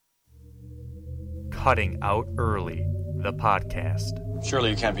Cutting Out Early, the podcast.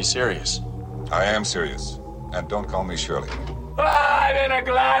 Surely you can't be serious. I am serious. And don't call me Shirley. I'm in a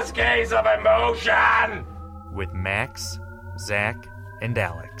glass case of emotion! With Max, Zach, and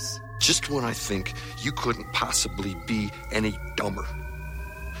Alex. Just when I think you couldn't possibly be any dumber,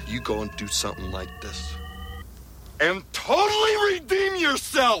 you go and do something like this. And totally redeem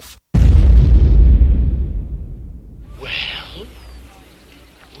yourself! Well,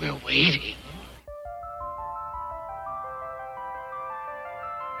 we're waiting.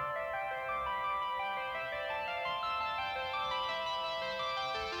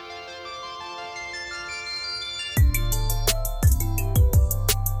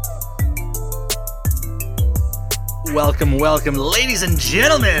 Welcome, ladies and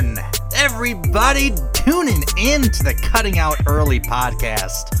gentlemen. Everybody tuning in to the Cutting Out Early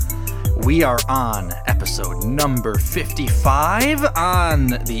podcast. We are on episode number 55 on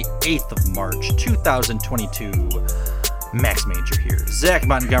the 8th of March, 2022. Max Major here. Zach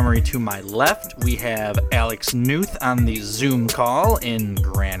Montgomery to my left. We have Alex Newth on the Zoom call in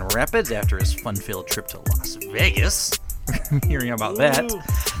Grand Rapids after his fun-filled trip to Las Vegas. Hearing about that.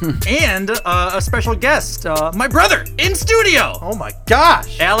 And a special guest, my brother in studio. Oh my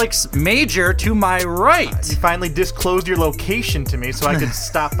gosh! Alex Major to my right. You finally disclosed your location to me so I could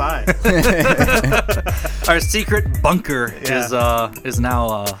stop by. Our secret bunker is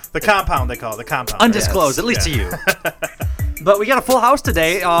now the compound, they call it, the compound. Undisclosed, at least to you. But we got a full house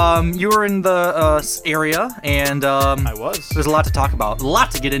today. You were in the area, and I was. There's a lot to talk about, a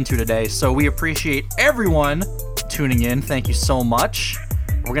lot to get into today. So we appreciate everyone tuning in. Thank you so much.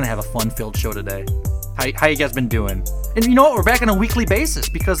 We're gonna have a fun-filled show today. How you guys been doing? And you know what? We're back on a weekly basis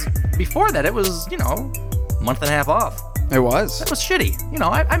because before that it was, a month and a half off. It was. That was shitty.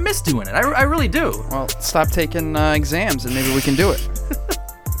 I miss doing it. I really do. Well, stop taking exams and maybe we can do it.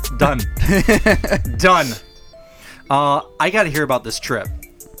 Done. Done. I got to hear about this trip.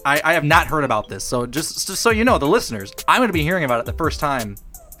 I have not heard about this, so just so you know, the listeners, I'm going to be hearing about it the first time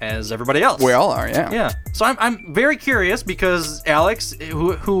as everybody else. We all are, yeah. Yeah. So I'm very curious because Alex,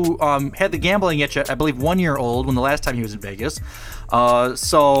 who had the gambling itch, I believe 1 year old when the last time he was in Vegas. I'm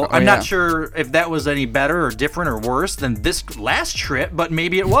not sure if that was any better or different or worse than this last trip, but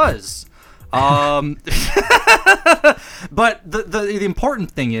maybe it was. But the important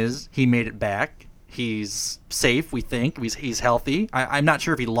thing is he made it back. He's safe, we think. He's healthy. I'm not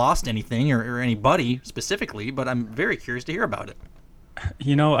sure if he lost anything or anybody specifically, but I'm very curious to hear about it.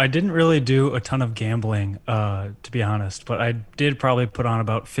 I didn't really do a ton of gambling, to be honest, but I did probably put on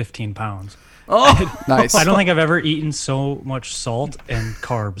about 15 pounds. Oh, nice. I don't think I've ever eaten so much salt and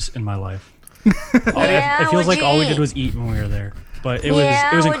carbs in my life. It feels like all we did was eat when we were there, but it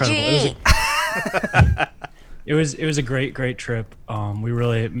was incredible. It was a great trip. We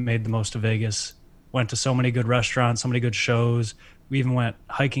really made the most of Vegas. Went to so many good restaurants, so many good shows. We even went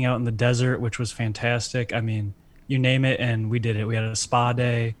hiking out in the desert, which was fantastic. I mean, you name it, and we did it. We had a spa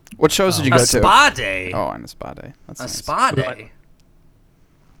day. What shows did you go to? A spa day? Oh, on a spa day. That's nice. Spa day?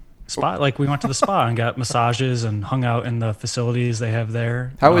 We went to the spa and got massages and hung out in the facilities they have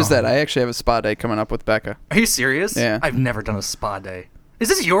there. How was that? I actually have a spa day coming up with Becca. Are you serious? Yeah. I've never done a spa day. Is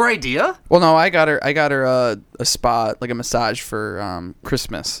this your idea? Well, no, I got her a spa, like a massage for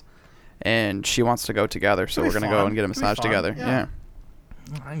Christmas, and she wants to go together, so we're gonna go and get a massage together. Yeah.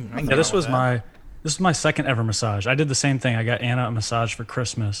 This was my second ever massage. I did the same thing. I got Anna a massage for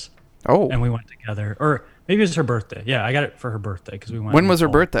Christmas. Oh. And we went together, or maybe it was her birthday. Yeah, I got it for her birthday because we went. When was her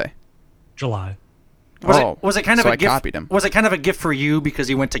birthday? July. Was it kind of so a gift? I copied him. Was it kind of a gift for you because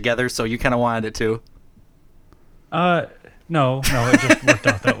you went together, so you kind of wanted it too? No, it just worked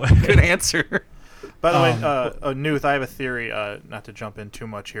out that way. Good answer. By the way, Newth, I have a theory, not to jump in too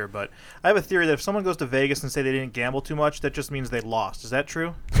much here, but I have a theory that if someone goes to Vegas and say they didn't gamble too much, that just means they lost. Is that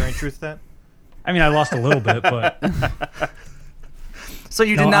true? Is there any truth to that? I mean, I lost a little bit, but... So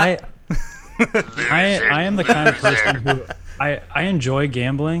you did not... I am the kind of person who... I enjoy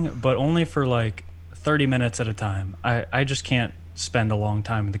gambling, but only for like 30 minutes at a time. I just can't spend a long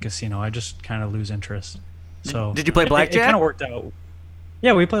time in the casino. I just kind of lose interest. So did you play blackjack? It kind of worked out.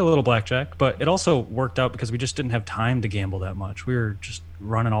 Yeah, we played a little blackjack, but it also worked out because we just didn't have time to gamble that much. We were just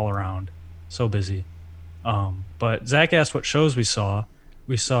running all around, so busy. But Zach asked what shows we saw.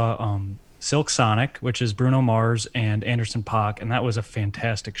 We saw Silk Sonic, which is Bruno Mars and Anderson .Paak, and that was a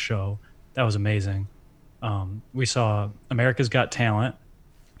fantastic show. That was amazing. We saw America's Got Talent,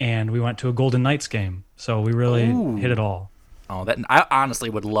 and we went to a Golden Knights game. So we really hit it all. Oh, I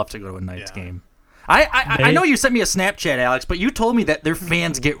honestly would love to go to a Knights game. I know you sent me a Snapchat, Alex, but you told me that their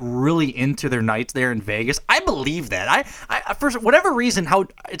fans get really into their nights there in Vegas. I believe that. I for whatever reason, how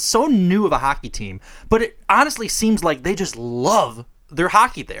it's so new of a hockey team, but it honestly seems like they just love their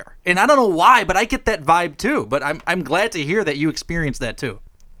hockey there. And I don't know why, but I get that vibe too. But I'm glad to hear that you experienced that too.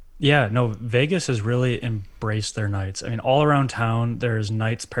 Yeah, no, Vegas has really embraced their nights. I mean, all around town, there's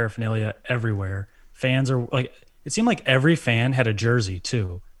nights paraphernalia everywhere. Fans are like, it seemed like every fan had a jersey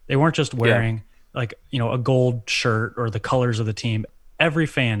too. They weren't just wearing like, a gold shirt or the colors of the team. Every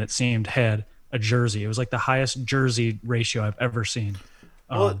fan, it seemed, had a jersey. It was like the highest jersey ratio I've ever seen.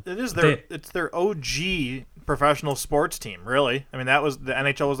 Well, it's their OG professional sports team, really. I mean, the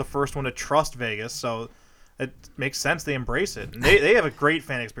NHL was the first one to trust Vegas, so it makes sense they embrace it. And they have a great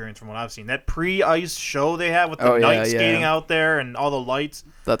fan experience from what I've seen. That pre-ice show they have with the night skating out there and all the lights.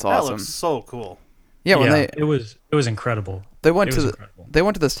 That's awesome. That looks so cool. Yeah, it was incredible. They went to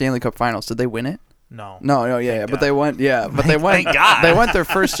the Stanley Cup Finals. Did they win it? No. But they went. Yeah, but they went. Thank God. They went their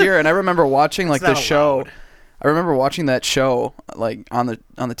first year, and I remember watching the show. I remember watching that show like on the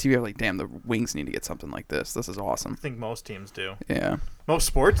TV. I was like, damn, the Wings need to get something like this. This is awesome. I think most teams do. Yeah. Most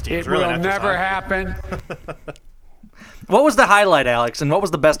sports teams. It really will never happen. What was the highlight, Alex, and what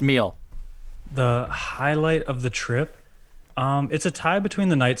was the best meal? The highlight of the trip, it's a tie between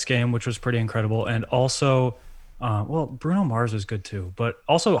the Knights game, which was pretty incredible, and also, Bruno Mars was good too, but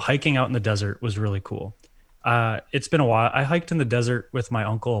also hiking out in the desert was really cool. It's been a while. I hiked in the desert with my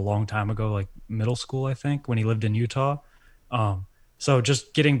uncle a long time ago, like middle school, I think, when he lived in Utah. So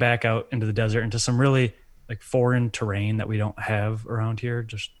just getting back out into the desert, into some really like foreign terrain that we don't have around here,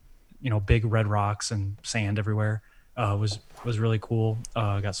 just, big red rocks and sand everywhere, was really cool.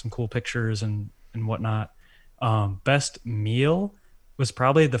 Got some cool pictures and whatnot. Best meal was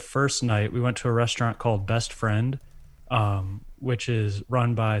probably the first night. We went to a restaurant called Best Friend, which is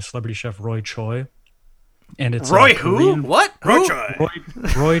run by celebrity chef Roy Choi. And it's Roy who? What? Roy Choi.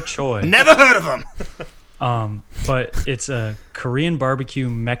 Roy Choi. Never heard of him. But it's a Korean barbecue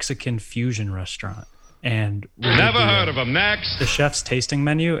Mexican fusion restaurant. And Never heard of him. Next. The chef's tasting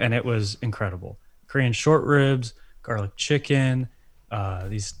menu, and it was incredible. Korean short ribs, garlic chicken,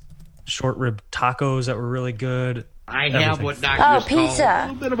 these short rib tacos that were really good. I have what doctors call a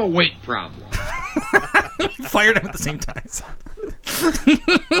little bit of a weight problem. Fired him at the same time.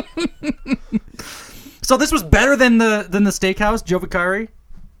 So this was better than the steakhouse, Joe Vicari?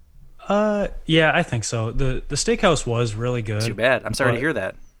 Yeah, I think so. The steakhouse was really good. Too bad. I'm sorry to hear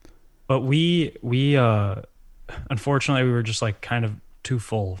that. But we unfortunately we were just like kind of too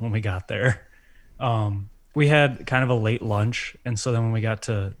full when we got there. We had kind of a late lunch, and so then when we got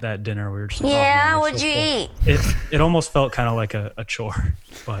to that dinner, we were just like, yeah, what'd you eat? It almost felt kind of like a chore,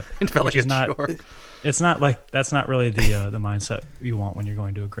 but it felt like a chore. It's not like that's not really the mindset you want when you're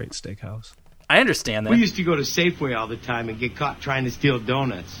going to a great steakhouse. I understand that. We used to go to Safeway all the time and get caught trying to steal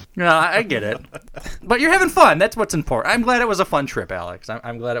donuts. No, I get it. But you're having fun. That's what's important. I'm glad it was a fun trip, Alex.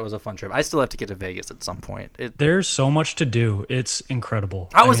 I'm glad it was a fun trip. I still have to get to Vegas at some point. There's so much to do. It's incredible.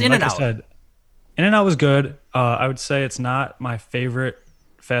 How was In-N-Out? In-N-Out was good. I would say it's not my favorite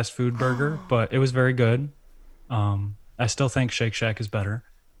fast food burger, but it was very good. I still think Shake Shack is better.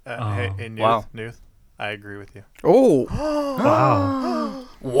 Newth, I agree with you. Oh. Wow.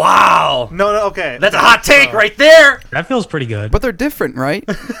 Wow. No, okay. That's a hot take right there. That feels pretty good. But they're different, right?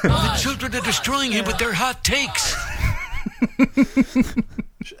 The children are destroying him with their hot takes.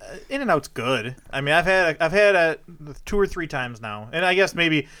 In-N-Out's good. I mean, I've had it 2 or 3 times now, and I guess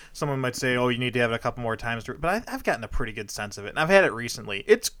maybe someone might say, "Oh, you need to have it a couple more times." But I've gotten a pretty good sense of it, and I've had it recently.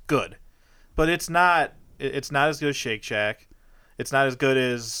 It's good, but it's not as good as Shake Shack. It's not as good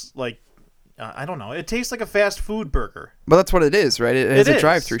as I don't know. It tastes like a fast food burger. But that's what it is, right? It has a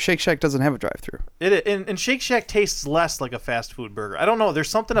drive-through. Shake Shack doesn't have a drive-through. And Shake Shack tastes less like a fast food burger. I don't know. There's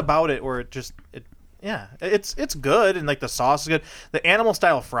something about it where it's good, and like the sauce is good. The animal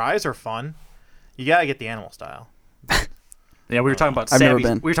style fries are fun. You gotta get the animal style. Yeah, we were talking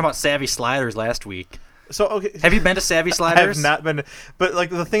about Savvy Sliders last week. So okay, have you been to Savvy Sliders? I have not been, but like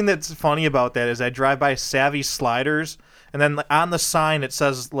the thing that's funny about that is I drive by Savvy Sliders, and then on the sign it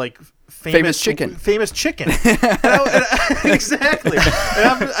says like famous chicken. Exactly.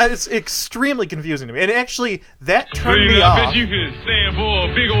 It's extremely confusing to me, and actually that turned me off. I bet you could stand for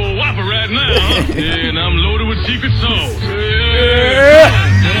a big old whopper right now. Yeah, and I'm loaded with secret sauce.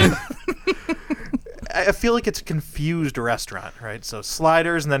 I feel like it's a confused restaurant, right? So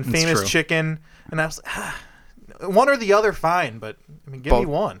Sliders and then Famous Chicken, and I was like, one or the other, fine, but I mean, give me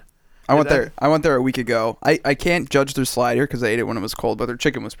one. I went there a week ago. I can't judge their slider because I ate it when it was cold, but their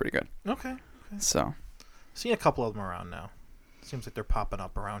chicken was pretty good. Okay. So, seen a couple of them around now. Seems like they're popping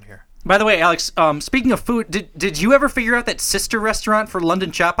up around here. By the way, Alex, speaking of food, did you ever figure out that sister restaurant for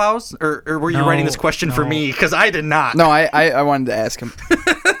London Chop House? Or were you writing this question for me? Because I did not. No, I wanted to ask him.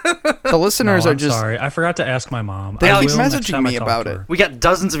 The listeners are just... sorry. I forgot to ask my mom. They keep messaging me about it. We got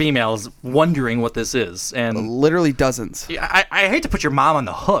dozens of emails wondering what this is. And literally dozens. I hate to put your mom on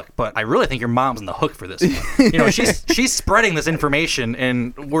the hook, but I really think your mom's on the hook for this one. She's spreading this information,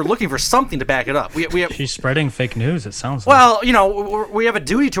 and we're looking for something to back it up. She's spreading fake news, it sounds like. Well, we have a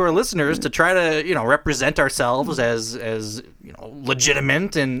duty to our listeners to try to, represent ourselves as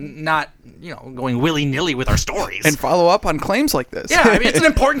legitimate and not, going willy-nilly with our stories. And follow up on claims like this. Yeah, it's an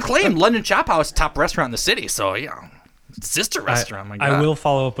important claim. London Chop House, top restaurant in the city, so, sister restaurant, my God. I will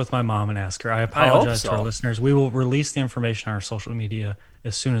follow up with my mom and ask her. I apologize to our listeners. We will release the information on our social media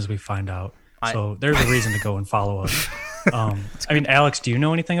as soon as we find out. So there's a reason to go and follow us. Alex, do you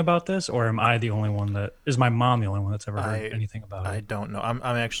know anything about this, or am I the only one is my mom the only one that's ever heard anything about it? I don't know. I'm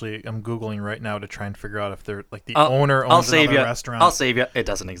Googling right now to try and figure out if they're like the owner owns another restaurant. I'll save you. It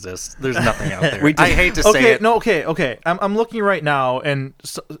doesn't exist. There's nothing out there. I hate to say it. No, okay. I'm looking right now, and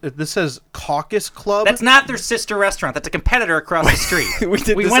this says Caucus Club. That's not their sister restaurant. That's a competitor across the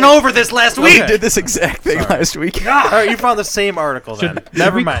street. We went over this last week. We did this exact thing last week. All right, you found the same article then.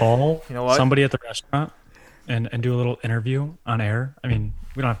 Never mind. Call somebody at the restaurant and do a little interview on air? I mean,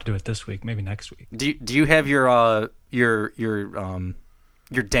 we don't have to do it this week. Maybe next week. Do you have your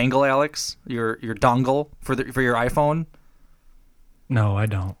dangle, Alex? Your dongle for your iPhone? No, I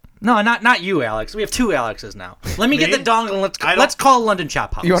don't. No, not you, Alex. We have two Alexes now. Let me get the dongle and let's call London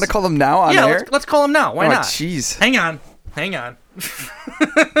Chop House. You want to call them now on air? Yeah, let's call them now. Why not? Jeez. Hang on.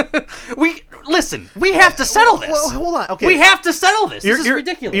 We have to settle this. Well, hold on. Okay. We have to settle this. This is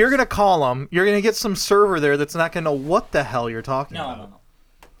ridiculous. You're gonna call them. You're gonna get some server there that's not gonna know what the hell you're talking about. No.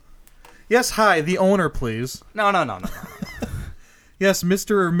 Yes, hi, the owner, please. No. Yes,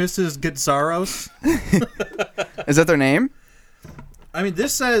 Mr. or Mrs. Getzaros. Is that their name? I mean,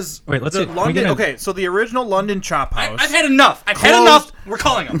 this says. Wait, let's see. London. Okay, so the original London Chop House. I've had enough. Had enough. We're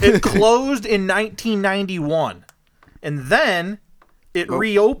calling them. It closed in 1991, and then it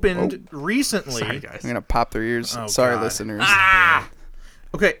reopened recently. Sorry, guys. I'm gonna pop their ears. Sorry, God. listeners.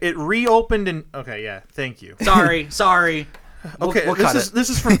 Okay, it reopened in. Okay, yeah. Thank you. Sorry. Okay, we'll this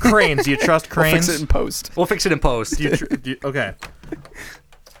is from Cranes. Do you trust Cranes? We'll fix it in post. Okay.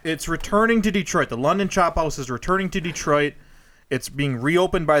 It's returning to Detroit. The London Chop House is returning to Detroit. It's being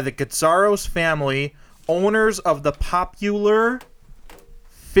reopened by the Getzaros family, owners of the popular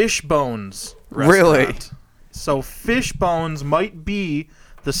Fishbones restaurant. Really? So Fishbones might be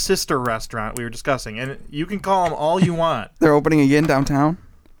the sister restaurant we were discussing, and you can call them all you want. They're opening again downtown?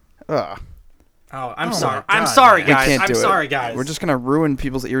 Ugh. Oh, I'm sorry. I'm sorry, guys. I'm sorry, guys. We're just going to ruin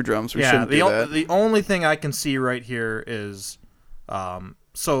people's eardrums. We shouldn't do that. The only thing I can see right here is...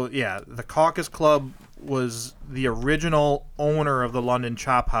 the Caucus Club was the original owner of the London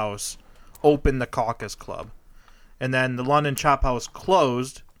Chop House, opened the Caucus Club. And then the London Chop House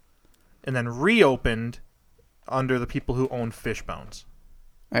closed and then reopened under the people who own Fishbones.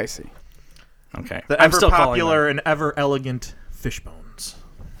 I see. Okay. The ever popular and ever elegant Fishbones.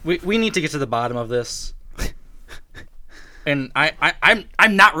 We need to get to the bottom of this. And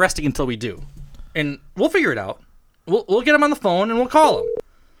I'm not resting until we do. And we'll figure it out. We'll get him on the phone and we'll call him.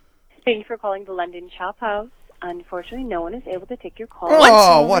 Thank you for calling the London Chop House. Unfortunately, no one is able to take your call.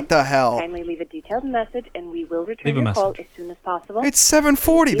 Oh, what the hell? Kindly leave a detailed message, and we will return your call as soon as possible. It's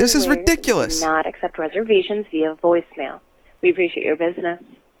 7:40. This is ridiculous. We do not accept reservations via voicemail. We appreciate your business.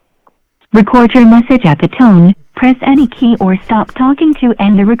 Record your message at the tone. Press any key or stop talking to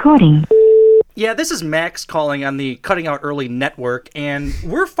end the recording. Yeah, this is Max calling on the Cutting Out Early network, and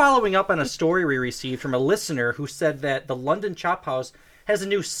we're following up on a story we received from a listener who said that the London Chop House has a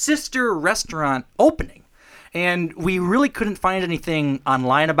new sister restaurant opening. And we really couldn't find anything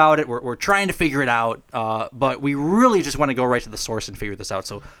online about it. We're trying to figure it out, but we really just want to go right to the source and figure this out.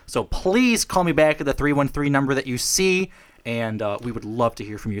 So please call me back at the 313 number that you see, and we would love to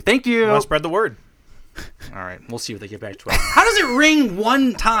hear from you. Thank you. Well, spread the word. All right, we'll see what they get back to us. How does it ring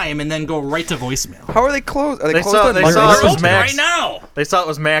one time and then go right to voicemail? How are they closed? Are they closed? They saw it was Max right now. They saw it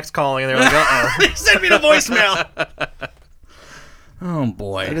was Max calling, and they were like, "Uh-oh." They sent me the voicemail. Oh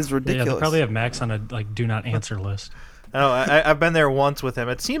boy, that is ridiculous. Yeah, they probably have Max on a do not answer list. Oh, I've been there once with him.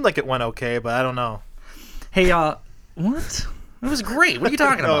 It seemed like it went okay, but I don't know. Hey, what? It was great. What are you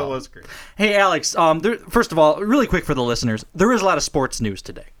talking about? It was great. Hey, Alex, first of all, really quick for the listeners, there is a lot of sports news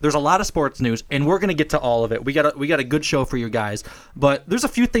today. There's a lot of sports news, and we're going to get to all of it. We got a good show for you guys, but there's a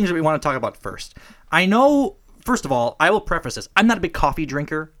few things that we want to talk about first. I know first of all, I will preface this. I'm not a big coffee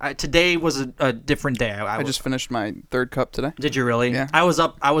drinker. Today was a different day. I just finished my 3rd cup today. Did you really? Yeah. I was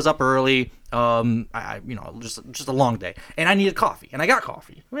up early. Just a long day, and I needed coffee, and I got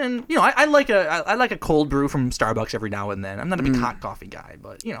coffee. And I like a cold brew from Starbucks every now and then. I'm not a big hot coffee guy,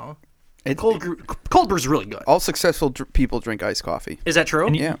 but cold brew is really good. All successful people drink iced coffee. Is that true?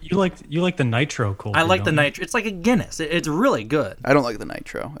 And Yeah. You like the nitro cold. I brew, like the don't you? nitro. It's like a Guinness. It's really good. I don't like the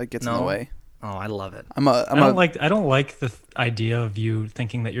nitro. It gets in the way. Oh, I love it. I don't like the idea of you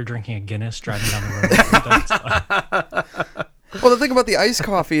thinking that you're drinking a Guinness driving down the road. Well, the thing about the iced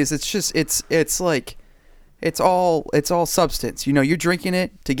coffee is it's all substance. You're drinking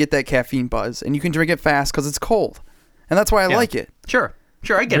it to get that caffeine buzz, and you can drink it fast because it's cold, and that's why I like it. Sure,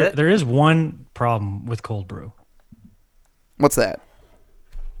 I get it. There is one problem with cold brew. What's that?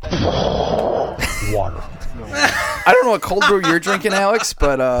 Water. I don't know what cold brew you're drinking, Alex,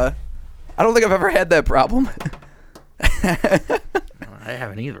 but I don't think I've ever had that problem. I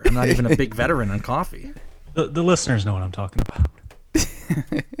haven't either. I'm not even a big veteran on coffee. The listeners know what I'm talking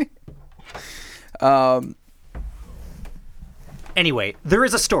about. Anyway, there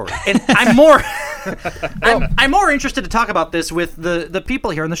is a story, and I'm more I'm more interested to talk about this with the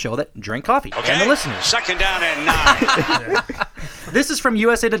people here on the show that drink coffee and the listeners. 2nd down and 9. This is from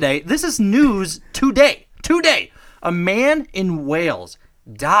USA Today. This is news today. A man in Wales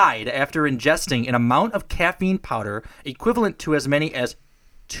died after ingesting an amount of caffeine powder equivalent to as many as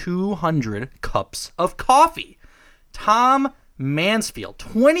 200 cups of coffee. Tom Mansfield,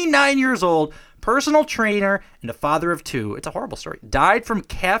 29 years old, personal trainer and a father of 2. It's a horrible story. Died from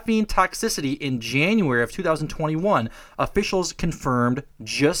caffeine toxicity in January of 2021. Officials confirmed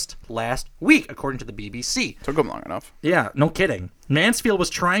just last week, according to the BBC. Took him long enough. Yeah, no kidding. Mansfield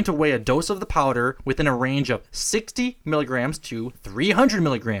was trying to weigh a dose of the powder within a range of 60 milligrams to 300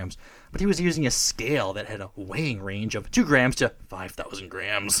 milligrams, but he was using a scale that had a weighing range of 2 grams to 5,000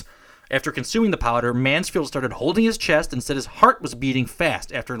 grams. After consuming the powder, Mansfield started holding his chest and said his heart was beating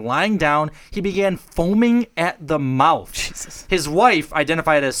fast. After lying down, he began foaming at the mouth. Jesus. His wife,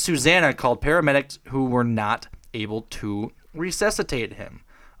 identified as Susanna, called paramedics who were not able to resuscitate him.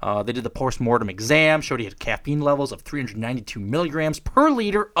 They did the post-mortem exam, showed he had caffeine levels of 392 milligrams per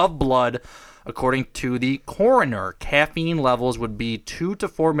liter of blood. According to the coroner, caffeine levels would be 2 to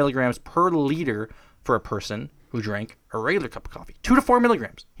 4 milligrams per liter for a person who drank a regular cup of coffee. 2 to 4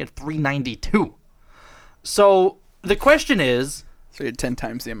 milligrams. He had 392. So the question is... So you had 10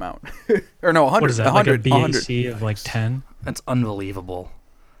 times the amount. Or no, 100. What is that, 100, like a BAC of like 10? That's unbelievable.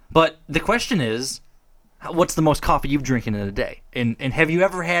 But the question is, what's the most coffee you've drinking in a day? And have you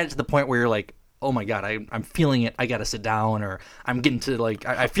ever had it to the point where you're like, oh my God, I'm feeling it, I gotta sit down, or I'm getting to like,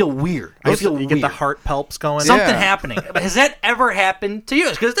 I feel weird. I feel you weird. get the heart palps going. Something happening. Has that ever happened to you?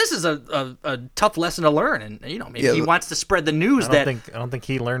 Because this is a tough lesson to learn, and maybe he wants to spread the news I don't think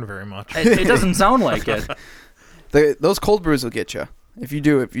he learned very much. It doesn't sound like it. Those cold brews will get you if you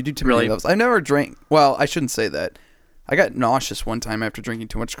do too many of those. I never drank. Well, I shouldn't say that. I got nauseous one time after drinking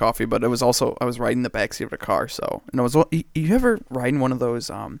too much coffee, but it was also I was riding the backseat of a car. So, and it was you ever riding one of those?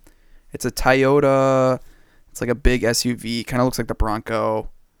 It's a Toyota. It's like a big SUV. Kind of looks like the Bronco.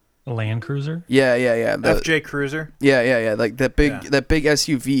 A Land Cruiser? Yeah. FJ Cruiser? Yeah. Like that big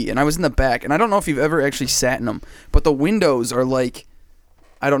SUV. And I was in the back. And I don't know if you've ever actually sat in them, but the windows are like,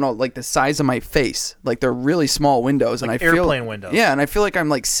 I don't know, like the size of my face. Like they're really small windows. Like and I feel airplane windows. Yeah, and I feel like I'm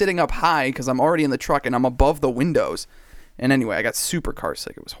like sitting up high because I'm already in the truck and I'm above the windows. And anyway, I got super car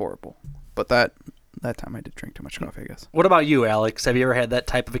sick. It was horrible. But that time I did drink too much coffee, I guess. What about you, Alex? Have you ever had that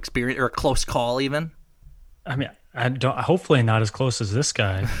type of experience, or a close call even? I mean, I don't. Hopefully, not as close as this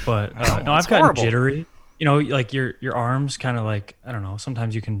guy, but no, I've gotten horrible. jittery. Like your arms, kind of like, I don't know.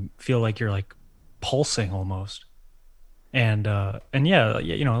 Sometimes you can feel like you're like pulsing almost, and yeah,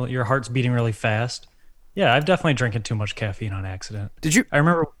 your heart's beating really fast. Yeah, I've definitely drinking too much caffeine on accident. Did you? I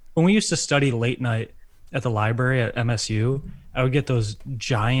remember when we used to study late night at the library at MSU. I would get those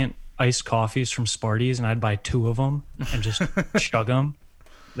giant iced coffees from Sparty's, and I'd buy 2 of them and just chug them.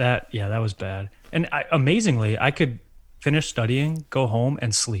 That was bad. And amazingly, I could finish studying, go home,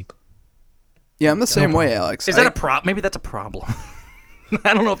 and sleep. Yeah, I'm the same way, Alex. Is that a problem? Maybe that's a problem.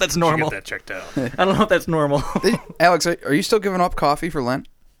 I don't know if that's normal. Get that checked out. I don't know if that's normal. Alex, are you still giving up coffee for Lent?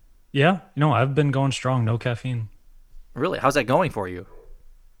 Yeah, I've been going strong, no caffeine. Really? How's that going for you?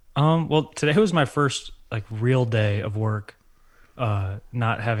 Well, today was my first like real day of work,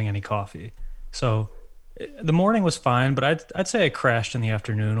 not having any coffee. So the morning was fine, but I'd say I crashed in the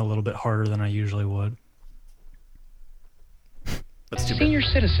afternoon a little bit harder than I usually would. That's too bad. Senior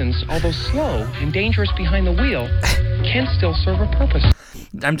citizens, although slow and dangerous behind the wheel, can still serve a purpose.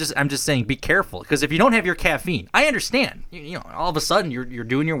 I'm just saying, be careful, because if you don't have your caffeine, I understand. You know, all of a sudden you're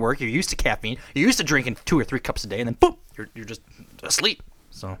doing your work, you're used to caffeine, you're used to drinking 2 or 3 cups a day, and then boom, you're just asleep.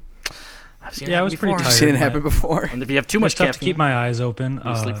 So I've seen I was pretty tired. I've seen it happen before. And if you have too much It's tough caffeine, to keep my eyes open.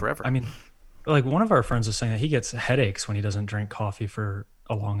 you sleep forever. I mean, like one of our friends was saying that he gets headaches when he doesn't drink coffee for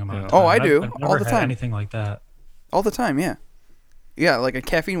a long amount of time. Oh, I do. I've All never the had time. anything like that. All the time, yeah. Yeah, like a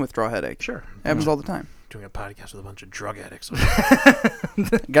caffeine withdrawal headache. Sure. Happens all the time. Doing a podcast with a bunch of drug addicts.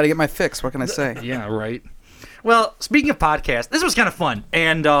 Got to get my fix. What can I say? Yeah, right. Well, speaking of podcasts, this was kind of fun,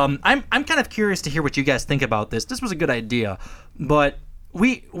 and I'm kind of curious to hear what you guys think about this. This was a good idea, but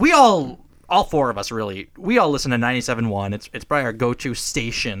we all 4 of us really, we all listen to 97.1. It's probably our go-to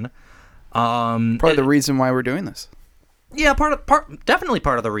station. Probably the reason why we're doing this. Yeah, definitely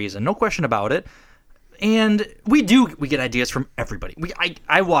part of the reason, no question about it. And we get ideas from everybody. I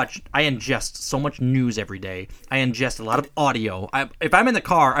ingest so much news every day. I ingest a lot of audio. If I'm in the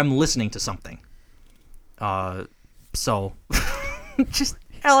car, I'm listening to something. So, just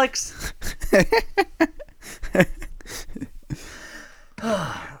Alex.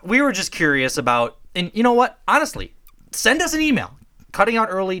 We were just curious about, and you know what? Honestly, send us an email,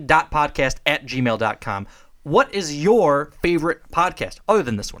 cuttingoutearly.podcast@gmail.com. What is your favorite podcast? Other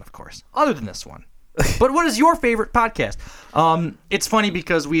than this one, of course. Other than this one. But what is your favorite podcast? It's funny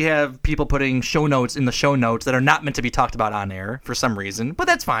because we have people putting show notes in the show notes that are not meant to be talked about on air for some reason, but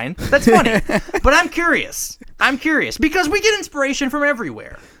that's fine. That's funny. But I'm curious because we get inspiration from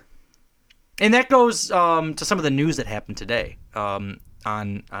everywhere. And that goes to some of the news that happened today on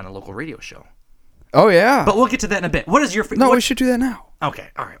a local radio show. Oh, yeah. But we'll get to that in a bit. What is your favorite? No, we should do that now. Okay,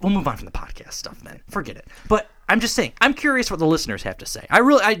 all right. We'll move on from the podcast stuff then. Forget it. But I'm just saying, I'm curious what the listeners have to say.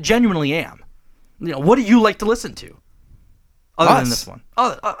 I genuinely am. You know, what do you like to listen to? Other than this one.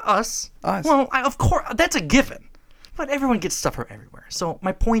 Us? Us. Well, of course, that's a given. But everyone gets stuff from everywhere. So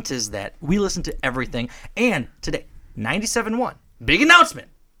my point is that we listen to everything. And today, 97.1, big announcement.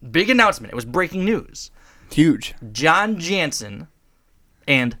 It was breaking news. Huge. John Jansen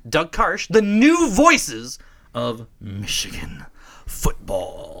and Doug Karsh, the new voices of Michigan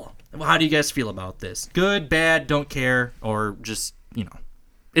football. Well, how do you guys feel about this? Good, bad, don't care, or just, you know,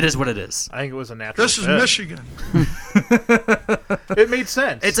 it is what it is. I think it was a natural This is fit. Michigan. It made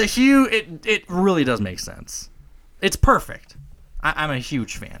sense. It's a huge. It really does make sense. It's perfect. I'm a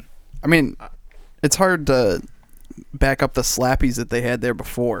huge fan. I mean, it's hard to back up the slappies that they had there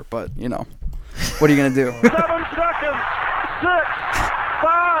before, but, you know, what are you going to do? 7 seconds. 6,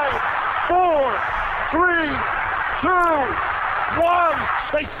 5, 4, 3, 2, 1.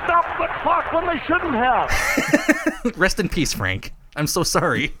 They stopped the clock when they shouldn't have. Rest in peace, Frank. I'm so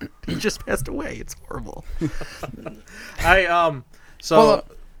sorry. He just passed away. It's horrible. I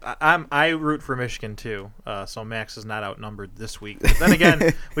root for Michigan too. So Max is not outnumbered this week. But then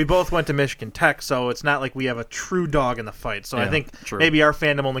again, we both went to Michigan Tech, so it's not like we have a true dog in the fight. So I think maybe our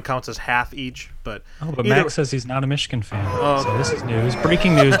fandom only counts as half each. But Max says he's not a Michigan fan. So this is news.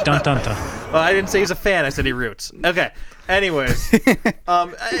 Breaking news. Dun dun dun. Well, I didn't say he's a fan. I said he roots. Okay. Anyways,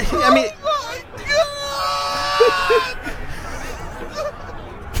 I mean.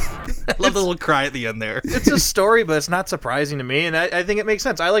 I love the little cry at the end there. It's a story, but it's not surprising to me, and I think it makes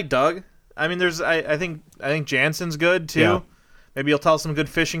sense. I like Doug. I mean, I think Jansen's good too. Yeah. Maybe he'll tell some good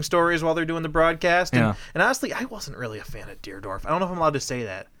fishing stories while they're doing the broadcast. And, Yeah. and honestly, I wasn't really a fan of Deerdorf. I don't know if I'm allowed to say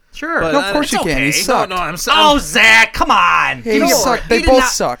that. Sure. But No, of course you can. He sucked. No, I'm Oh, Zach, come on. He sucked. They both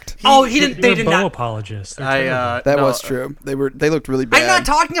sucked. They did You're a bow not. apologist. They're I That no, was true. They looked really bad. I'm not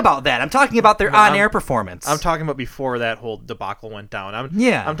talking about that. I'm talking about their on-air performance. I'm talking about before that whole debacle went down. I'm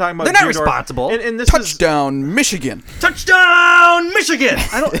talking about They're not Deerdorf. responsible. And this Touchdown, Michigan. Touchdown, Michigan.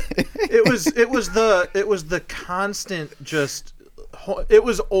 I don't. It was the constant just. It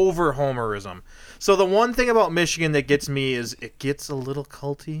was over homerism. So the one thing about Michigan that gets me is it gets a little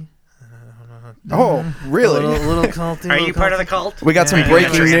culty. Oh, really? A little culty. Are you part of the cult? We got some Yeah,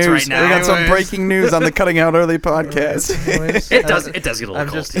 breaking yeah, news. right now. We got some breaking news on the Cutting Out Early podcast. It does get a little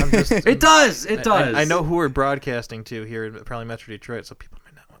culty. It does. I know who we're broadcasting to here in probably Metro Detroit, so people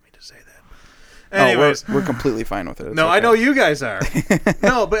might not want me to say that. Anyways, we're completely fine with it. It's no, okay. I know you guys are.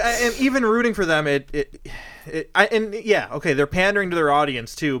 No, but and even rooting for them, okay, they're pandering to their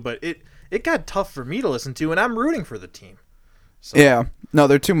audience too, but it got tough for me to listen to, and I'm rooting for the team. So. Yeah, no,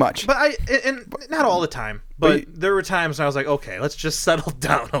 they're too much. But and not all the time, but there were times when I was like, okay, let's just settle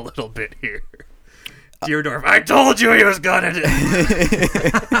down a little bit here. Deerdorf, I told you he was gonna do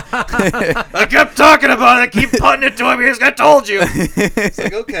it. I kept talking about it. I keep putting it to him. I told you. It's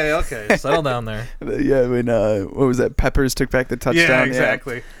like, okay, settle down there. Yeah, when what was that? Peppers took back the touchdown. Yeah,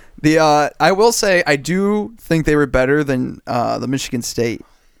 exactly. I will say I do think they were better than the Michigan State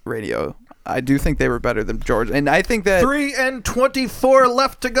radio. I do think they were better than Georgia, and I think that 3:24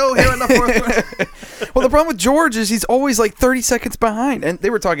 left to go here in the fourth. Well, the problem with George is he's always like 30 seconds behind, and they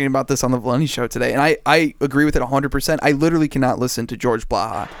were talking about this on the Valenti show today, and I agree with it 100%. I literally cannot listen to George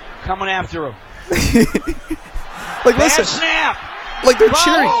Blaha. Coming after him. Like, listen, snap. Like they're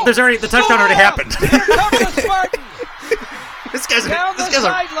cheering. There's already the touchdown already happened. Here come the Spartans. This guy's Down the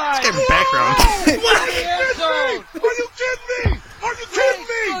sideline. background. Are you kidding me? Are you kidding me?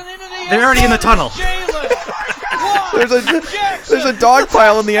 They're already in the tunnel. There's a dog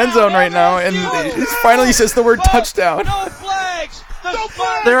pile in the end zone right now, and he finally says the word touchdown. No flags.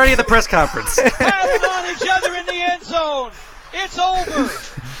 They're already at the press conference. Piling on each other in the end zone. It's over.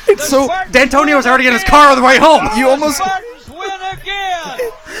 It's so D'Antonio's already in his car on the way home. You almost Spartans win again.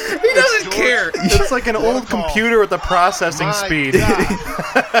 He doesn't care. It's like an old computer with the processing speed.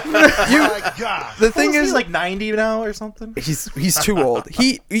 The thing is, like 90 now or something. He's too old.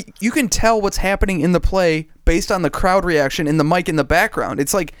 You can tell what's happening in the play based on the crowd reaction and the mic in the background.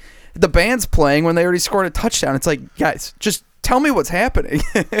 It's like the band's playing when they already scored a touchdown. It's like, guys, just tell me what's happening.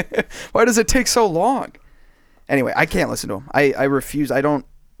 Why does it take so long? Anyway, I can't listen to him. I refuse. I don't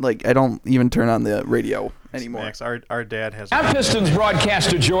even turn on the radio anymore. Max, our dad has. Our Pistons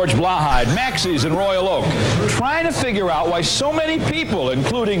broadcaster George Blaha at Maxie's in Royal Oak, trying to figure out why so many people,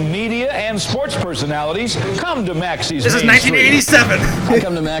 including media and sports personalities, come to Maxie's. This is 1987. I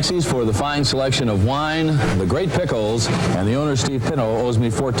come to Maxie's for the fine selection of wine, the great pickles, and the owner, Steve Pinto, owes me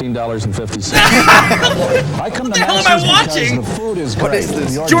 $14.50. I come to Maxie's because the food is great. What is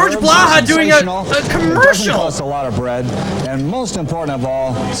this? George Blaha doing a It doesn't commercial. cost a lot of bread, and most important of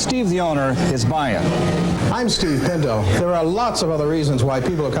all, Steve, the owner, is buying. I'm Steve Pinto. There are lots of other reasons why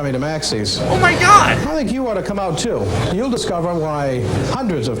people are coming to Maxie's. Oh my God! I think you ought to come out too. You'll discover why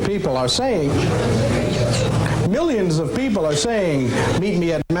hundreds of people are saying, millions of people are saying, meet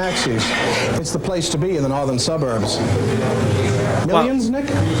me at Maxie's. It's the place to be in the northern suburbs. Millions, Nick?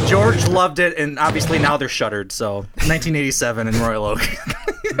 George loved it, and obviously now they're shuttered. So 1987 in Royal Oak.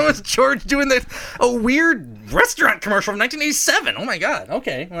 It was George doing a weird restaurant commercial from 1987. Oh my God.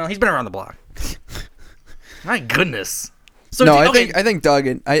 Okay. Well, he's been around the block. My goodness. So no, I think Doug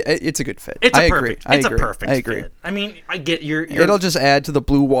and it's a good fit. It's a perfect. fit. I mean, I get your. It'll just add to the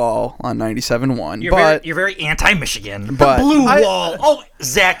blue wall on 97.1. You're very anti-Michigan. But the blue wall. Oh,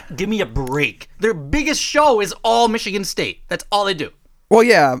 Zach, give me a break. Their biggest show is all Michigan State. That's all they do. Well,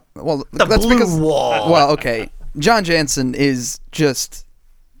 yeah. Well, that's blue because, wall. Well, okay. John Jansen is just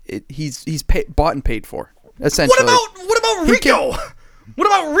he's bought and paid for, essentially. What about Rico? What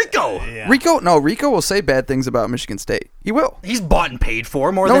about Rico? Yeah. Rico will say bad things about Michigan State. He will. He's bought and paid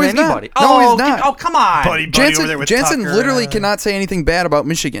for more than anybody. He's not. Oh, come on. Buddy Jansen over there with Jansen Tucker. literally cannot say anything bad about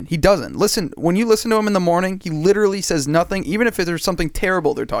Michigan. He doesn't. Listen, when you listen to him in the morning, he literally says nothing, even if there's something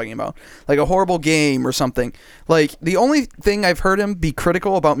terrible they're talking about, like a horrible game or something. Like, the only thing I've heard him be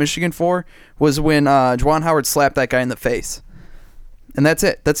critical about Michigan for was when Juwan Howard slapped that guy in the face. And that's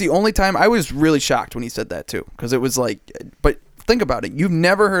it. That's the only time. I was really shocked when he said that, too, because it was like, but think about it. You've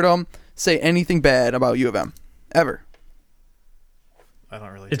never heard him say anything bad about U of M, ever. I don't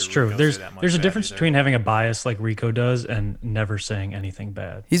really. It's true. There's a difference between having a bias like Rico does and never saying anything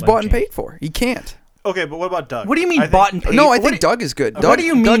bad. He's like bought and James. paid for. He can't. Okay, but what about Doug? What do you mean bought and paid? No, I think Doug is good. What do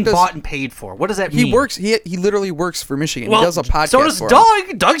you mean bought and paid for? What does that mean? He works. He literally works for Michigan. Well, he does a podcast. So does for Doug.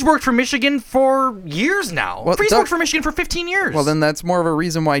 him. Doug's worked for Michigan for years now. Well, He's worked for Michigan for 15 years. Well, then that's more of a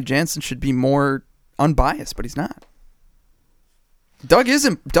reason why Jansen should be more unbiased, but he's not. Doug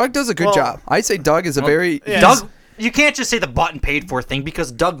isn't. Doug does a good job. I say Doug is a very Doug. You can't just say the bought and paid for thing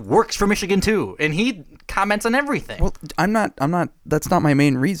because Doug works for Michigan too, and he comments on everything. Well, I'm not. That's not my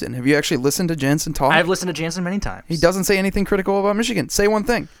main reason. Have you actually listened to Jansen talk? I've listened to Jansen many times. He doesn't say anything critical about Michigan. Say one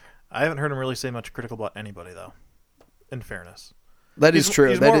thing. I haven't heard him really say much critical about anybody, though. In fairness, that is true.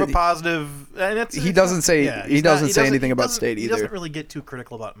 He's that more is, of a positive. And he doesn't say. Yeah, he doesn't say anything about State either. He doesn't really get too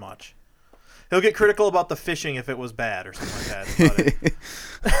critical about much. He'll get critical about the fishing if it was bad or something like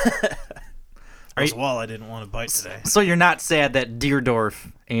that. Well, I didn't want to bite today. So you're not sad that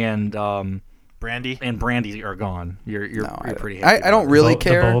Deerdorf and Brandy are gone. You're pretty happy. I don't really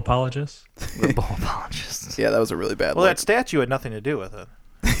care. The bow apologists. The bow apologists. Yeah, that was a really bad. Well, look. that statue had nothing to do with it.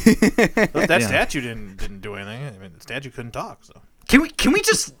 That statue didn't do anything. I mean, the statue couldn't talk. So can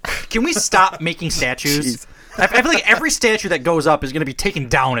we stop making statues? I feel like every statue that goes up is going to be taken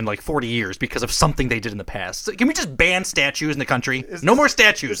down in like 40 years because of something they did in the past. So can we just ban statues in the country? No more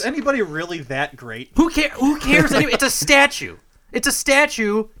statues. Is anybody really that great? Who cares? Anyway? It's a statue. It's a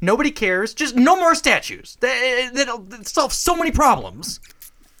statue. Nobody cares. Just no more statues. That'll solve so many problems.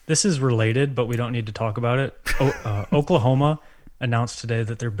 This is related, but we don't need to talk about it. Oklahoma announced today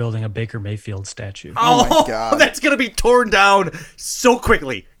that they're building a Baker Mayfield statue. Oh my God. That's going to be torn down so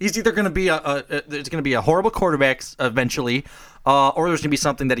quickly. He's either going to be there's going to be a horrible quarterback eventually, or there's going to be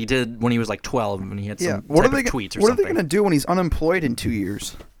something that he did when he was like 12 when he had some type of tweets or something. What are they going to do when he's unemployed in 2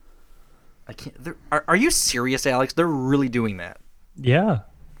 years? I can't. Are you serious, Alex? They're really doing that? Yeah.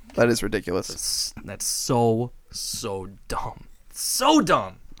 That is ridiculous. That's so dumb. So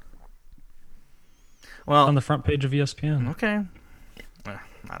dumb. Well, on the front page of ESPN. Okay.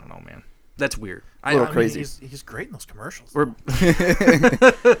 I don't know, man. That's weird. A little crazy. He's great in those commercials.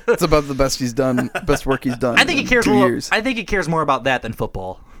 It's about the best he's done, best work he's done. I think he cares 2 more. years. I think he cares more about that than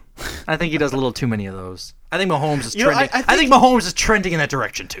football. I think he does a little too many of those. I think Mahomes is trending. I think Mahomes is trending in that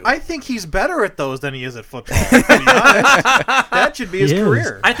direction too. I think he's better at those than he is at football. To be honest. That should be his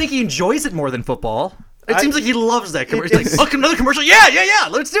career. I think he enjoys it more than football. It seems like he loves that commercial. He's like, another commercial? Yeah,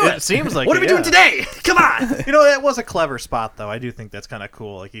 let's do it. It seems like what are we doing today? Come on. That was a clever spot, though. I do think that's kind of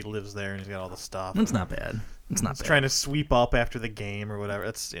cool. Like, he lives there and he's got all the stuff. It's not bad. It's not bad. Trying to sweep up after the game or whatever.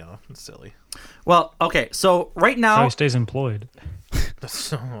 It's silly. Well, okay, so right now... So he stays employed.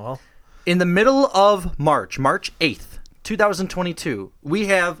 In the middle of March 8th, 2022, we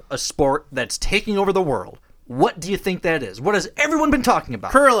have a sport that's taking over the world. What do you think that is? What has everyone been talking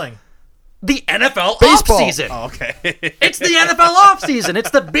about? Curling. The NFL Baseball. offseason. Oh, okay. It's the NFL offseason.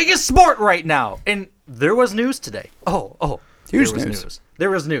 It's the biggest sport right now. And there was news today. Huge news. There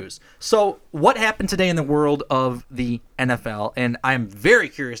was news. So what happened today in the world of the NFL? And I'm very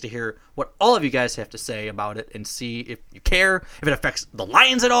curious to hear what all of you guys have to say about it and see if you care, if it affects the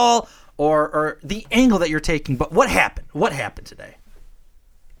Lions at all, or the angle that you're taking. But what happened? What happened today?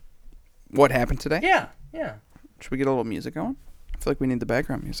 What happened today? Yeah. Should we get a little music going? I feel like we need the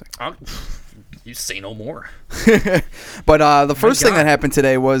background music. You say no more. But the first thing that happened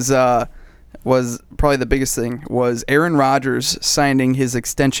today was probably the biggest thing was Aaron Rodgers signing his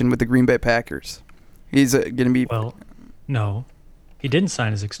extension with the Green Bay Packers. He's going to be... Well, no. He didn't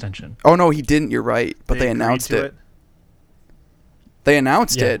sign his extension. Oh, no, he didn't. You're right. But they announced it. They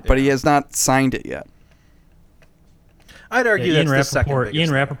announced it, but he has not signed it yet. I'd argue that's the second biggest Ian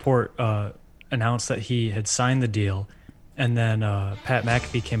Rappaport announced that he had signed the deal, and then Pat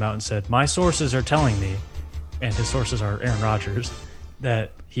McAfee came out and said, my sources are telling me, and his sources are Aaron Rodgers,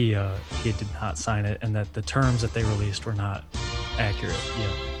 that he did not sign it, and that the terms that they released were not accurate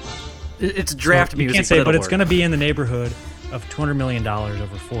yet. It's draft music. You can't say, but it's going to be in the neighborhood of $200 million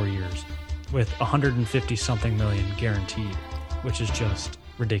over 4 years, with 150-something million guaranteed, which is just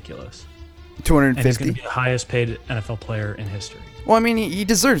ridiculous. 250. And he's going to be the highest paid NFL player in history. Well, I mean, he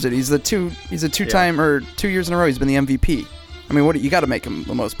deserves it. He's a two-time or 2 years in a row. He's been the MVP. I mean, you got to make him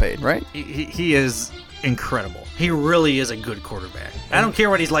the most paid, right? He is incredible. He really is a good quarterback. I don't care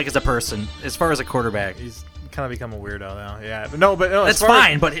what he's like as a person. As far as a quarterback, he's kind of become a weirdo now. Yeah, but no. That's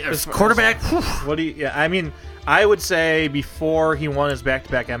fine. But as quarterback, what do you? Yeah, I mean, I would say before he won his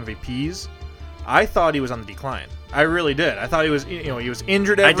back-to-back MVPs, I thought he was on the decline. I really did. I thought he was, he was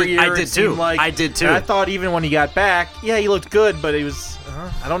injured every year. I did too. I did too. And I thought even when he got back, yeah, he looked good, but he was,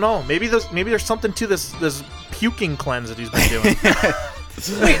 I don't know. Maybe there's something to this puking cleanse that he's been doing.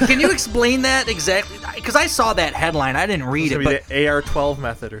 Wait, can you explain that exactly? Because I saw that headline. I didn't read it. But the AR-12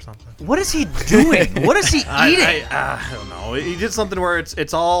 method or something. What is he doing? What is he eating? I don't know. He did something where it's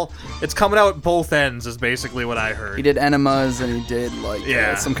coming out both ends is basically what I heard. He did enemas and he did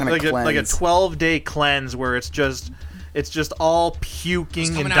some kind of cleanse. Like a 12-day cleanse where it's just all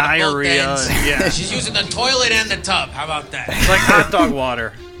puking and diarrhea. Yeah. She's using the toilet and the tub. How about that? It's like hot dog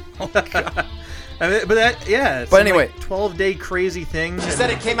water. I mean, but anyway, 12-day crazy thing. She said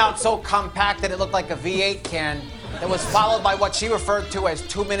it came out so compact that it looked like a V8 can. That was followed by what she referred to as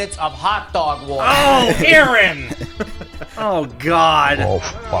 2 minutes of hot dog water. Oh, Aaron! Oh God! Oh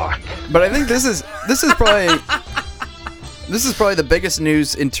fuck! But I think this is probably the biggest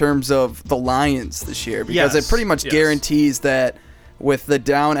news in terms of the Lions this year, because it pretty much guarantees that with the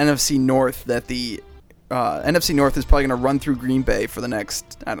down NFC North that the NFC North is probably going to run through Green Bay for the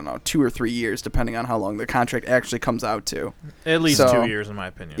next, 2 or 3 years, depending on how long the contract actually comes out to. At least 2 years, in my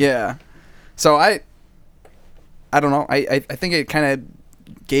opinion. Yeah. So I don't know. I think it kind of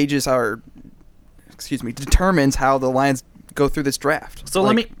determines how the Lions go through this draft. So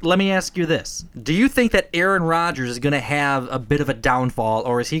let me ask you this: do you think that Aaron Rodgers is going to have a bit of a downfall,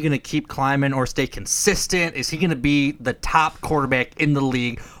 or is he going to keep climbing or stay consistent? Is he going to be the top quarterback in the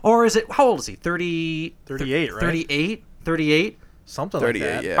league, or is it? How old is he? 38, right? 38? Something like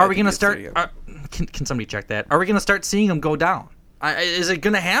that. Yeah, are we going to start? Can somebody check that? Are we going to start seeing him go down? Is it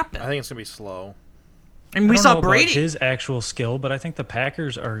going to happen? I think it's going to be slow. And we I don't saw know about Brady. his actual skill, but I think the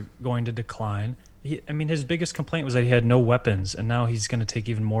Packers are going to decline. His biggest complaint was that he had no weapons, and now he's going to take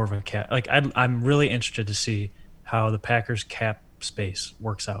even more of a cap. Like, I'm really interested to see how the Packers cap space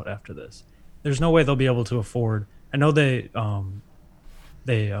works out after this. There's no way they'll be able to afford. I know they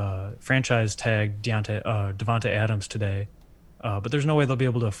franchise tagged Devontae Adams today, but there's no way they'll be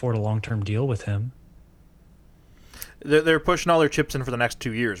able to afford a long-term deal with him. They're pushing all their chips in for the next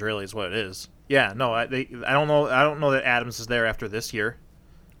 2 years. Really, is what it is. Yeah, no, I don't know. I don't know that Adams is there after this year.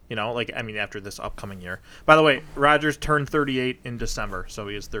 After this upcoming year. By the way, Rodgers turned 38 in December, so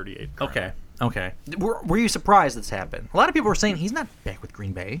he is 38. Currently. Okay. Were you surprised this happened? A lot of people were saying he's not back with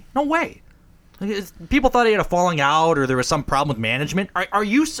Green Bay. No way. People thought he had a falling out or there was some problem with management. Are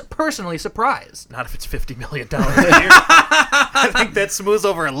you personally surprised? Not if it's $50 million a year. I think that smooths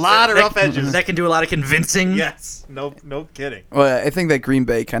over a lot of rough edges. That can do a lot of convincing. Yes. No kidding. Well, I think that Green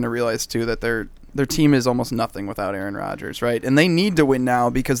Bay kind of realized, too, that their team is almost nothing without Aaron Rodgers, right? And they need to win now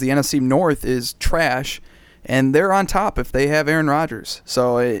because the NFC North is trash, and they're on top if they have Aaron Rodgers.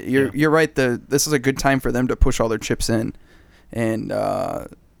 So you're right. This is a good time for them to push all their chips in and,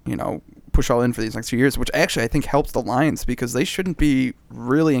 push all in for these next 2 years, which actually I think helps the Lions because they shouldn't be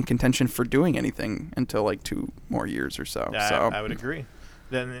really in contention for doing anything until like 2 more years or so. Yeah, I would agree.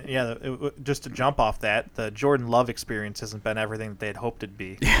 Then, just to jump off that, the Jordan Love experience hasn't been everything that they had hoped it'd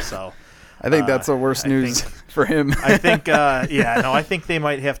be. Yeah. So I think that's the worst news for him. I think, I think they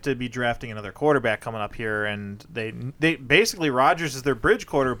might have to be drafting another quarterback coming up here, and they basically Rodgers is their bridge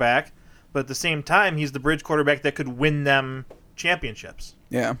quarterback, but at the same time, he's the bridge quarterback that could win them championships.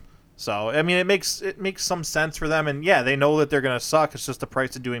 Yeah. So it makes some sense for them, and they know that they're going to suck. It's just the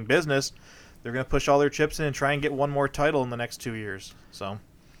price of doing business. They're going to push all their chips in and try and get one more title in the next 2 years. So,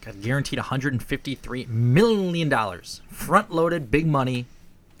 got guaranteed $153 million, front-loaded, big money,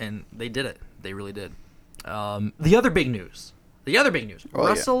 and they did it. They really did. The other big news.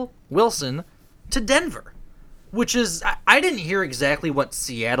 Russell Wilson to Denver, which is I didn't hear exactly what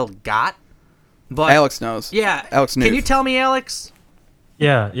Seattle got, but Alex knows. Yeah, Alex knew. Can you tell me, Alex?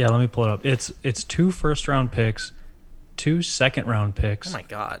 Yeah. Let me pull it up. It's 2 first-round picks, 2 second-round picks. Oh my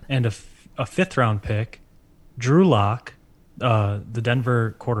God! And a fifth-round pick. Drew Lock, the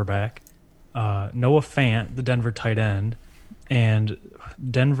Denver quarterback. Noah Fant, the Denver tight end, and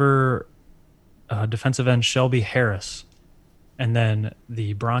Denver defensive end Shelby Harris. And then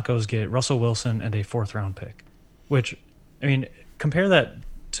the Broncos get Russell Wilson and a 4th-round pick. Which, compare that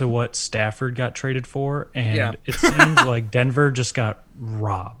to what Stafford got traded for, and it seems like Denver just got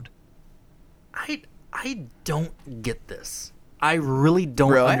robbed. I don't get this. I really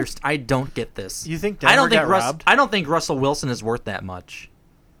don't understand. I don't get this. You think Denver got robbed? I don't think Russell Wilson is worth that much.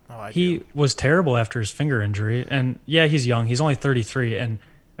 He was terrible after his finger injury, and he's young. He's only 33, and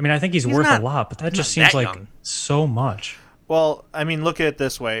I think he's worth a lot, but that just seems like so much. Well, look at it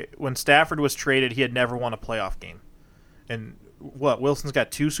this way. When Stafford was traded, he had never won a playoff game. And Wilson's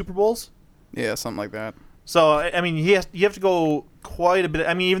got 2 Super Bowls? Yeah, something like that. So, you have to go quite a bit.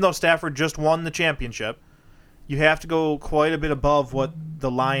 Even though Stafford just won the championship, you have to go quite a bit above what the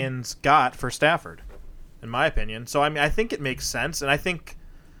Lions got for Stafford, in my opinion. So, I think it makes sense. And I think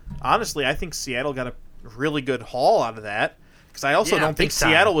Seattle got a really good haul out of that. Because I also don't think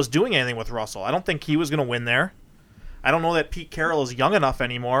Seattle was doing anything with Russell. I don't think he was going to win there. I don't know that Pete Carroll is young enough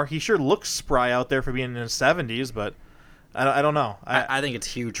anymore. He sure looks spry out there for being in his 70s, but I don't know. I think it's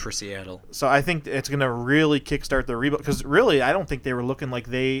huge for Seattle. So I think it's going to really kickstart the rebuild. Because really, I don't think they were looking like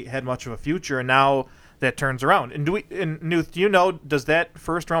they had much of a future, and now that turns around. And Newt, do you know, does that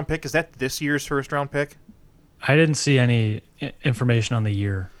 1st-round pick, is that this year's 1st-round pick? I didn't see any information on the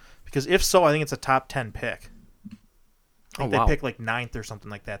year. Because if so, I think it's a top 10 pick. I think they picked like 9th or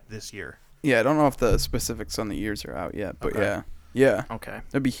something like that this year. Yeah, I don't know if the specifics on the years are out yet, but yeah. Okay.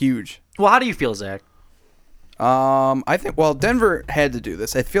 That'd be huge. Well, how do you feel, Zach? I think, Denver had to do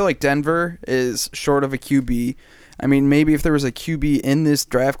this. I feel like Denver is short of a QB. Maybe if there was a QB in this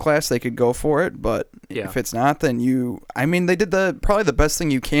draft class, they could go for it, but if it's not, then they did probably the best thing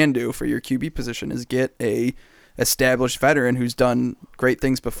you can do for your QB position is get a established veteran who's done great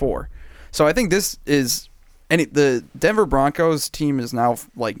things before. So I think this is... And the Denver Broncos team is now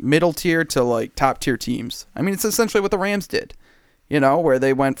like middle tier to like top tier teams. It's essentially what the Rams did, where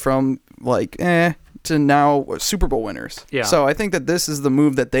they went from like to now Super Bowl winners. Yeah. So I think that this is the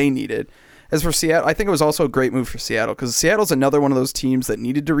move that they needed. As for Seattle, I think it was also a great move for Seattle because Seattle's another one of those teams that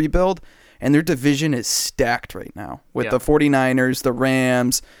needed to rebuild, and their division is stacked right now with the 49ers, the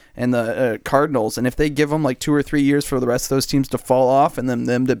Rams, and the Cardinals. And if they give them like 2 or 3 years for the rest of those teams to fall off and then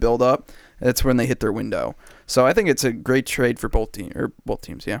them to build up, that's when they hit their window. So I think it's a great trade for both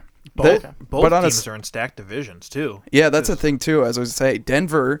teams. Yeah. Both but on a teams are in stacked divisions too. Yeah, that's a thing too. As I was going to say,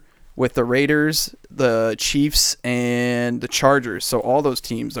 Denver with the Raiders, the Chiefs, and the Chargers. So all those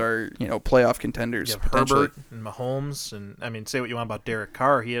teams are, playoff contenders. You have Herbert and Mahomes, and I mean, say what you want about Derek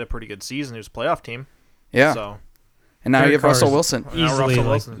Carr. He had a pretty good season. He was a playoff team. Yeah. So. And now you have Russell Wilson. Easily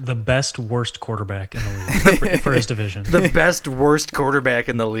the best, worst quarterback in the league for his division. The best, worst quarterback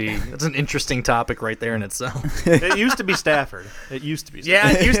in the league. That's an interesting topic right there in itself. It used to be Stafford.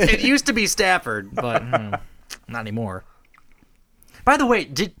 Yeah, it used to be Stafford, but not anymore. By the way,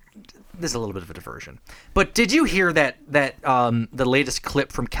 this is a little bit of a diversion, but did you hear that the latest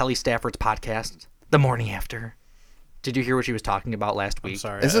clip from Kelly Stafford's podcast, The Morning After? Did you hear what she was talking about last week? I'm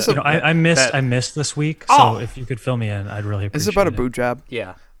sorry. Is this I missed this week, so if you could fill me in, I'd really appreciate it. Is it about a boob job?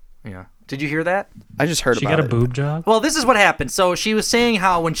 Yeah. Did you hear that? I just heard she about it. She got a boob job? Well, this is what happened. So she was saying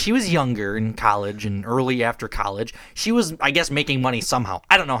how when she was younger in college and early after college, she was, I guess, making money somehow.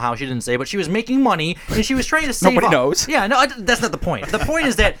 I don't know how, she didn't say, but she was making money and she was trying to save Nobody up. knows. Yeah, no, that's not the point. The point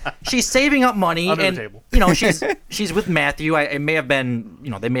is that she's saving up money Under and the table. she's with Matthew. It may have been,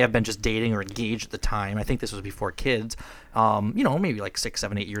 they may have been just dating or engaged at the time. I think this was before kids. Maybe like 6,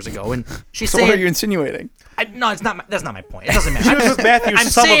 7, 8 years ago, and she's So saying, what are you insinuating? no, it's not. That's not my point. It doesn't matter. She was with Matthew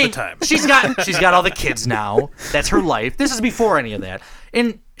some of the time. She's got all the kids now. That's her life. This is before any of that,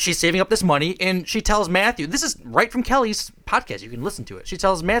 and she's saving up this money. And she tells Matthew, this is right from Kelly's podcast. You can listen to it. She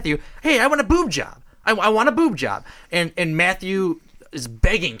tells Matthew, "Hey, I want a boob job. I want a boob job." And Matthew is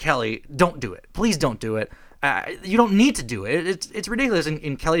begging Kelly, "Don't do it. Please don't do it. You don't need to do it. It's ridiculous."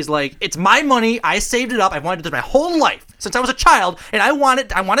 And Kelly's like, "It's my money. I saved it up. I've wanted to do this my whole life since I was a child, and I want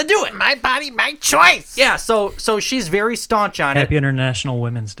to do it. My body, my choice." Yeah. So she's very staunch on Happy it. International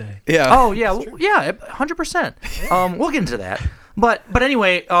Women's Day. Yeah. Oh yeah, 100%. We'll get into that. But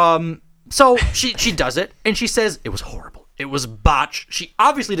anyway, so she does it, and she says it was horrible. It was botched. She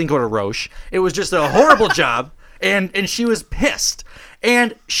obviously didn't go to Roche. It was just a horrible job, and she was pissed.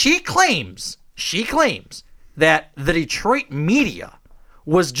 And she claims that the Detroit media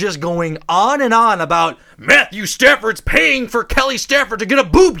was just going on and on about Matthew Stafford's paying for Kelly Stafford to get a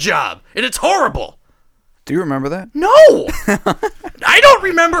boob job, and it's horrible. Do you remember that? No! I don't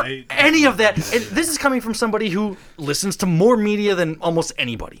remember any of that. And this is coming from somebody who listens to more media than almost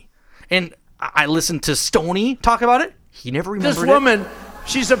anybody. And I listened to Stoney talk about it. He never remembered it. This woman,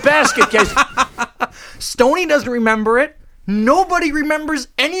 she's a basket case. Stoney doesn't remember it. Nobody remembers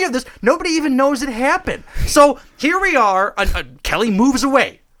any of this. Nobody even knows it happened. So here we are. Kelly moves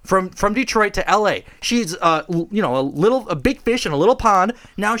away from Detroit to L.A. She's a big fish in a little pond.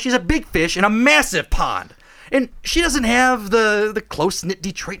 Now she's a big fish in a massive pond. And she doesn't have the close-knit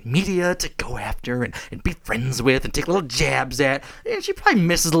Detroit media to go after and be friends with and take little jabs at. And she probably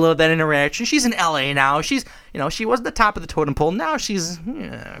misses a little of that interaction. She's in L.A. now. She was at the top of the totem pole. Now she's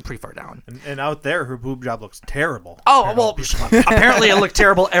pretty far down. And out there, her boob job looks terrible. Oh, well, apparently it looked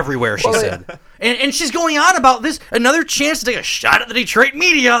terrible everywhere, she said. And she's going on about this, another chance to take a shot at the Detroit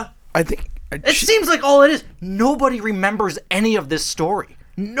media. I think... It seems like all it is. Nobody remembers any of this story.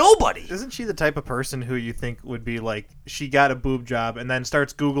 Nobody. Isn't she the type of person who you think would be like, she got a boob job and then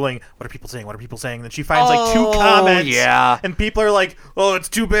starts Googling, what are people saying? And then she finds like 2 comments. Yeah. And people are like, oh, it's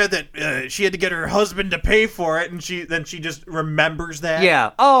too bad that she had to get her husband to pay for it. And she just remembers that.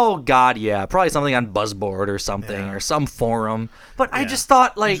 Yeah. Oh, God, yeah. Probably something on Buzzboard or something or some forum. But I just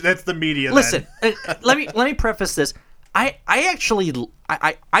thought, like... That's the media, Listen, then. let me preface this. I actually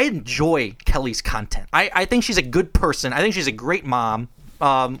enjoy Kelly's content. I think she's a good person. I think she's a great mom.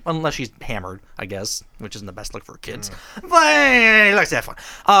 Unless she's hammered, I guess, which isn't the best look for kids. But he likes to have fun.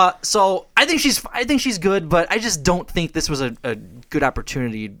 So I think she's good, but I just don't think this was a good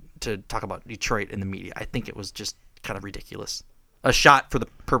opportunity to talk about Detroit in the media. I think it was just kind of ridiculous. A shot for the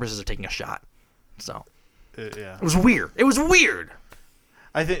purposes of taking a shot. So yeah, it was weird.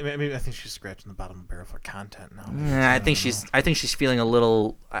 I think she's scratching the bottom of the barrel for content now. Yeah, I think she's feeling a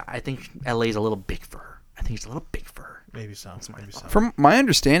little. I think LA's a little big for her. I think it's a little big for her. Maybe so. From my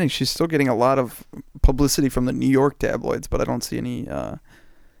understanding, she's still getting a lot of publicity from the New York tabloids, but I don't see any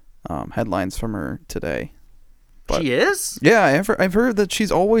headlines from her today. But, she is? Yeah, I've heard that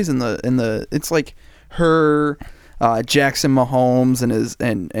she's always in the. It's like her, Jackson Mahomes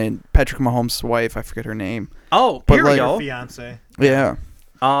and Patrick Mahomes' wife. I forget her name. Oh, but here we go. Fiance. Yeah.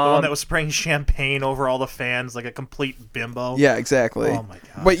 The one that was spraying champagne over all the fans like a complete bimbo. Yeah, exactly. Oh my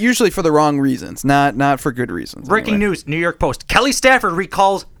god! But usually for the wrong reasons, not for good reasons. Breaking news: New York Post. Kelly Stafford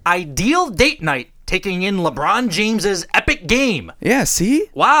recalls ideal date night taking in LeBron James's epic game. Yeah, see?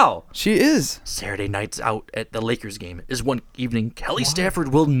 Wow. She is. Saturday nights out at the Lakers game is one evening Kelly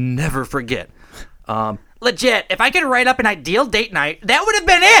Stafford will never forget. Legit, if I could write up an ideal date night, that would have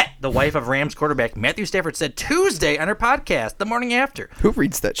been it, the wife of Rams quarterback Matthew Stafford said Tuesday on her podcast the morning after. Who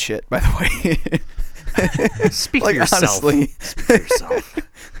reads that shit, by the way? Speak for yourself. Honestly. Speak for yourself.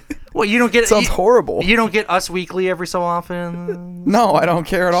 Well, you don't get... Sounds horrible. You don't get Us Weekly every so often? No, I don't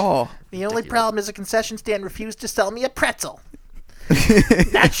care at all. The only problem is a concession stand refused to sell me a pretzel.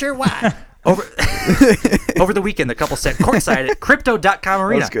 Not sure why. Over the weekend, the couple sat courtside at Crypto.com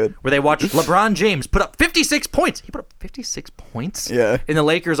Arena, where they watched LeBron James put up 56 points. He put up 56 points? Yeah. In the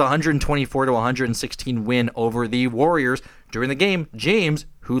Lakers' 124-116 win over the Warriors. During the game, James,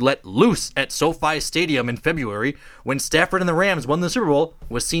 who let loose at SoFi Stadium in February when Stafford and the Rams won the Super Bowl,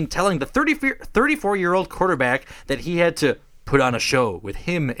 was seen telling the 34-year-old quarterback that he had to put on a show with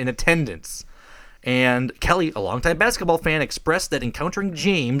him in attendance. And Kelly, a longtime basketball fan, expressed that encountering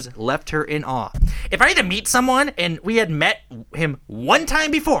James left her in awe. If I had to meet someone, and we had met him one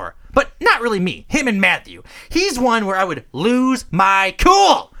time before, but not really me, him and Matthew, he's one where I would lose my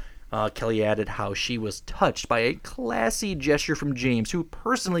cool. Kelly added how she was touched by a classy gesture from James, who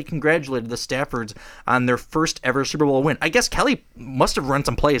personally congratulated the Staffords on their first ever Super Bowl win. I guess Kelly must have run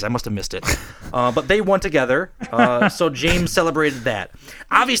some plays. I must have missed it. But they won together, so James celebrated that.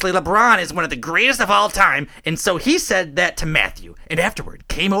 Obviously, LeBron is one of the greatest of all time, and so he said that to Matthew, and afterward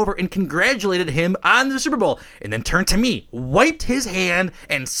came over and congratulated him on the Super Bowl, and then turned to me, wiped his hand,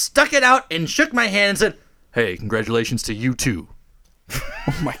 and stuck it out and shook my hand and said, "Hey, congratulations to you too."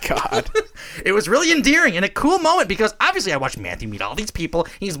 Oh my God. It was really endearing and a cool moment because obviously I watched Matthew meet all these people.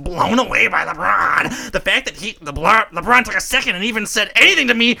 He's blown away by LeBron. The fact that LeBron took a second and even said anything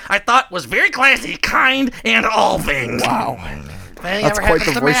to me, I thought was very classy, kind, and all things. Wow. That's quite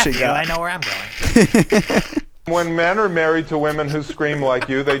the voice she got. I know where I'm going. When men are married to women who scream like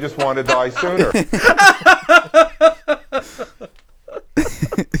you, they just want to die sooner.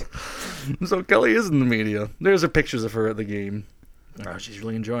 So Kelly is in the media. There's pictures of her at the game. Oh, she's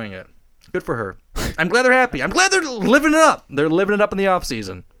really enjoying it. Good for her. I'm glad they're happy. I'm glad they're living it up. They're living it up in the off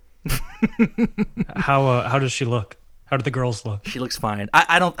season. How does she look? How do the girls look? She looks fine.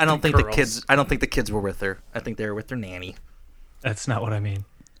 I don't think the kids were with her. I think they were with their nanny. That's not what I mean.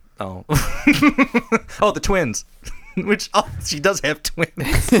 Oh. Oh, the twins. She does have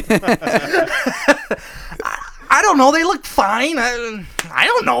twins. I don't know. They look fine. I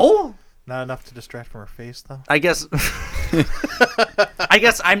don't know. Not enough to distract from her face, though. I guess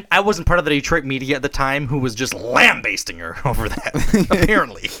I wasn't part of the Detroit media at the time who was just lambasting her over that.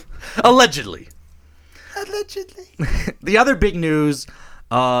 Apparently, allegedly. The other big news: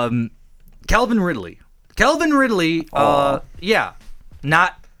 Calvin Ridley. Yeah,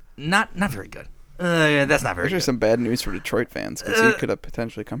 not very good. That's not very good. There's some bad news for Detroit fans because he could have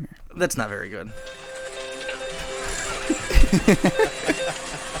potentially come here. That's not very good.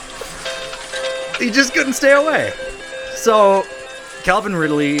 He just couldn't stay away. So, Calvin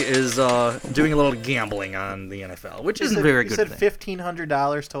Ridley is doing a little gambling on the NFL, which isn't very good. He said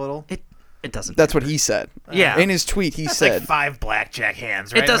 $1,500 total. It doesn't. That's what he said. Yeah. In his tweet, he said like 5 blackjack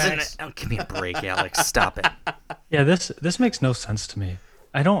hands. Right, it doesn't. Oh, give me a break, Alex. Stop it. Yeah, this makes no sense to me.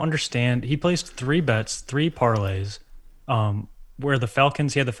 I don't understand. He placed 3 bets, 3 parlays, where he had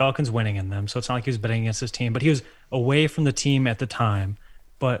the Falcons winning in them. So it's not like he was betting against his team, but he was away from the team at the time.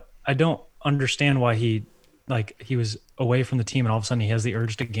 But I don't understand why he was away from the team and all of a sudden he has the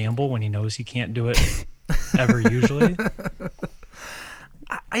urge to gamble when he knows he can't do it ever usually.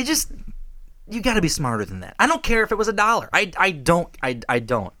 You got to be smarter than that. I don't care if it was $1. I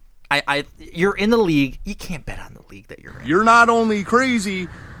don't. You're in the league. You can't bet on the league that you're in. You're not only crazy,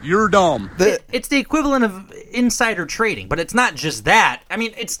 you're dumb. It's the equivalent of insider trading, but it's not just that. I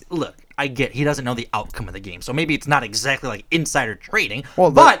mean, look, I get he doesn't know the outcome of the game, so maybe it's not exactly like insider trading,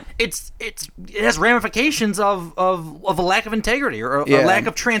 but it has ramifications of a lack of integrity or a lack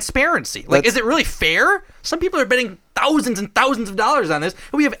of transparency. Like, is it really fair? Some people are betting thousands and thousands of dollars on this.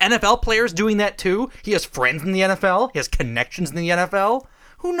 We have NFL players doing that too. He has friends in the NFL. He has connections in the NFL.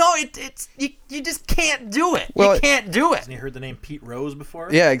 Who knows? You just can't do it. Well, you can't do it. Hasn't you heard the name Pete Rose before?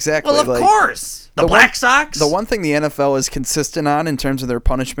 Yeah, exactly. Well, of course. The Black Sox. The one thing the NFL is consistent on in terms of their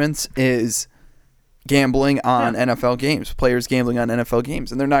punishments is gambling on NFL games, players gambling on NFL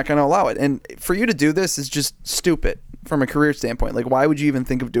games, and they're not going to allow it. And for you to do this is just stupid from a career standpoint. Like, why would you even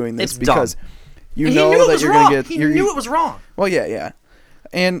think of doing this? It's because dumb. You know that you're going to get. He knew it was wrong. Well, yeah.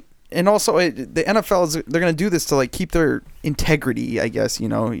 And also, the NFL they're going to do this to like keep their integrity, I guess. You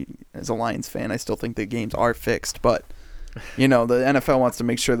know, as a Lions fan, I still think the games are fixed, but the NFL wants to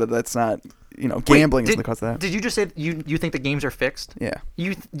make sure that that's not, gambling is the cause of that. Did you just say you think the games are fixed? Yeah.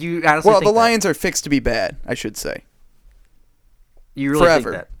 You honestly think the Lions are fixed to be bad, I should say. You really think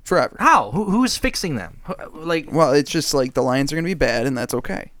that? Forever. How? Who's fixing them? Well, it's just like the Lions are going to be bad, and that's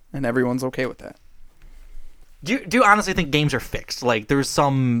okay, and everyone's okay with that. Do you honestly think games are fixed? Like, there's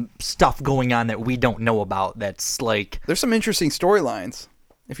some stuff going on that we don't know about. That's like there's some interesting storylines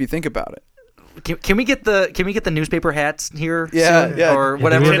if you think about it. Can we get the newspaper hats here? Yeah, soon? yeah. Or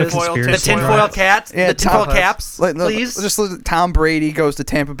whatever it is. The tinfoil cats. Yeah, the tinfoil caps. Please. Just Tom Brady goes to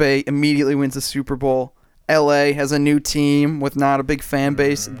Tampa Bay, immediately wins the Super Bowl. LA has a new team with not a big fan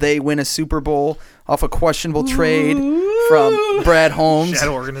base. They win a Super Bowl off a questionable trade from Brad Holmes.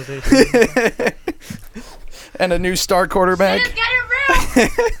 Shadow organization. And a new star quarterback.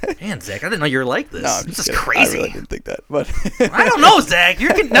 Man, Zach, I didn't know you were like this. No, this is kidding. crazy. I really didn't think that, but I don't know, Zach.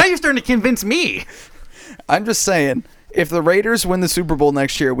 Now you're starting to convince me. I'm just saying, if the Raiders win the Super Bowl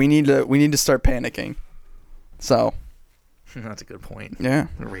next year, we need to start panicking. So that's a good point. Yeah,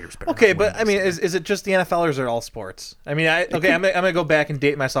 the Raiders. Okay, but I mean, is it just the NFL or is it all sports? I mean, I'm gonna go back and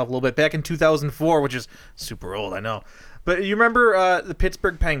date myself a little bit. Back in 2004, which is super old, I know. But you remember the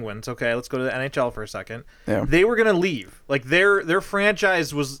Pittsburgh Penguins? Okay, let's go to the NHL for a second. Yeah. They were gonna leave. Like their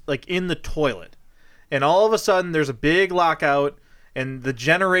franchise was like in the toilet, and all of a sudden there's a big lockout, and the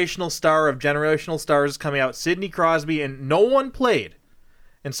generational star of generational stars is coming out, Sidney Crosby, and no one played,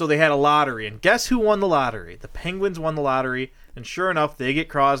 and so they had a lottery. And guess who won the lottery? The Penguins won the lottery, and sure enough, they get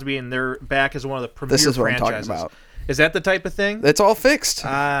Crosby, and they're back as one of the premier this is what franchises. I'm talking about. Is that the type of thing? It's all fixed.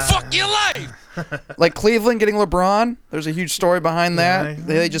 Fuck your life! Like Cleveland getting LeBron, there's a huge story behind that.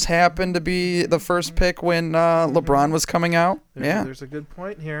 They just happened to be the first pick when LeBron was coming out. There's a good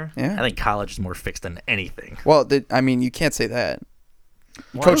point here. Yeah. I think college is more fixed than anything. Well, I mean, you can't say that.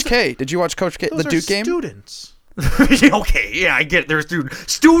 Coach K, did you watch Coach K, the Duke game? Students. Okay, yeah, I get it. There's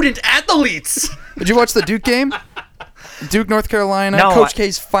student athletes. Did you watch the Duke game? Duke, North Carolina, No, Coach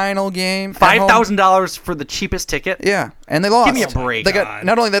K's final game. $5,000 for the cheapest ticket. Yeah, and they lost. Give me a break. They got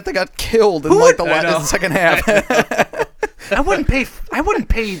not only that, they got killed in like the second half. I wouldn't pay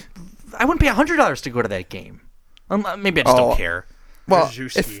 $100 to go to that game. Maybe I just don't care. Well,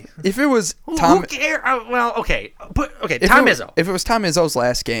 if it was Tom, who cares? Well, okay, but okay, if Tom it, Izzo. If it was Tom Izzo's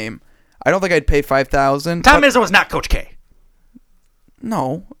last game, I don't think I'd pay $5,000. Tom Izzo is not Coach K.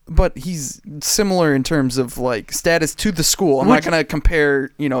 No, but he's similar in terms of like status to the school. I'm not going to compare,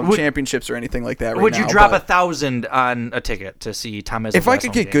 championships or anything like that. Would you drop $1,000 on a ticket to see Tom Izzo? If I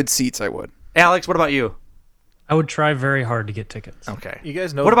could get good seats, I would. Alex, what about you? I would try very hard to get tickets. Okay, you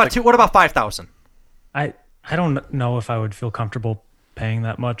guys know. What about What about $5,000? I don't know if I would feel comfortable paying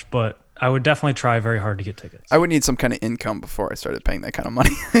that much, but I would definitely try very hard to get tickets. I would need some kind of income before I started paying that kind of money.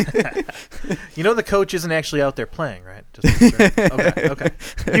 The coach isn't actually out there playing, right? Okay.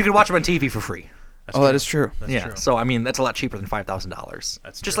 You can watch him on TV for free. That is true. That's true. So I mean, that's a lot cheaper than $5,000.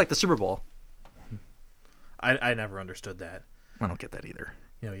 That's just like the Super Bowl. I never understood that. I don't get that either.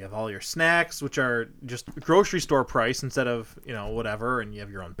 You have all your snacks, which are just grocery store price instead of whatever, and you have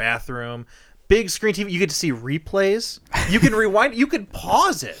your own bathroom, big screen TV. You get to see replays. You can rewind. You can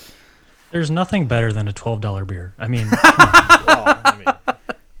pause it. There's nothing better than a $12 beer. I mean,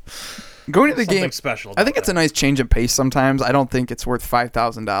 going to the Something game, special I think it's a nice change of pace sometimes. I don't think it's worth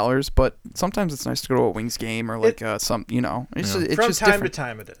 $5,000, but sometimes it's nice to go to a Wings game or like it's from just time different. to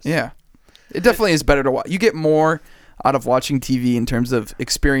time it is. Yeah, it definitely is better to watch. You get more out of watching TV in terms of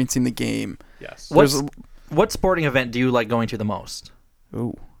experiencing the game. Yes. What sporting event do you like going to the most?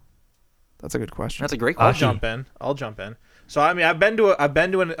 Ooh, that's a good question. That's a great question. I'll jump in. So I mean, I've been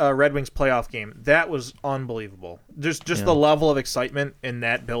to a Red Wings playoff game. That was unbelievable. Just the level of excitement in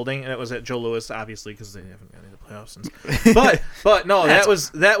that building, and it was at Joe Louis, obviously, because they haven't got into the playoffs since. But no, that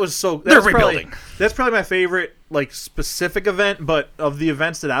was so. They're rebuilding. That's probably my favorite specific event. But of the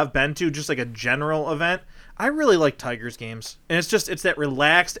events that I've been to, just like a general event, I really like Tigers games, and it's that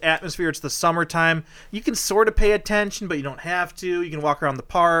relaxed atmosphere. It's the summertime. You can sort of pay attention, but you don't have to. You can walk around the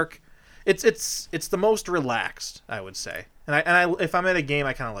park. It's the most relaxed, I would say. And I if I'm at a game,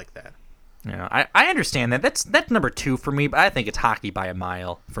 I kind of like that. Yeah, I understand that. That's number 2 for me, but I think it's hockey by a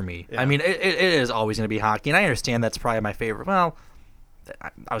mile for me. Yeah. I mean, it is always going to be hockey, and I understand that's probably my favorite. Well,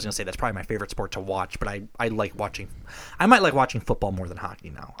 I was going to say that's probably my favorite sport to watch, but I like watching. I might like watching football more than hockey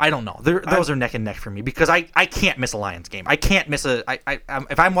now. I don't know. Those are neck and neck for me because I can't miss a Lions game. I can't miss if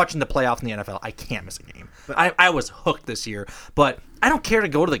I'm watching the playoffs in the NFL, I can't miss a game. I was hooked this year, but I don't care to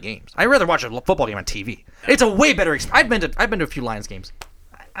go to the games. I'd rather watch a football game on TV. It's a way better experience. I've been to a few Lions games.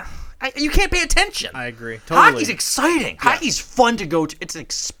 You can't pay attention. I agree. Totally. Hockey's exciting. Yeah. Hockey's fun to go to. It's an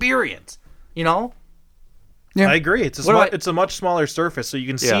experience. Yeah. I agree. It's a much smaller surface, so you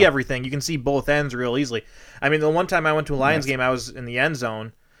can see everything. You can see both ends real easily. I mean, the one time I went to a Lions game, I was in the end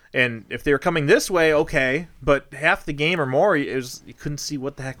zone, And if they were coming this way, okay, but half the game or more, you couldn't see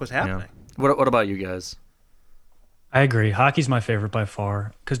what the heck was happening. Yeah. What about you guys? I agree. Hockey's my favorite by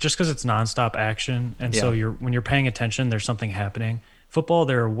far, because it's nonstop action, and so when you're paying attention, there's something happening. Football,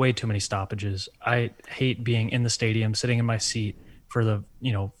 there are way too many stoppages. I hate being in the stadium, sitting in my seat for the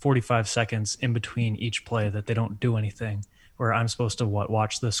 45 seconds in between each play that they don't do anything, where I'm supposed to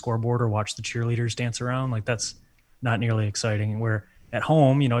watch the scoreboard or watch the cheerleaders dance around. Like, that's not nearly exciting. Where at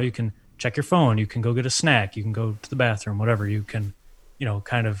home, you can check your phone, you can go get a snack, you can go to the bathroom, whatever. You can,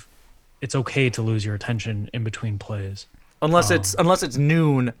 it's okay to lose your attention in between plays. Unless it's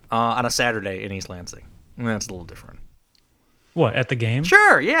noon on a Saturday in East Lansing. That's a little different. What, at the game?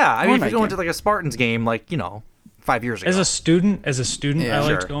 Sure, yeah. I mean, if you're going to like a Spartans game, 5 years ago. As a student, I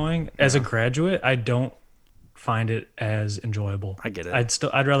liked going. As a graduate, I don't find it as enjoyable. I get it.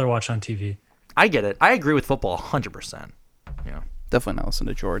 I'd rather watch on TV. I get it. I agree with football 100%. Yeah. Definitely not listen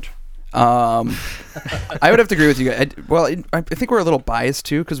to George. I would have to agree with you guys. I think we're a little biased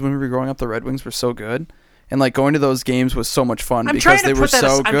too, because when we were growing up, the Red Wings were so good, and going to those games was so much fun because they were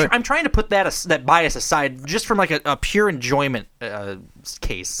so good. I'm trying to put that bias aside, just from a pure enjoyment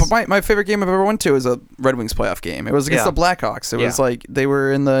case. But my favorite game I've ever went to is a Red Wings playoff game. It was against the Blackhawks. It was they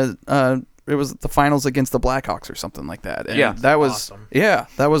were in the it was the finals against the Blackhawks or something like that. And that was awesome.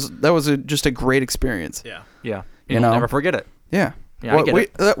 that was just a great experience. Yeah. You'll never forget it. Yeah. Yeah, I get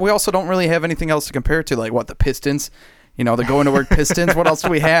it. We also don't really have anything else to compare it to, the Pistons. The going to work Pistons. What else do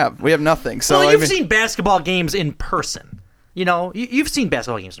we have? We have nothing. So you've seen basketball games in person. You've seen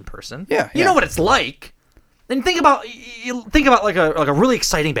basketball games in person. Yeah. You know what it's like. And think about like a really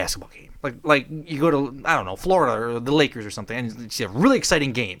exciting basketball game. Like you go to, I don't know, Florida or the Lakers or something, and you see a really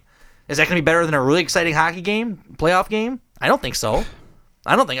exciting game. Is that going to be better than a really exciting hockey game, playoff game? I don't think so.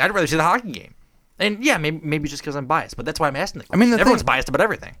 I'd rather see the hockey game. And yeah, maybe just because I'm biased, but that's why I'm asking the question. Everyone's biased about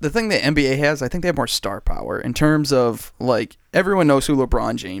everything. The thing the NBA has, I think they have more star power in terms of everyone knows who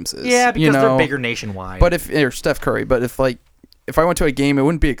LeBron James is. Yeah, because they're bigger nationwide. But or Steph Curry, but if I went to a game, it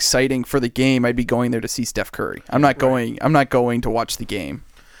wouldn't be exciting for the game. I'd be going there to see Steph Curry. I'm not going to watch the game.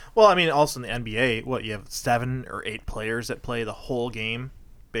 Well, I mean, also in the NBA, you have 7 or 8 players that play the whole game,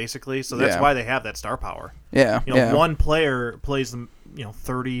 basically. So that's why they have that star power. Yeah. One player plays them,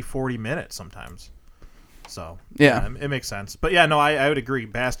 30, 40 minutes sometimes. So it makes sense. But yeah, no, I would agree.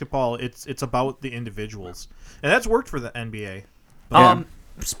 Basketball, it's about the individuals, and that's worked for the NBA.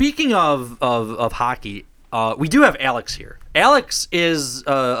 Speaking of hockey, we do have Alex here. Alex is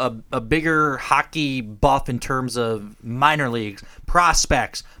a bigger hockey buff in terms of minor leagues,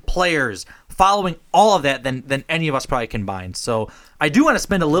 prospects, players, following all of that than any of us probably combined. So I do want to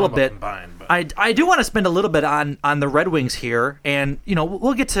spend a little bit. I do want to spend a little bit on the Red Wings here, and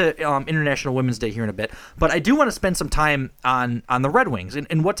we'll get to International Women's Day here in a bit. But I do want to spend some time on the Red Wings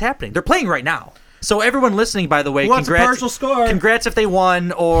and what's happening. They're playing right now. So everyone listening, by the way, wants a partial score? Congrats if they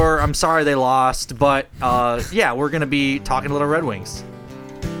won, or I'm sorry they lost. But we're gonna be talking a little Red Wings.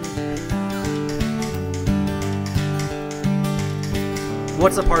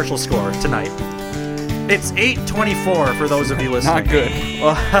 What's the partial score tonight? It's 8-24 for those of you listening. Not good.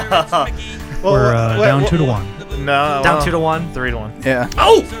 We're down 2-1. No, down 2-1, 3-1. Yeah.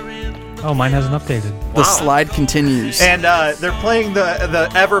 Oh, mine hasn't updated. The slide continues. And they're playing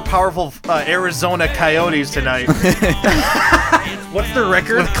the ever powerful Arizona Coyotes tonight. What's their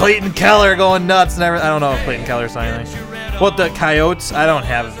record? With Clayton Keller going nuts and everything. I don't know if Clayton Keller's anything. What, the Coyotes? I don't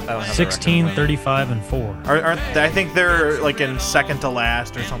have 16, 35, and 4. I think they're in second to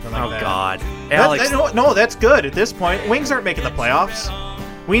last or something like that. Oh God, Alex. No, that's good at this point. Wings aren't making the playoffs.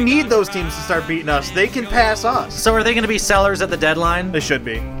 We need those teams to start beating us. They can pass us. So are they going to be sellers at the deadline? They should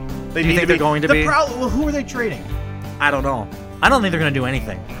be. Do you think they're going to be? Who are they trading? I don't know. I don't think they're going to do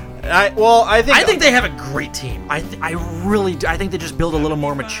anything. I think they have a great team. I really do. I think they just build a little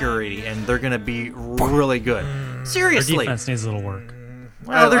more maturity, and they're going to be really good. Seriously. Their defense needs a little work.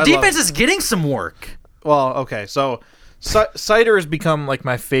 Well, their defense is getting some work. Well, okay, so Seider has become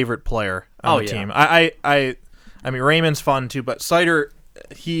my favorite player on the team. I mean, Raymond's fun too, but Seider,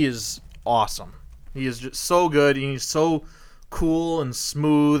 he is awesome. He is just so good. He's so cool and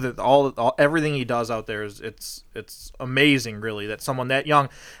smooth. Everything he does out there it's amazing, really, that someone that young.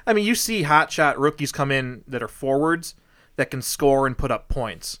 I mean, you see hotshot rookies come in that are forwards that can score and put up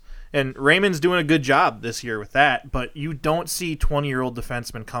points. And Raymond's doing a good job this year with that, but you don't see 20-year-old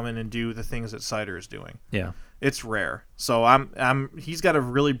defensemen come in and do the things that Seider is doing. Yeah. It's rare. So he's got a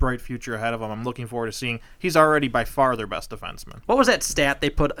really bright future ahead of him. I'm looking forward to seeing. He's already by far their best defenseman. What was that stat they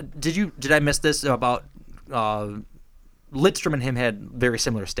put? Did I miss this about Lidstrom and him had very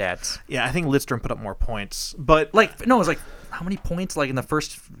similar stats. Yeah, I think Lidstrom put up more points, but it was like how many points like in the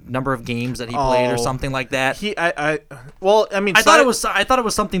first number of games that he played or something like that. I thought it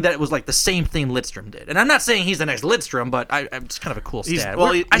was something that was like the same thing Lidstrom did, and I'm not saying he's the next Lidstrom, but it's kind of a cool stat.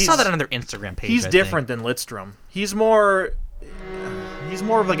 I saw that on their Instagram page. He's different than Lidstrom. He's more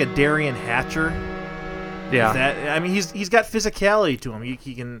of like a Darian Hatcher. Yeah. He's got physicality to him.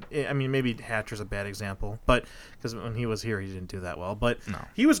 He can. I mean, maybe Hatcher's a bad example, but because when he was here, he didn't do that well. But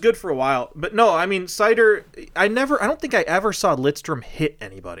he was good for a while. But no, I mean, Seider. I don't think I ever saw Lidstrom hit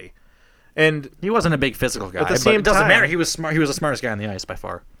anybody, and he wasn't a big physical guy. At the same it doesn't time, matter. He was smart. He was the smartest guy on the ice by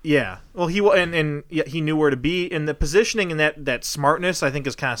far. Yeah. Well, he knew where to be, and the positioning and that smartness, I think,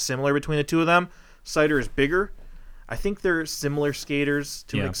 is kind of similar between the two of them. Seider is bigger. I think they're similar skaters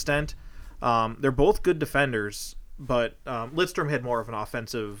to an extent. They're both good defenders, but Lidstrom had more of an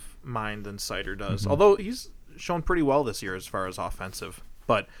offensive mind than Seider does. Mm-hmm. Although he's shown pretty well this year as far as offensive.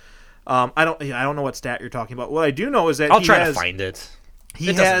 But I don't know what stat you're talking about. What I do know is that I'll try to find it.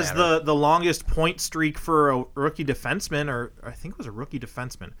 He has the longest point streak for a rookie defenseman, or I think it was a rookie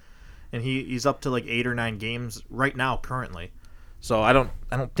defenseman, and he's up to like 8 or 9 games right now currently. So I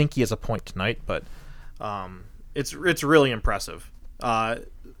don't think he has a point tonight, but it's really impressive.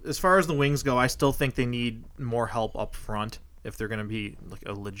 As far as the Wings go, I still think they need more help up front if they're going to be like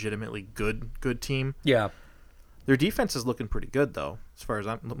a legitimately good team. Yeah. Their defense is looking pretty good, though, as far as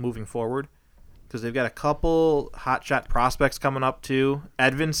I'm moving forward, because they've got a couple hotshot prospects coming up, too.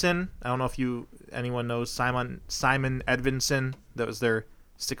 Edvinsson, I don't know if anyone knows Simon Edvinsson. That was their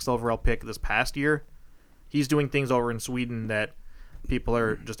 6th overall pick this past year. He's doing things over in Sweden that people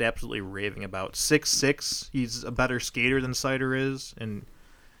are just absolutely raving about. 6'6", he's a better skater than Seider is, and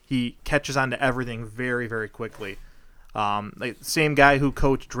he catches on to everything very, very quickly. Same guy who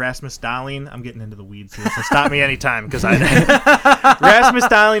coached Rasmus Dahlin. I'm getting into the weeds here, so stop me anytime. Because Rasmus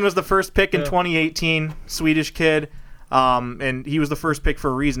Dahlin was the first pick in 2018, Swedish kid, and he was the first pick for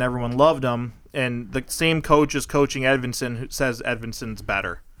a reason. Everyone loved him, and the same coach is coaching Edvinsson, who says Edvinsson's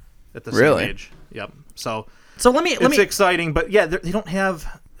better at the same age. Yep. So it's exciting, but yeah, they don't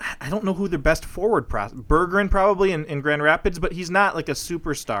have. I don't know who their best forward Berggren probably in Grand Rapids, but he's not like a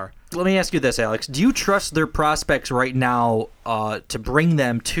superstar. Let me ask you this, Alex. Do you trust their prospects right now to bring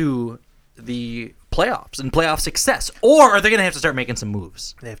them to the playoffs and playoff success, or are they going to have to start making some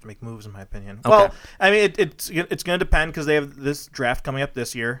moves? They have to make moves, in my opinion. Okay. Well, I mean, it's going to depend because they have this draft coming up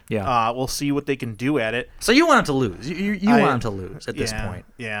this year. Yeah. We'll see what they can do at it. So you want them to lose. You want them to lose at this point.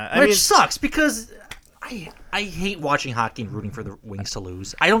 Yeah. Which sucks because I hate watching hockey and rooting for the Wings to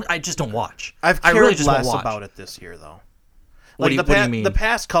lose. I just don't watch. I've cared less about it this year, though. What do you mean? The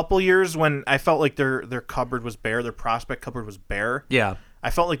past couple years when I felt like their cupboard was bare, their prospect cupboard was bare. Yeah. I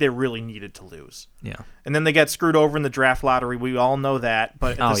felt like they really needed to lose. Yeah. And then they got screwed over in the draft lottery. We all know that.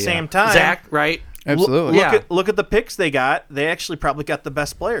 But at the same time, Zach, right? Absolutely. Look at the picks they got. They actually probably got the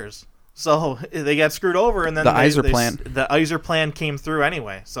best players. So they got screwed over, and then the Yzer plan. The Yzer plan came through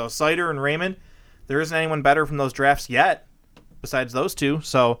anyway. So Seider and Raymond, there isn't anyone better from those drafts yet, besides those two.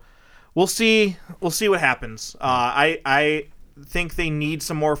 So we'll see. We'll see what happens. I think they need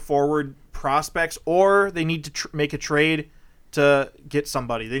some more forward prospects, or they need to make a trade to get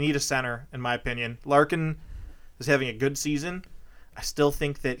somebody. They need a center, in my opinion. Larkin is having a good season. I still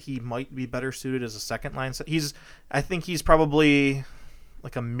think that he might be better suited as a second line. I think he's probably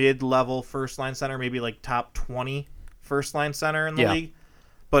like a mid-level first line center, maybe like top 20 first line center in the league.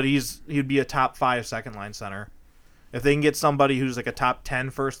 But he'd be a top 5 second line center. If they can get somebody who's like a top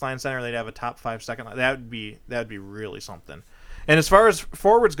 10 first line center, they'd have a top 5 second line. That would be really something. And as far as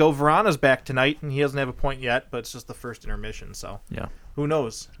forwards go, Verana's back tonight, and he doesn't have a point yet, but it's just the first intermission, so who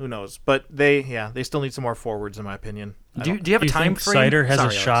knows? But they still need some more forwards, in my opinion. Do you have a time frame? Seider has a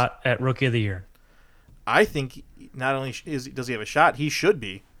shot at Rookie of the Year. I think not only does he have a shot, he should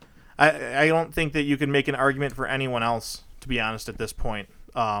be. I don't think that you can make an argument for anyone else, to be honest, at this point.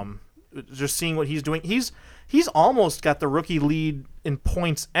 Just seeing what he's doing, he's almost got the rookie lead in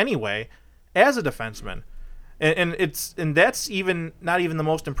points anyway as a defenseman. And that's not even the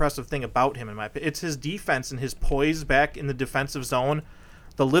most impressive thing about him, in my opinion. It's his defense and his poise back in the defensive zone,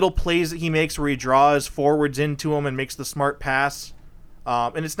 the little plays that he makes where he draws forwards into him and makes the smart pass.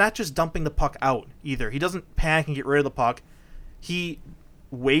 And it's not just dumping the puck out either. He doesn't panic and get rid of the puck. He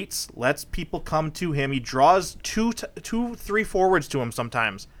waits, lets people come to him. He draws 2-3 forwards to him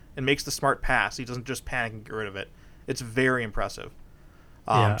sometimes and makes the smart pass. He doesn't just panic and get rid of it. It's very impressive.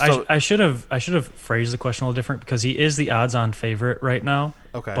 I should have phrased the question a little different because he is the odds-on favorite right now.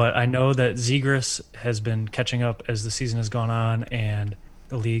 Okay. But I know that Zegras has been catching up as the season has gone on, and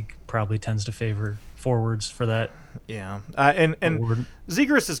the league probably tends to favor forwards for that. Yeah, and award.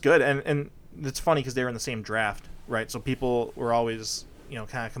 Zegras is good, and it's funny because they were in the same draft, right? So people were always,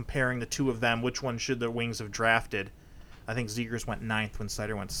 kind of comparing the two of them. Which one should the Wings have drafted? I think Zegras went 9th when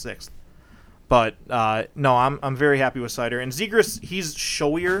Seider went 6th. But no, I'm very happy with Seider. And Zegras, he's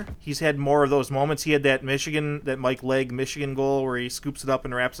showier. He's had more of those moments. He had that Mike Legg Michigan goal where he scoops it up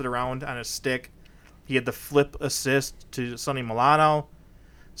and wraps it around on his stick. He had the flip assist to Sonny Milano.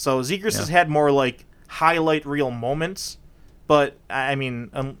 So Zegras has had more like highlight reel moments. But I mean,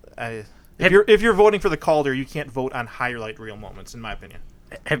 if you're voting for the Calder, you can't vote on highlight reel moments, in my opinion.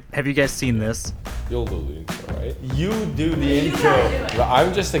 Have you guys seen this? You'll do the intro, right? You do the intro. But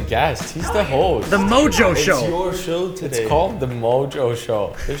I'm just a guest. He's the host. The Mojo Show. It's your show today. It's called the Mojo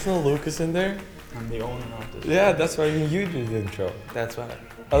Show. There's no Lucas in there. I'm the owner of this. Yeah, that's why you do the intro. That's why.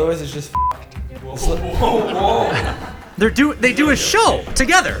 Otherwise, it's just. Whoa. They do a show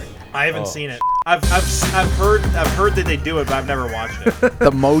together. I haven't seen it. I've heard that they do it, but I've never watched it.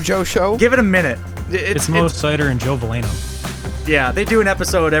 The Mojo Show. Give it a minute. It's Mo Seider and Joe Valeno. Yeah, they do an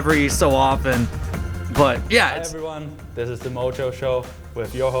episode every so often, but yeah. Hi everyone, this is the Mojo Show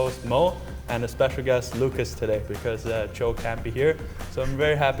with your host Mo and a special guest Lucas today because Joe can't be here. So I'm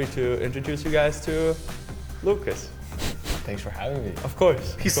very happy to introduce you guys to Lucas. Thanks for having me. Of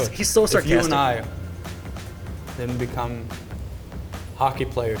course. He's so sarcastic. If you and I didn't become hockey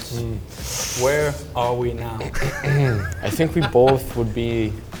players, where are we now? I think we both would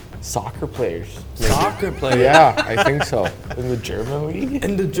be soccer players. Maybe. Soccer players? Yeah, I think so. In the German league?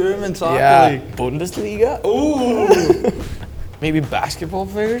 In the German soccer league. Bundesliga? Ooh! Maybe basketball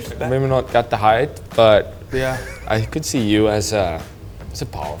players? Maybe not got the height, but yeah, I could see you as a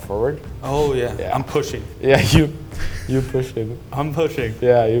power forward. Oh yeah. I'm pushing. Yeah, you pushing. I'm pushing.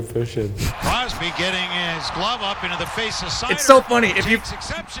 Yeah, you pushing. Crosby getting his glove up into the face of Seider. It's so funny if you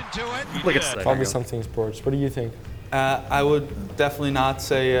exception to it. Look at Seider. Probably something sports. What do you think? I would definitely not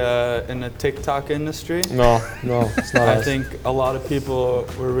say in the TikTok industry. No, it's not. I think a lot of people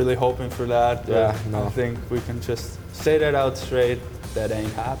were really hoping for that. Yeah, no. I think we can just say that out straight. That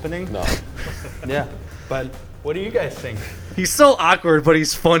ain't happening. No. Yeah, but what do you guys think? He's so awkward, but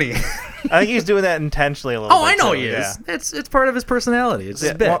he's funny. I think he's doing that intentionally a little bit. I know too. he is. Yeah. It's part of his personality. It's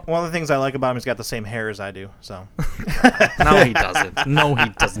his bit. One of the things I like about him, he's got the same hair as I do. So. No, he doesn't. No, he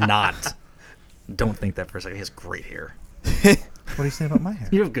does not. Don't think that for a second. He has great hair. What do you say about my hair?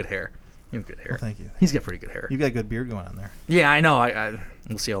 You have good hair. Well, thank you. He's got pretty good hair. You got a good beard going on there. Yeah, I know.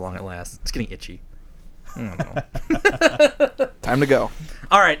 We'll see how long it lasts. It's getting itchy. I don't know. Time to go.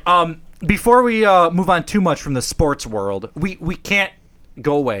 All right. Before we move on too much from the sports world, we can't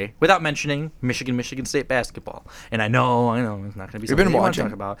go away without mentioning Michigan State basketball. And I know it's not going to be something you want to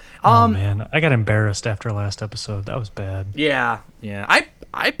talk about. Oh man, I got embarrassed after last episode. That was bad. Yeah.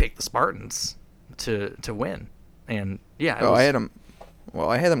 I picked the Spartans to win, and yeah. I had them. Well,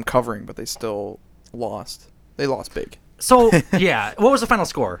 I had them covering, but they still lost. They lost big. So yeah, what was the final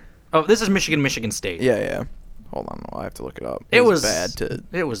score? Oh, this is Michigan State. Yeah. Hold on, I have to look it up. It was bad.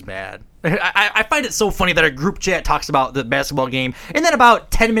 It was bad. I find it so funny that a group chat talks about the basketball game, and then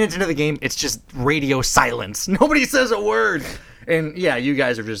about 10 minutes into the game, it's just radio silence. Nobody says a word. And yeah, you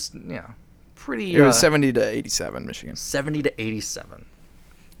guys are just pretty. It was 70-87, Michigan. 70-87.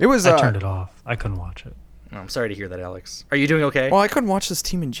 It was. I turned it off. I couldn't watch it. Oh, I'm sorry to hear that, Alex. Are you doing okay? Well, I couldn't watch this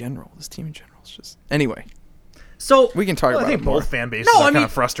team in general. This team in general is just anyway. So we can talk about. I think it more. both fan bases are kind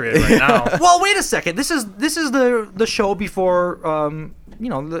of frustrated right now. Well, wait a second. This is the show before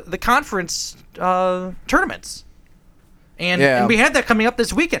the conference tournaments, and we had that coming up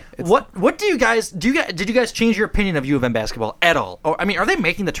this weekend. What do you guys did you guys change your opinion of U of M basketball at all? Or I mean, are they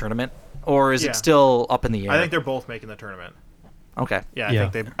making the tournament, or is it still up in the air? I think they're both making the tournament. Okay. Yeah,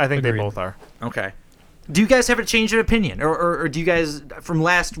 I think they both are. Okay. Do you guys have a change of opinion, or do you guys from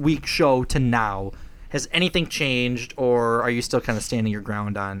last week's show to now? Has anything changed, or are you still kind of standing your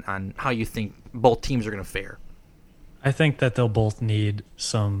ground on how you think both teams are going to fare? I think that they'll both need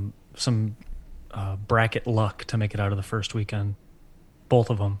some bracket luck to make it out of the first weekend. Both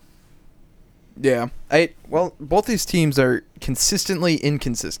of them. Yeah. Both these teams are consistently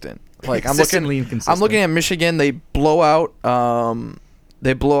inconsistent. Like I'm looking at Michigan. They blow out MSU.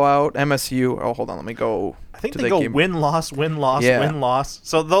 Oh, hold on. Let me go. I think they go win-loss, win-loss.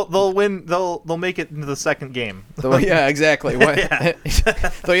 So they'll win. They'll make it into the second game. Yeah, exactly. They'll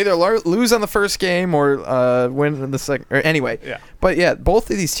either lose on the first game or win in the second. Or anyway. Yeah. But yeah, both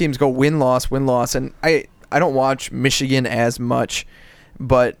of these teams go win-loss, and I don't watch Michigan as much,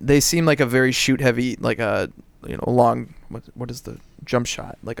 but they seem like a very shoot-heavy, like a long. What is the jump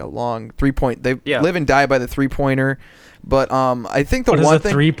shot? Like a long 3-point. They Yeah. live and die by the 3-pointer. But I think the What one is a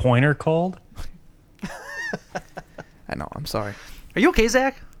thing 3-pointer called? I know. I'm sorry. Are you okay,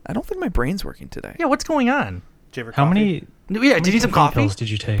 Zach? I don't think my brain's working today. Yeah, what's going on? Did you ever How coffee? many? Yeah, how did you many need some caffeine coffee? pills did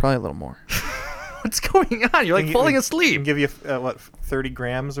you take? Probably a little more. What's going on? You're like falling asleep. Can give you 30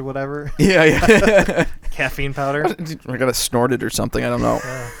 grams or whatever. Yeah. Caffeine powder. I gotta snort it or something. I don't know.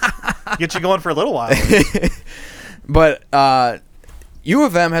 Get you going for a little while. But U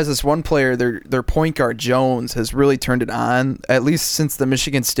of M has this one player. Their point guard Jones has really turned it on. At least since the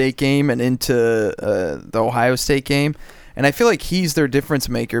Michigan State game and into the Ohio State game. And I feel like he's their difference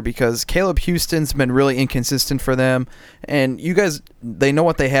maker because Caleb Houston's been really inconsistent for them. And you guys, they know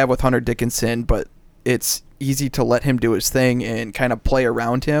what they have with Hunter Dickinson, but it's easy to let him do his thing and kind of play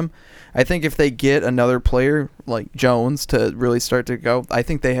around him. I think if they get another player like Jones to really start to go, I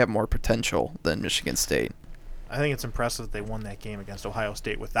think they have more potential than Michigan State. I think it's impressive that they won that game against Ohio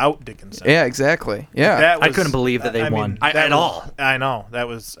State without Dickinson. Yeah, exactly. Yeah. I couldn't believe that they won at all. I know. That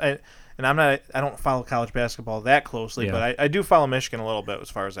was... And I don't follow college basketball that closely, Yeah. but I do follow Michigan a little bit as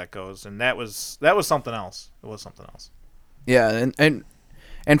far as that goes, and that was something else. It was something else. Yeah,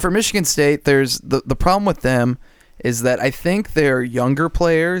 and for Michigan State, there's the problem with them is that I think their younger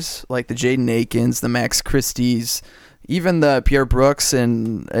players, like the Jaden Akins, the Max Christie's, even the Pierre Brooks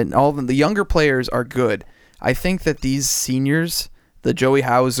and all of them, the younger players are good. I think that these seniors, the Joey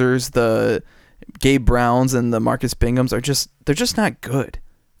Hausers, the Gabe Browns, and the Marcus Binghams they're just not good.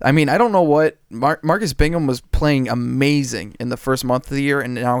 I mean, I don't know what Marcus Bingham was playing amazing in the first month of the year,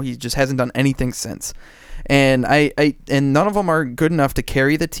 and now he just hasn't done anything since. And and none of them are good enough to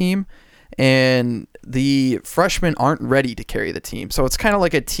carry the team, and the freshmen aren't ready to carry the team. So it's kind of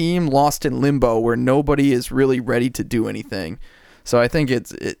like a team lost in limbo where nobody is really ready to do anything. So I think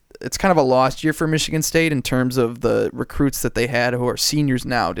it's kind of a lost year for Michigan State in terms of the recruits that they had who are seniors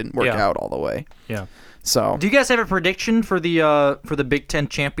now didn't work out all the way. Yeah. So, do you guys have a prediction for the Big Ten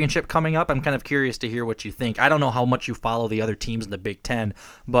championship coming up? I'm kind of curious to hear what you think. I don't know how much you follow the other teams in the Big Ten,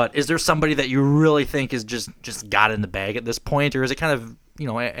 but is there somebody that you really think is just got in the bag at this point, or is it kind of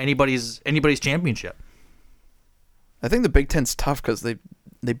anybody's championship? I think the Big Ten's tough because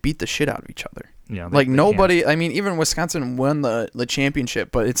they beat the shit out of each other. Yeah, like nobody. I mean, even Wisconsin won the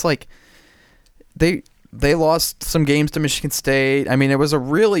championship, but it's like they lost some games to Michigan State. I mean, it was a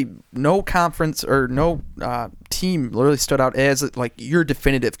really no conference or no team really stood out as like your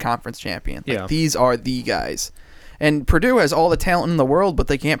definitive conference champion. Like, these are the guys. And Purdue has all the talent in the world, but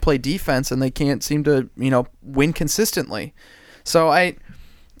they can't play defense and they can't seem to, win consistently. So I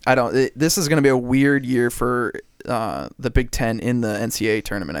don't. This is going to be a weird year for the Big Ten in the NCAA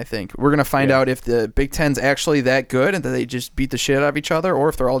tournament. I think we're going to find out if the Big Ten's actually that good and that they just beat the shit out of each other, or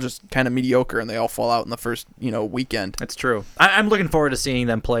if they're all just kind of mediocre and they all fall out in the first weekend. That's true. I'm looking forward to seeing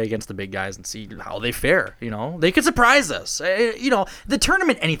them play against the big guys and see how they fare. They could surprise us. The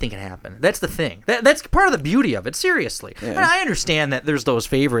tournament, anything can happen. That's the thing. That's part of the beauty of it. Seriously, and I understand that there's those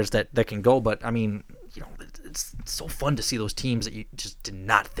favorites that can go, but I mean, it's so fun to see those teams that you just did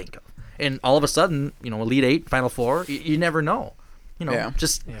not think of. And all of a sudden, Elite Eight, Final Four, you never know.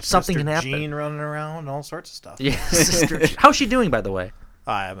 Just something can happen. Jean running around and all sorts of stuff. Yeah, Sister. How's she doing, by the way?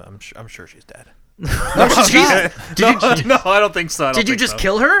 I'm sure she's dead. No, I don't think so. Did you just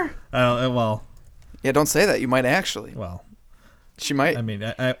kill her? Well. Yeah, don't say that. You might actually. Well. She might. I mean,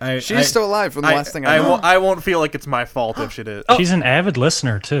 she's still alive from the last thing I know. I won't feel like it's my fault if she did. She's an avid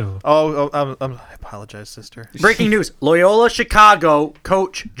listener, too. I apologize, sister. Breaking news. Loyola Chicago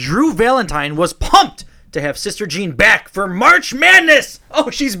coach Drew Valentine was pumped to have Sister Jean back for March Madness. Oh,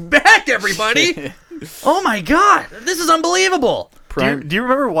 she's back, everybody. Oh, my God. This is unbelievable. Do you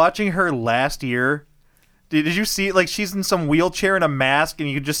remember watching her last year? Did you see, like, she's in some wheelchair and a mask, and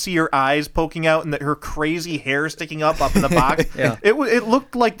you could just see her eyes poking out and her crazy hair sticking up in the box? Yeah. It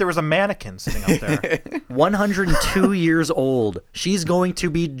looked like there was a mannequin sitting up there. 102 years old. She's going to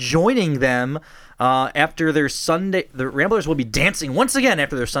be joining them after their Sunday. The Ramblers will be dancing once again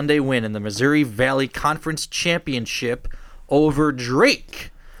after their Sunday win in the Missouri Valley Conference Championship over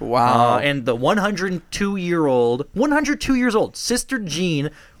Drake. Wow. And the 102 years old, Sister Jean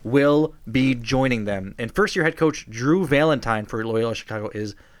will be joining them. And first-year head coach Drew Valentine for Loyola Chicago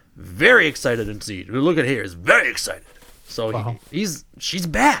is very excited to see. Look at here, he's very excited. So she's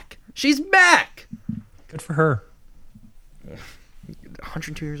back. She's back. Good for her.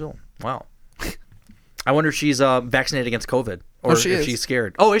 102 years old. Wow. I wonder if she's vaccinated against COVID or she if is. she's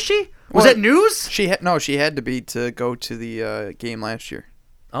scared. Oh, is she? Was that news? She had to be to go to the game last year.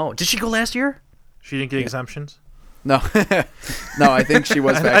 Oh, did she go last year? She didn't get exemptions? No, no, I think she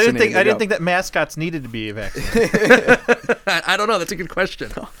was vaccinated. I didn't think that mascots needed to be vaccinated. I don't know. That's a good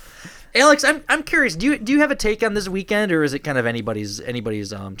question. Alex, I'm curious. Do you have a take on this weekend, or is it kind of anybody's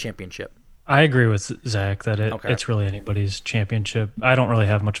championship? I agree with Zach that it's really anybody's championship. I don't really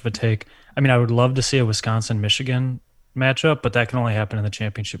have much of a take. I mean, I would love to see a Wisconsin-Michigan matchup, but that can only happen in the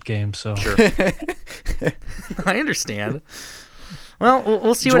championship game. So sure, I understand. Well,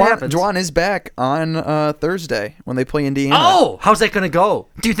 we'll see what happens. Juwan is back on Thursday when they play Indiana. Oh, how's that going to go?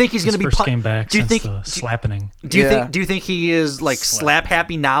 Do you think he's going to be first game back since the slapping? Do you think he is like slap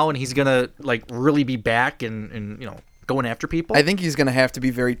happy now, and he's going to like really be back and going after people? I think he's going to have to be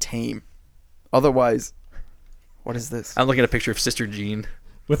very tame. Otherwise, what is this? I'm looking at a picture of Sister Jean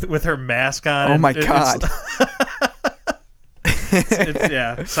with her mask on. Oh my God.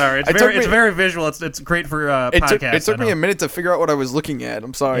 Sorry. It's very visual. It's great for podcasts. It took me a minute to figure out what I was looking at.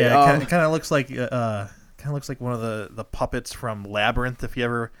 I'm sorry. Yeah, it kind of looks like one of the puppets from Labyrinth. If you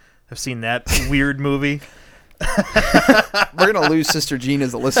ever have seen that weird movie, we're gonna lose Sister Jean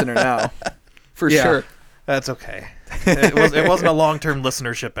as a listener now, for sure. That's okay. It wasn't a long-term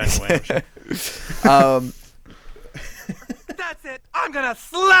listenership anyway. That's it. I'm gonna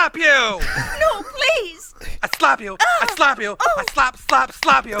slap you. No, please. I slap you. I slap you. I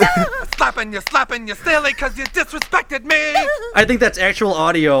slap you. slapping you silly because you disrespected me. I think that's actual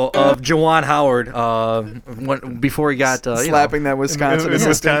audio of Juwan Howard before he got slapping that Wisconsin. In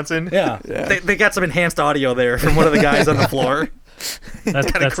Wisconsin. Yeah. They got some enhanced audio there from one of the guys on the floor.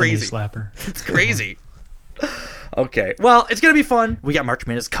 That's kind of crazy. A knee slapper. It's crazy. Okay, well, it's gonna be fun. We got March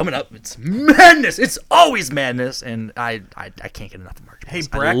Madness coming up. It's madness. It's always madness, and I can't get enough of March Madness.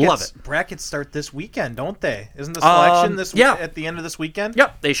 Hey, brackets, I love it. Brackets start this weekend, don't they? Isn't the selection at the end of this weekend?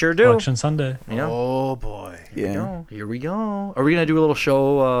 Yep, they sure do. Selection Sunday. Yeah. Oh boy. Here we go. Are we gonna do a little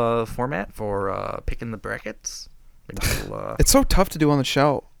show format for picking the brackets? It's so tough to do on the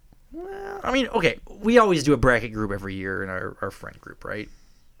show. Well, I mean, okay, we always do a bracket group every year in our friend group, right?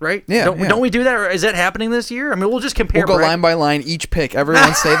 Right? Yeah. Don't we do that? Or is that happening this year? I mean, we'll just compare. We'll go line by line, each pick.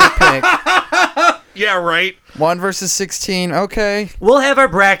 Everyone say their pick. Yeah, right. 1 versus 16. Okay. We'll have our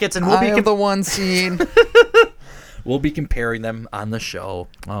brackets, and we'll be the 1 seed. We'll be comparing them on the show.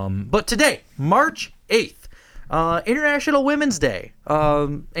 But today, March 8th, International Women's Day,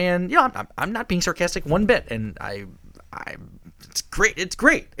 and I'm not being sarcastic one bit, and it's great. It's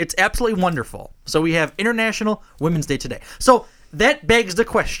great. It's absolutely wonderful. So we have International Women's Day today. So that begs the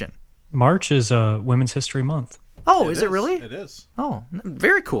question. March is Women's History Month. Oh, is it really? It is. Oh,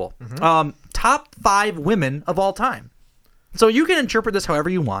 very cool. Top 5 women of all time. So you can interpret this however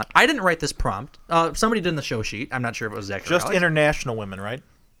you want. I didn't write this prompt. Somebody did in the show sheet. I'm not sure if it was Zach or Just Alex. international women, right?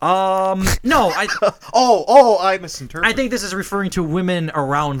 No. I misinterpreted. I think this is referring to women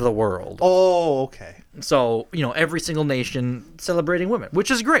around the world. Oh, okay. So, every single nation celebrating women, which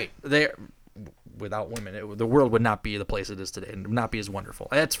is great. Without women, the world would not be the place it is today and would not be as wonderful.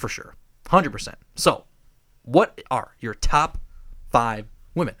 That's for sure. 100%. So, what are your top 5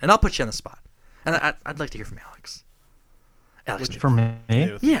 women? And I'll put you on the spot. And I'd like to hear from Alex. Alex. For me?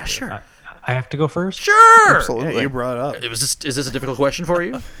 Yeah, sure. I have to go first? Sure. Absolutely. Yeah, you brought it up. Is this a difficult question for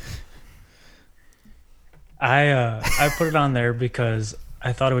you? I put it on there because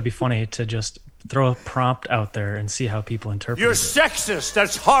I thought it would be funny to just throw a prompt out there and see how people interpret it. You're sexist.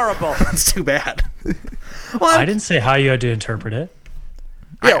 That's horrible. That's too bad. Well, I didn't say how you had to interpret it.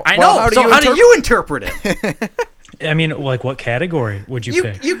 Yeah, I know. How do you interpret it? I mean, like, what category would you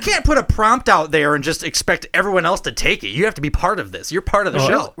pick? You can't put a prompt out there and just expect everyone else to take it. You have to be part of this. You're part of the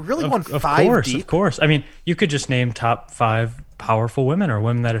show. Really Of course. I mean, you could just name top 5 powerful women or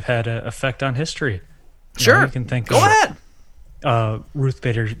women that have had an effect on history. Sure. You can think Go ahead. Ruth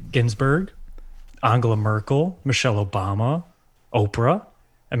Bader Ginsburg, Angela Merkel, Michelle Obama, Oprah.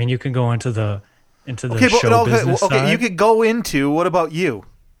 I mean, you can go into the show business side. You could go into, what about you?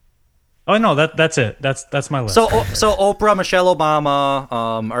 Oh no, that's it. That's my list. So Oprah, Michelle Obama,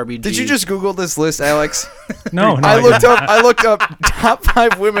 RBG. Did you just Google this list, Alex? No, I looked up top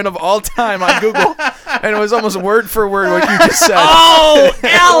 5 women of all time on Google, and it was almost word for word what you just said. Oh,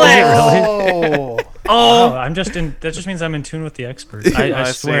 Alex! Really? Oh, I'm just in. That just means I'm in tune with the experts.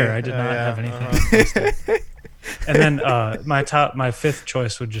 I swear, I did not have anything. And then my 5th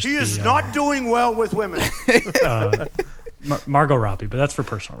choice would just He be. is not doing well with women. Margot Robbie, but that's for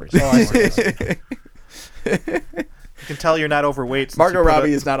personal reasons. You can tell you're not overweight. Since Margot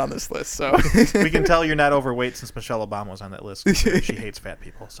Robbie is not on this list, so we can tell you're not overweight since Michelle Obama was on that list. She hates fat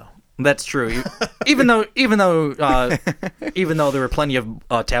people, so that's true. Even though there were plenty of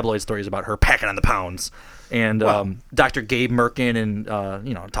tabloid stories about her packing on the pounds, and Dr. Gabe Merkin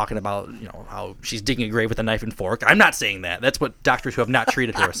and talking about how she's digging a grave with a knife and fork. I'm not saying that. That's what doctors who have not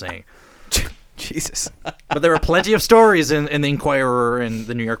treated her are saying. Jesus. But there were plenty of stories in the Inquirer and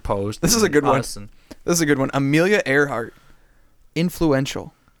the New York Post. This is a good one. And, this is a good one. Amelia Earhart,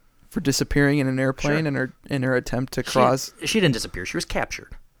 influential for disappearing in an airplane in her attempt to cross. She didn't disappear. She was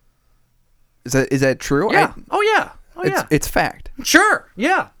captured. Is that true? Yeah. It's fact. Sure.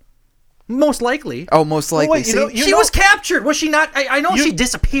 Yeah. Most likely. Oh, most likely. She was captured. Was she not? I know she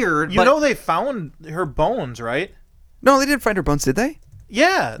disappeared. You know they found her bones, right? No, they didn't find her bones, did they?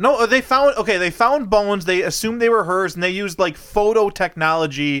 Yeah. No, they found bones. They assumed they were hers, and they used like photo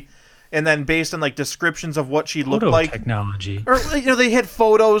technology, and then based on like descriptions of what she looked like. Technology. Or they had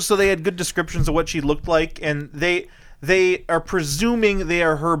photos, so they had good descriptions of what she looked like, and they are presuming they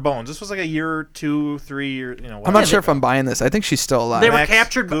are her bones. This was like a year, 2, 3 years. I'm not sure if I'm buying this. I think she's still alive. They were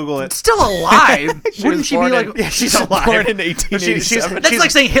captured. Google it. Still alive? Wouldn't she be like? Yeah, she's alive. Born in 1887. That's like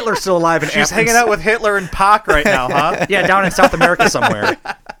saying Hitler's still alive. She's hanging out with Hitler and Pac right now, huh? Yeah, down in South America somewhere.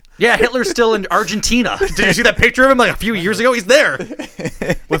 Yeah, Hitler's still in Argentina. Did you see that picture of him like a few years ago? He's there.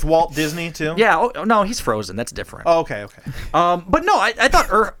 With Walt Disney, too? Yeah. Oh, no, he's frozen. That's different. Oh, okay. But no, I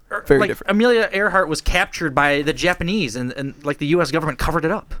thought Very different. Amelia Earhart was captured by the Japanese, and like the U.S. government covered it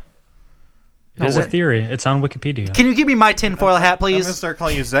up. It's a theory. It's on Wikipedia. Can you give me my tinfoil hat, please? I'm going to start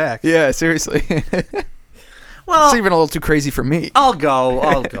calling you Zach. Yeah, seriously. Well, it's even a little too crazy for me. I'll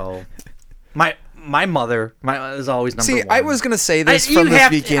go. My mother is always number one. See, I was going to say this from the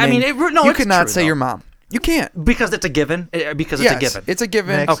beginning. You cannot say your mom. You can't. Because it's a given? Because it's a given. It's a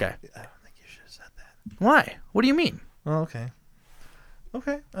given. Okay. I don't think you should have said that. Why? What do you mean? Oh, okay.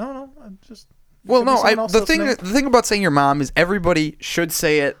 Okay. I don't know. I'm just... Well, no. The thing about saying your mom is everybody should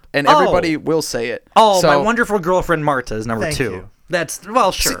say it, and everybody will say it. Oh, my wonderful girlfriend Marta is number 2. You. That's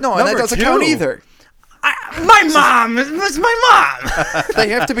sure. See, no, and that doesn't count either. My mom was my mom. They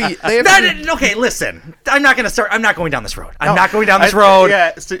have to be. Okay, listen. I'm not going down this road. I'm not going down this road.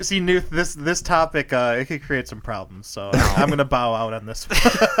 Yeah. See, Newt, this topic it could create some problems. So I'm going to bow out on this one.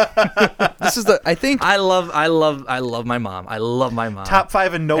 This is I think I love my mom. I love my mom. Top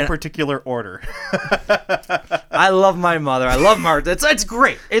 5 in no particular order. I love my mother. I love Martha. It's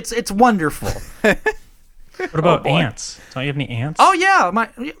great. It's wonderful. What about aunts? Don't you have any aunts? Oh yeah,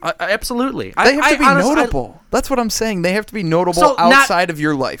 absolutely. They have to be notable. That's what I'm saying. They have to be notable outside of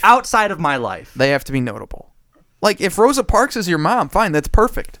your life. Outside of my life, they have to be notable. Like if Rosa Parks is your mom, fine, that's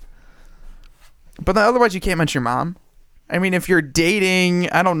perfect. But otherwise, you can't mention your mom. I mean, if you're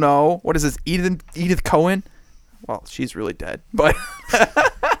dating, I don't know, what is this, Edith Cohen? Well, she's really dead, but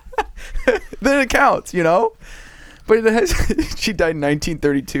then it counts, But she died in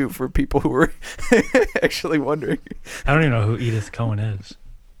 1932 for people who were actually wondering. I don't even know who Edith Cohen is.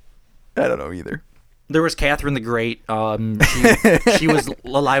 I don't know either. There was Catherine the Great. She was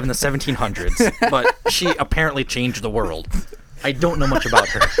alive in the 1700s, but she apparently changed the world. I don't know much about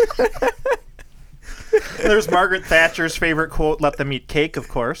her. There's Margaret Thatcher's favorite quote, "Let them eat cake," of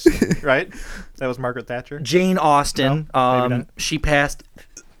course, right? That was Margaret Thatcher. Jane Austen. No, she passed.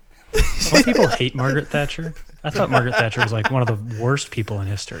 Some people hate Margaret Thatcher. I thought Margaret Thatcher was like one of the worst people in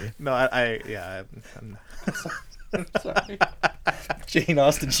history. No, I'm sorry. Jane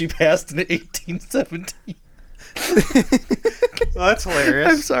Austen, she passed in 1817. Well, that's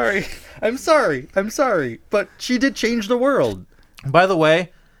hilarious. I'm sorry. But she did change the world. By the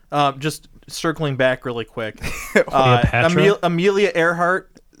way, just circling back really quick, Amelia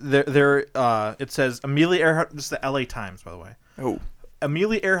Earhart. It says Amelia Earhart. This is the LA Times, by the way. Oh.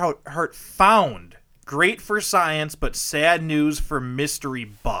 Amelia Earhart found. Great for science, but sad news for mystery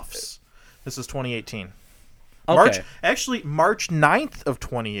buffs. This is 2018. Okay. March 9th of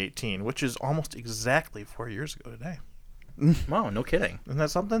 2018, which is almost exactly 4 years ago today. Wow, no kidding. Isn't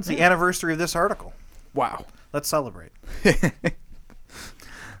that something? It's the anniversary of this article. Wow. Let's celebrate.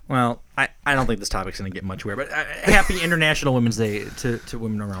 Well, I don't think this topic's going to get much weird, but happy International Women's Day to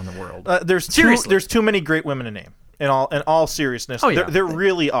women around the world. There's too many great women to name. In all seriousness, there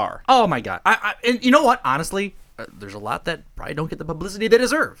really are. Oh my God! And you know what? Honestly, there's a lot that probably don't get the publicity they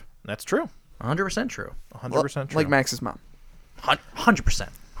deserve. That's true. 100% true. 100% true. Like Max's mom. 100%.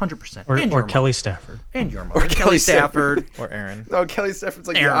 100%. Or Kelly Stafford. And your mom. Or Kelly Stafford. Or Aaron. Oh, Kelly Stafford's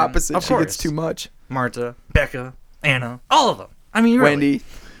like Aaron, the opposite. She gets too much. Marta, Becca, Anna, all of them. I mean, Wendy.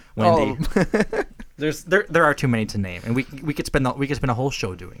 There are too many to name, and we could spend a whole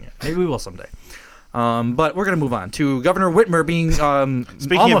show doing it. Maybe we will someday. But we're gonna move on to Governor Whitmer being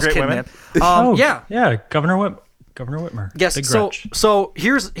Speaking almost of great kidnapped. women. Yeah, Governor Whitmer. Yes. Big So Gretch. so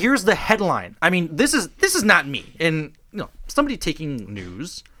here's the headline. I mean, this is not me. And somebody taking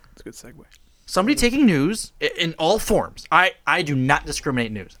news. It's a good segue. Somebody taking news in all forms. I do not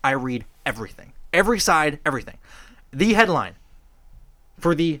discriminate news. I read everything, every side, everything. The headline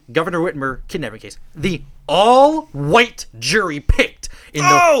for the Governor Whitmer kidnapping case: the all-white jury picked in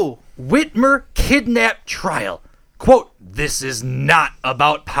the Whitmer kidnap trial. Quote, "This is not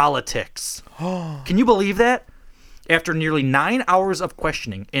about politics." Can you believe that? After nearly 9 hours of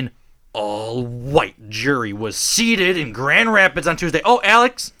questioning, an all-white jury was seated in Grand Rapids on Tuesday. Oh,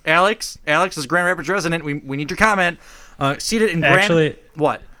 Alex is Grand Rapids resident. We need your comment. Seated in Grand...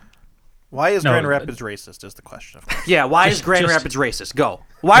 What? Why is Grand Rapids racist is the question. Of course. Yeah, why is Grand Rapids racist? Go.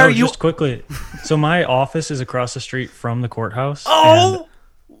 Why are you... Just quickly. So my office is across the street from the courthouse. Oh!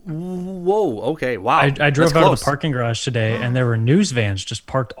 Whoa, okay, wow. I drove That's out close. of the parking garage today, and there were news vans just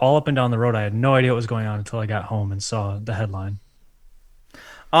parked all up and down the road. I had no idea what was going on until I got home and saw the headline.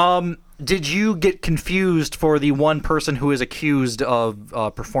 Did you get confused for the one person who is accused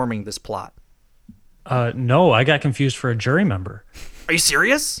of performing this plot? No, I got confused for a jury member. Are you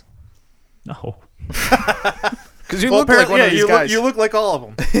serious? No. Because you look like one of these guys. You look like all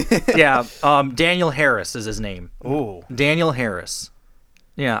of them. Yeah, Daniel Harris is his name. Ooh. Daniel Harris.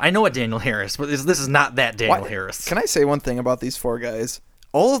 Yeah, I know a Daniel Harris, but this is not that Daniel Harris. Can I say one thing about these four guys?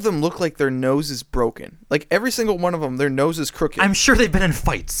 All of them look like their nose is broken. Like every single one of them, their nose is crooked. I'm sure they've been in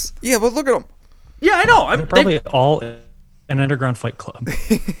fights. Yeah, but look at them. Yeah, I know. They're probably all in an underground fight club.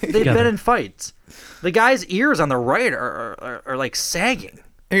 They've been in fights. The guy's ears on the right are like sagging.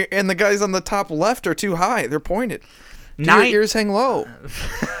 And the guys on the top left are too high. They're pointed. Your ears hang low.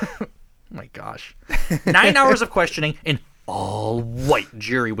 Oh my gosh. 9 hours of questioning, an all-white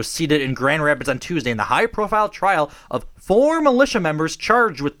jury was seated in Grand Rapids on Tuesday in the high-profile trial of 4 militia members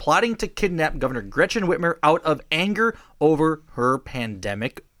charged with plotting to kidnap Governor Gretchen Whitmer out of anger over her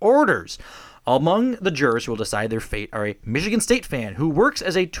pandemic orders. Among the jurors who will decide their fate are a Michigan State fan who works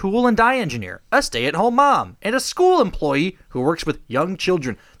as a tool and die engineer, a stay-at-home mom, and a school employee who works with young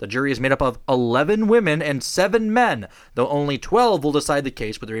children. The jury is made up of 11 women and 7 men, though only 12 will decide the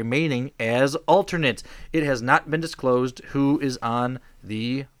case, with the remaining as alternates. It has not been disclosed who is on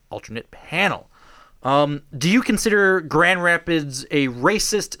the alternate panel. Do you consider Grand Rapids a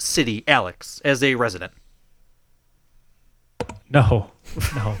racist city, Alex, as a resident? No,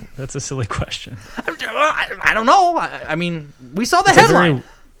 that's a silly question. I don't know. I mean, we saw the headline.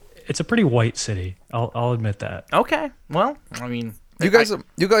 It's a pretty white city. I'll admit that. Okay. Well, I mean, you guys will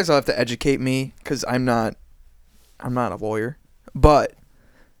have to educate me because I'm not a lawyer. But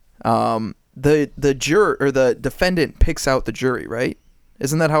the juror or the defendant picks out the jury, right?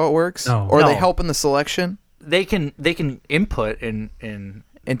 Isn't that how it works? No. Or they help in the selection? They can input in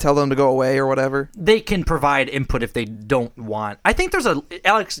and tell them to go away or whatever. They can provide input if they don't want. I think there's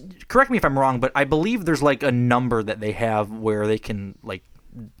Alex, correct me if I'm wrong, but I believe there's like a number that they have where they can like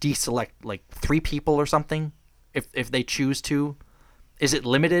deselect like 3 people or something if they choose to. Is it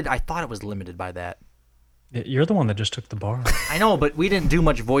limited? I thought it was limited by that. You're the one that just took the bar. I know, but we didn't do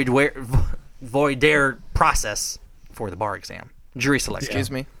much voir dire process for the bar exam. Jury selection. Excuse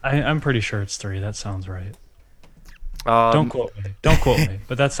me. I'm pretty sure it's 3. That sounds right. Don't quote me,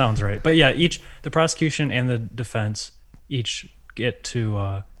 but that sounds right. But yeah, the prosecution and the defense each get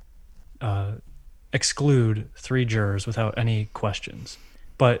to exclude 3 jurors without any questions.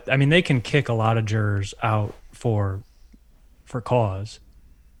 But I mean, they can kick a lot of jurors out for cause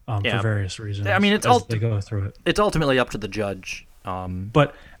for various reasons. I mean, they go through it. It's ultimately up to the judge.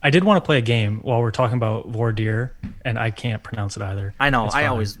 But I did want to play a game while we're talking about voir dire, and I can't pronounce it either. I know. I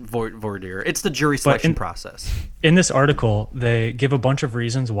always voir dire. It's the jury selection process. In this article, they give a bunch of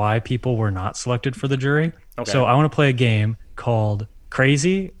reasons why people were not selected for the jury. Okay. So I want to play a game called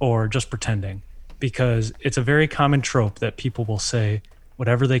Crazy or Just Pretending, because it's a very common trope that people will say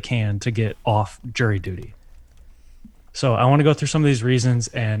whatever they can to get off jury duty. So I want to go through some of these reasons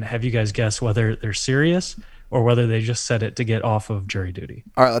and have you guys guess whether they're serious or whether they just said it to get off of jury duty.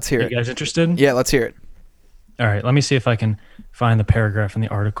 All right, let's hear it. You guys interested? Yeah, let's hear it. All right, let me see if I can find the paragraph in the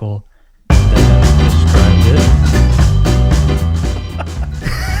article that described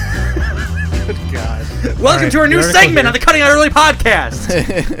it. Good God. Welcome to our new segment on the Cutting Out Early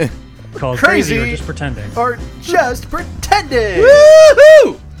podcast. Called Crazy or Just Pretending. Or Just Pretending.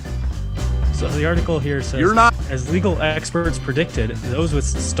 Woohoo! So the article here says, as legal experts predicted, those with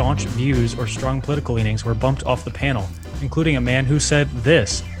staunch views or strong political leanings were bumped off the panel, including a man who said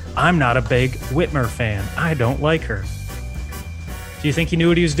this: "I'm not a big Whitmer fan. I don't like her." Do you think he knew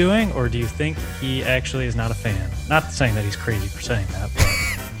what he was doing, or do you think he actually is not a fan? Not saying that he's crazy for saying that, but...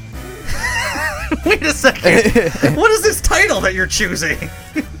 Wait a second. What is this title that you're choosing?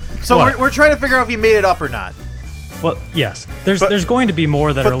 So What? we're trying to figure out if he made it up or not. Well, yes. There's going to be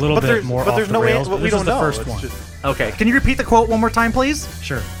more that are a little bit more off there's the no rails, but but we this is don't the know. first It's one. just- Okay, can you repeat the quote one more time, please?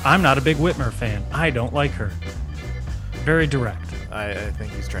 Sure. I'm not a big Whitmer fan. I don't like her. Very direct. I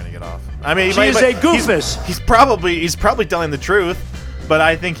think he's trying to get off. I mean, She is a goofus. He's probably telling the truth, but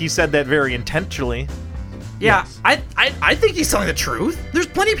I think he said that very intentionally. Yeah, I think he's telling the truth. There's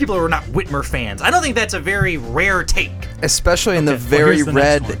plenty of people who are not Whitmer fans. I don't think that's a very rare take. Especially in the well, very here's the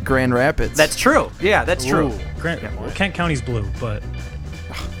next one. red Grand Rapids. That's true. Yeah, that's true. Kent County's blue, but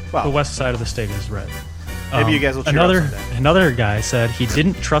Well, the west side of the state is red. Maybe you guys will cheer up someday. Another guy said he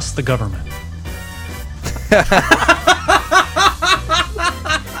didn't trust the government.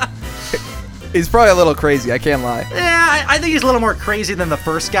 He's probably a little crazy, I can't lie. Yeah, I think he's a little more crazy than the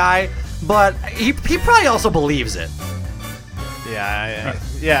first guy, but he probably also believes it.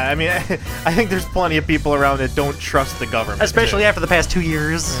 Yeah, I mean, I think there's plenty of people around that don't trust the government. Especially after the past 2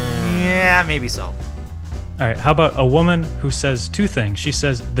 years. Yeah, maybe so. All right, how about a woman who says two things? She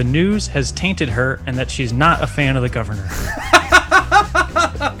says the news has tainted her and that she's not a fan of the governor.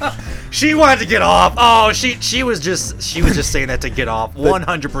 She wanted to get off. Oh, she was just saying that to get off.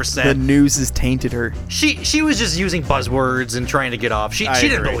 100%. The news has tainted her. She was just using buzzwords and trying to get off. She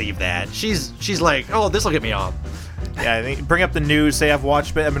didn't agree. believe that. She's like, oh, this will get me off. Yeah, I think bring up the news. Say I've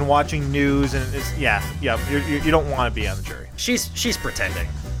been watching news, and it's you don't want to be on the jury. She's pretending.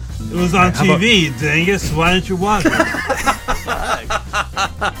 It was on TV, dingus. Why didn't you watch it? All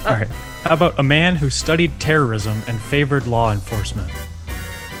right, how about a man who studied terrorism and favored law enforcement?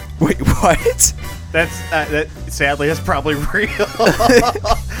 Wait, what? That sadly that's probably real.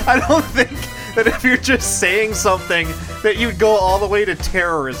 I don't think that if you're just saying something that you'd go all the way to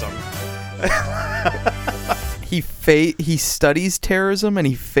terrorism. He studies terrorism and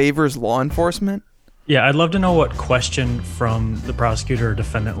he favors law enforcement? Yeah, I'd love to know what question from the prosecutor or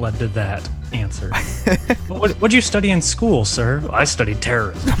defendant led to that answer. What'd you study in school, sir? I studied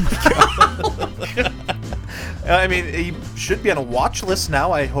terrorism. I mean, he should be on a watch list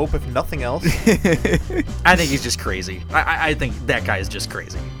now, I hope, if nothing else. I think he's just crazy. I think that guy is just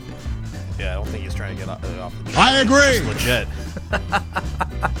crazy. Yeah, I don't think he's trying to get off the jury. I agree. It's legit.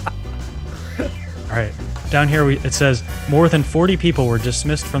 All right, down here it says more than 40 people were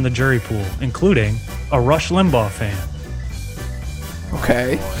dismissed from the jury pool, including a Rush Limbaugh fan.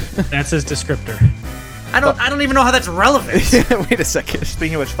 Okay. That's his descriptor. I don't even know how that's relevant. Wait a second.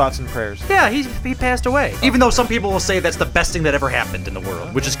 Speaking of which, thoughts and prayers. Yeah, he passed away. Even though some people will say that's the best thing that ever happened in the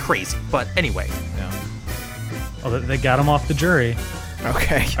world, which is crazy. But anyway. Oh, they got him off the jury.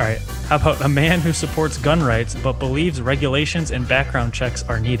 Okay. All right. How about a man who supports gun rights but believes regulations and background checks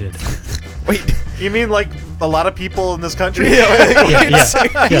are needed? Wait, you mean like a lot of people in this country? Yeah.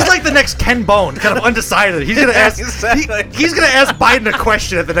 He's like the next Ken Bone, kind of undecided. He's gonna ask. He's gonna ask Biden a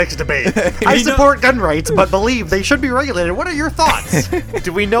question at the next debate. I support gun rights, but believe they should be regulated. What are your thoughts?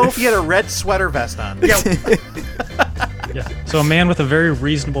 Do we know if he had a red sweater vest on? Yeah. Yeah. So a man with a very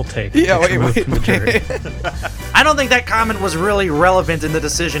reasonable take. Yeah, gets wait. removed from the jury. I don't think that comment was really relevant in the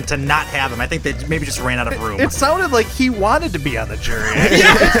decision to not have him. I think they maybe just ran out of room. It sounded like he wanted to be on the jury.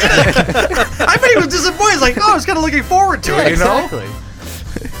 I bet he was disappointed. He's like, oh, I was kind of looking forward to it, you know? Exactly.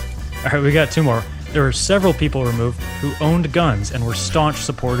 All right, we got two more. There were several people removed who owned guns and were staunch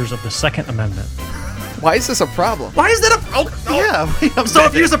supporters of the Second Amendment. Why is this a problem? Why is that Yeah. So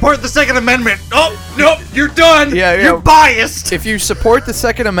if you support the Second Amendment, nope, you're done. Yeah, you're biased. If you support the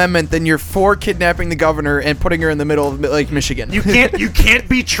Second Amendment, then you're for kidnapping the governor and putting her in the middle of Lake Michigan. You can't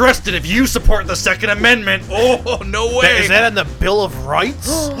be trusted if you support the Second Amendment. Oh, no way. Is that in the Bill of Rights?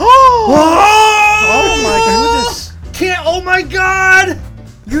 Oh my goodness. Oh my God.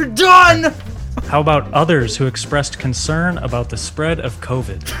 You're done. How about others who expressed concern about the spread of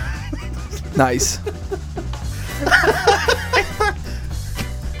COVID? Nice.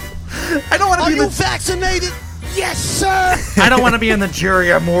 I don't want to be vaccinated? Yes, sir. I don't want to be in the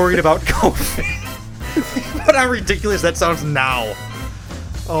jury. I'm worried about COVID. But how ridiculous that sounds now.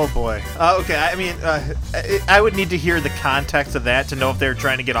 Oh boy. Okay. I mean, I would need to hear the context of that to know if they're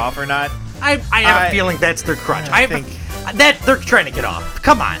trying to get off or not. I have a feeling that's their crutch. I think that they're trying to get off.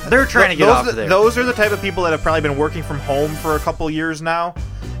 Come on, they're trying to get off there. Those are the type of people that have probably been working from home for a couple years now,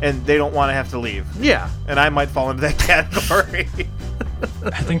 and they don't want to have to leave. Yeah. And I might fall into that category.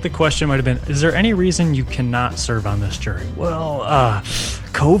 I think the question might have been, is there any reason you cannot serve on this jury? Well,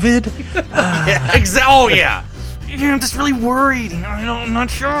 COVID? Yeah, oh, yeah. I'm just really worried. I'm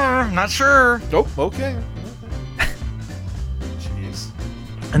not sure. Nope. Okay. Jeez.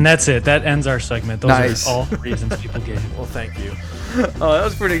 And that's it. That ends our segment. Those Nice. are all the reasons people gave. Well, thank you. Oh, that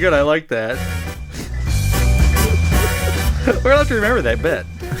was pretty good. I like that. We're gonna have to remember that bit.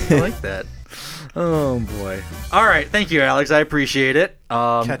 I like that. Oh boy. All right, thank you, Alex. I appreciate it.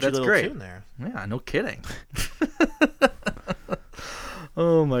 Catchy That's little great. tune there. Yeah, no kidding.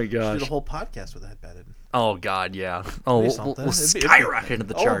 Oh my Should gosh. do the whole podcast with that embedded. Oh god, yeah. Oh, we'll skyrocket into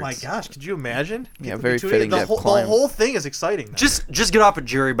the charts. Oh my gosh, could you imagine? Yeah, People very be tuning fitting in. to The have whole, the climb. whole thing is exciting. Now. Just get off a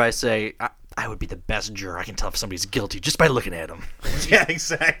jury by saying I would be the best juror. I can tell if somebody's guilty just by looking at them. Yeah,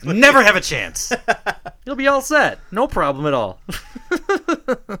 exactly. Never have a chance. You'll be all set. No problem at all.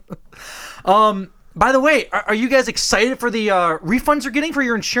 By the way, are you guys excited for the refunds you're getting for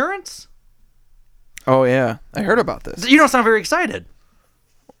your insurance? Oh yeah, I heard about this. You don't sound very excited.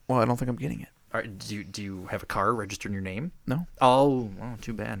 Well, I don't think I'm getting it. All right, do you have a car registered in your name? No. Oh,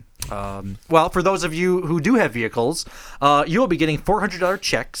 too bad. Well, for those of you who do have vehicles, you will be getting $400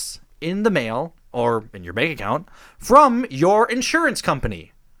 checks in the mail or in your bank account from your insurance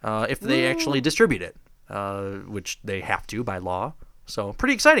company if they actually distribute it, which they have to by law. So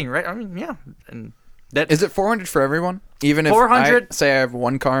pretty exciting, right? I mean, yeah. And that Is it 400 for everyone? Even if 400 say I have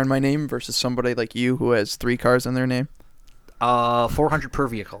one car in my name versus somebody like you who has 3 cars in their name? 400 per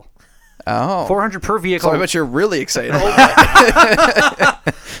vehicle. Oh. 400 per vehicle. So I bet you're really excited about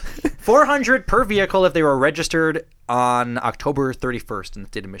that. 400 per vehicle if they were registered on October 31st in the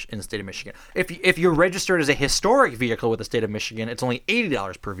state of Michigan. If you're registered as a historic vehicle with the state of Michigan, it's only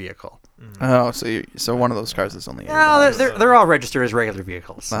 $80 per vehicle. Oh, so one of those cars is only $80. No, they're all registered as regular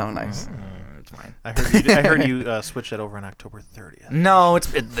vehicles. Oh, nice. It's fine. I heard you switch that over on October 30th. No, it's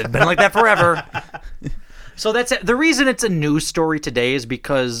been like that forever. So that's it. The reason it's a news story today is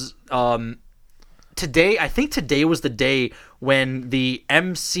because today was the day when the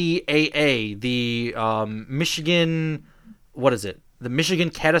MCAA, the Michigan, what is it? The Michigan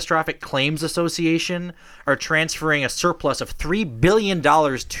Catastrophic Claims Association are transferring a surplus of $3 billion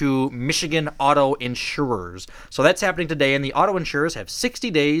to Michigan auto insurers. So that's happening today, and the auto insurers have 60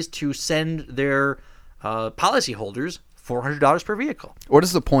 days to send their policyholders $400 per vehicle. What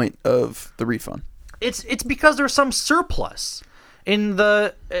is the point of the refund? It's because there's some surplus in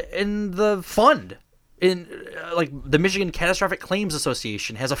the fund. Like the Michigan Catastrophic Claims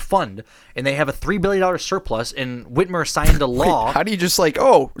Association has a fund, and they have a $3 billion surplus. And Whitmer signed a law. Wait, how do you just like?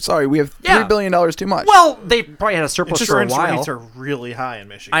 Oh, sorry, we have $3 billion too much. Well, they probably had a surplus for a Insurance while. rates are really high in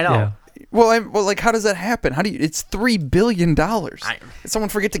Michigan. I know. Yeah. Well, like, how does that happen? How do you? It's $3 billion. Did someone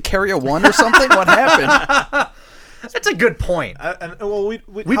forget to carry a 1 or something? What happened? That's a good point. Well, we've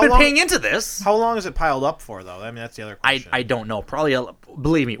been paying into this. How long is it piled up for, though? I mean, that's the other question. I don't know. Probably,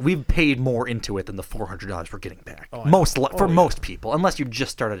 believe me, we've paid more into it than the $400 we're getting back. Oh, Most people, unless you've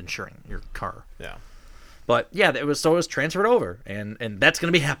just started insuring your car. Yeah. But yeah, it was transferred over, and that's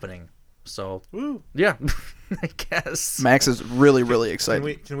going to be happening. So, yeah, I guess. Max is really, really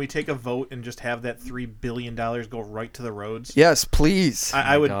excited. Can we take a vote and just have that $3 billion go right to the roads? Yes, please.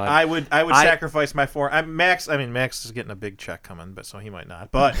 I would sacrifice my Max. I mean, Max is getting a big check coming, but so he might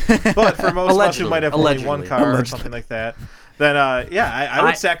not. But for most of us who might have only one car or something like that, then I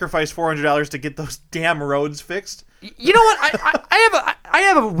would sacrifice $400 to get those damn roads fixed. You know what? I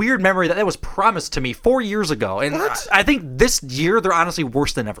have a weird memory that was promised to me 4 years ago, and I think this year they're honestly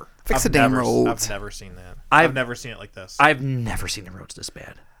worse than ever. Fix the damn roads. I've never seen that. I've never seen it like this. I've never seen the roads this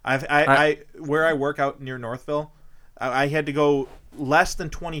bad. Where I work out near Northville, I had to go less than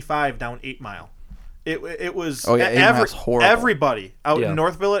 25 down 8 Mile. It was 8 Mile's horrible. Everybody out in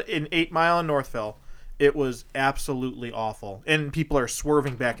Northville in 8 Mile in Northville. It was absolutely awful, and people are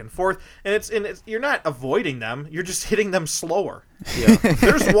swerving back and forth, and it's you're not avoiding them, you're just hitting them slower. Yeah.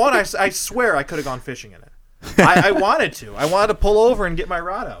 There's one I swear I could have gone fishing in it. I wanted to pull over and get my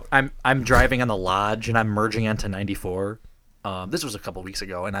rod out. I'm driving on the Lodge, and I'm merging onto 94. This was a couple weeks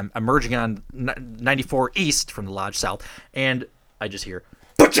ago, and I'm merging on 94 east from the Lodge south, and I just hear,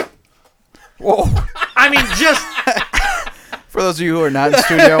 "Butcha!" Whoa! I mean, just. For those of you who are not in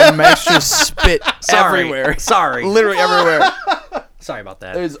studio, Max just spit everywhere. Sorry. Literally everywhere. Sorry about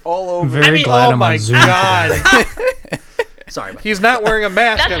that. It's all over. Very glad I'm on Zoom today. Sorry about He's not wearing a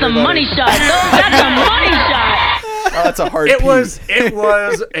mask. That's everybody. a money shot. That's a money shot. Oh, that's a hard It pee.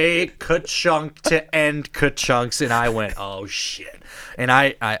 was a ka-chunk to end ka-chunks, and I went, oh shit. And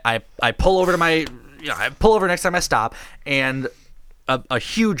I pull over to I pull over next time I stop, and a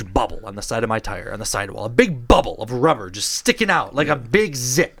huge bubble on the side of my tire, on the sidewall, a big bubble of rubber just sticking out like a big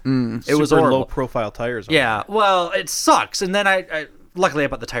zip. It was Super horrible. low profile tires. Yeah, well, it sucks. And then I luckily I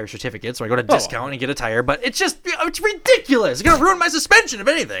bought the tire certificate, so I go to discount and get a tire. But it's just, it's ridiculous. It's gonna ruin my suspension, if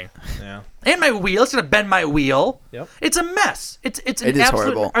anything. Yeah. And my wheel. It's gonna bend my wheel. Yep. It's a mess. It's an It is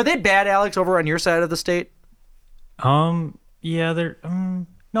absolute, horrible. Are they bad, Alex, over on your side of the state? Yeah, they're.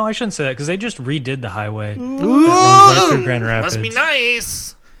 No, I shouldn't say that because they just redid the highway. Ooh, that runs right through Grand Rapids. must be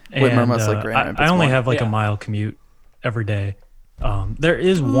nice. Whitmer And, must like Grand Rapids I only more. have like a mile commute every day. There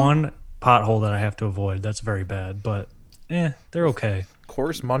is one pothole that I have to avoid. That's very bad, but they're okay. Of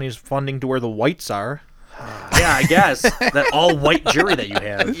course, money's funding to where the whites are. Yeah, I guess that all white jury that you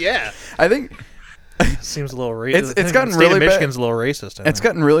have. Yeah, I think seems a little racist. It's gotten the state really of bad. Michigan's a little racist. I It's think.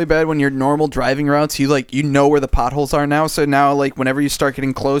 gotten really bad when your normal driving routes. You know where the potholes are now. So now, like whenever you start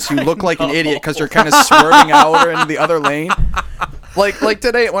getting close, you look like an idiot because you're kind of swerving out into the other lane. Like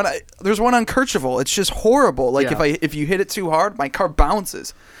today, there's one on Kercheval. It's just horrible. Like if you hit it too hard, my car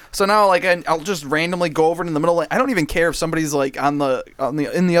bounces. So now, like, I'll just randomly go over in the middle lane. I don't even care if somebody's like in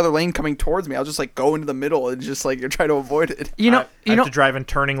the other lane coming towards me. I'll just like go into the middle and just like you're trying to avoid it. I have to drive in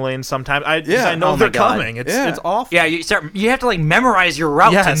turning lanes sometimes. I know they're coming. It's awful. Yeah, you have to like memorize your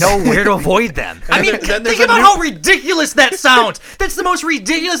route to know where to avoid them. I mean, then think about how ridiculous that sounds. That's the most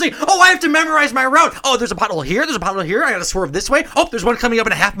ridiculous thing. Oh, I have to memorize my route. Oh, there's a pothole here. There's a pothole here. I got to swerve this way. Oh, there's one coming up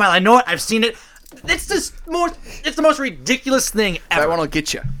in a half mile. I know it. I've seen it. It's the most ridiculous thing ever. That one will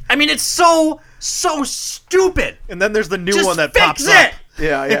get you. I mean, it's so stupid. And then there's the new Just one that fix pops it. up.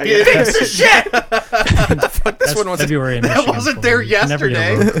 Yeah. Fix the shit. This one was February in That Michigan wasn't for there me. Never get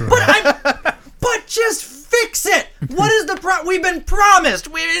a yesterday. road crew. But just fix it. What is the we've been promised.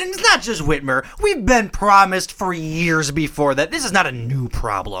 It's not just Whitmer. We've been promised for years before that. This is not a new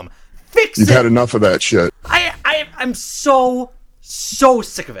problem. Fix You've it. had enough of that shit. I'm so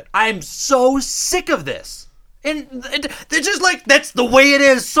sick of it. I'm so sick of this. And they're just like, that's the way it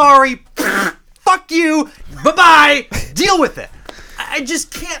is. Sorry. Fuck you. Bye-bye. Deal with it. I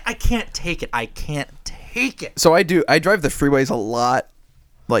just can't. I can't take it. I can't take it. So I drive the freeways a lot,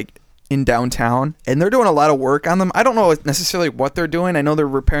 like in downtown, and they're doing a lot of work on them. I don't know necessarily what they're doing. I know they're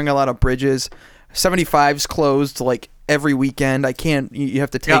repairing a lot of bridges. 75's closed like every weekend. I can't. You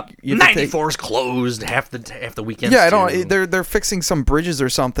have to take. You have to take 94's closed half the weekend. Yeah, I don't. They're fixing some bridges or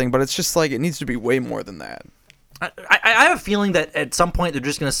something, but it's just like it needs to be way more than that. I have a feeling that at some point they're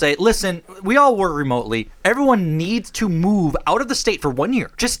just going to say, listen, we all work remotely. Everyone needs to move out of the state for 1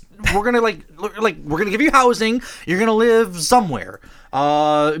 year. Just, we're going to we're going to give you housing. You're going to live somewhere.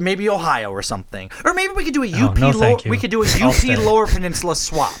 Maybe Ohio or something. Or maybe we could do a UP Lower Peninsula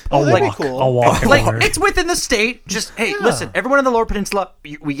swap. I'll walk Like, over. it's within the state. Just, hey, listen, everyone in the Lower Peninsula,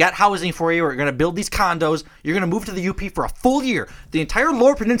 we got housing for you. We're going to build these condos. You're going to move to the UP for a full year. The entire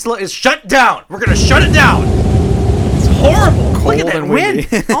Lower Peninsula is shut down. We're going to shut it down. Horrible. Look at that wind.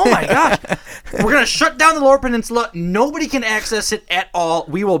 Oh my gosh. We're going to shut down the Lower Peninsula. Nobody can access it at all.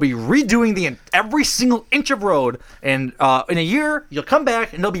 We will be redoing every single inch of road. And in a year, you'll come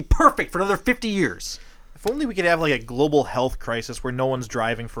back and it'll be perfect for another 50 years. If only we could have like a global health crisis where no one's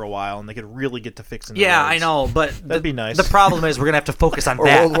driving for a while and they could really get to fixing the Yeah, roads. I know, but that'd be nice. The problem is we're going to have to focus on Or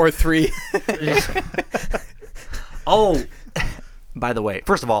that. World War III. Oh, by the way,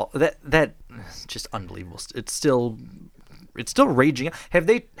 first of all, that is just unbelievable. It's still raging. Have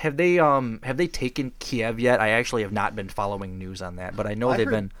they taken Kiev yet? I actually have not been following news on that, but I know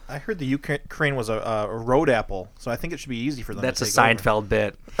I heard the Ukraine was a road apple, so I think it should be easy for them. That's to a take Seinfeld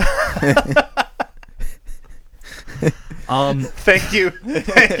bit. Thank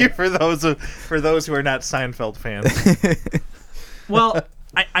you for those who are not Seinfeld fans. Well,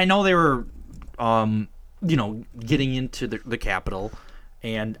 I know they were, getting into the capital,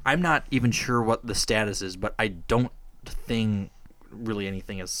 and I'm not even sure what the status is, but I don't think really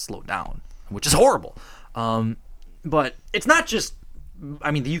anything has slowed down, which is horrible. But it's not just,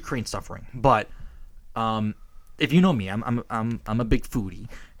 the Ukraine suffering, but if you know me, I'm a big foodie,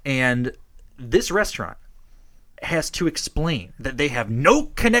 and this restaurant has to explain that they have no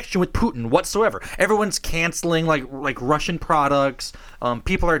connection with Putin whatsoever. Everyone's canceling like Russian products.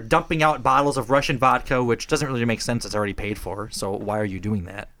 People are dumping out bottles of Russian vodka, which doesn't really make sense. It's already paid for. So why are you doing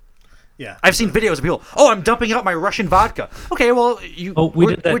that? Yeah, I've seen videos of people. Oh, I'm dumping out my Russian vodka. Okay, well, We did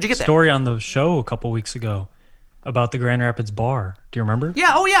where'd you that get story on the show a couple weeks ago about the Grand Rapids bar. Do you remember?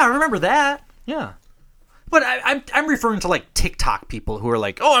 Yeah. Oh, yeah. I remember that. Yeah. But I'm referring to like TikTok people who are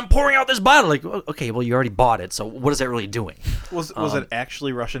like, oh, I'm pouring out this bottle. Like, okay, well, you already bought it, so what is that really doing? Was it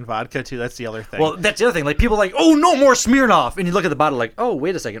actually Russian vodka too? That's the other thing. Well, that's the other thing. Like, people are like, oh, no more Smirnoff, and you look at the bottle like, oh,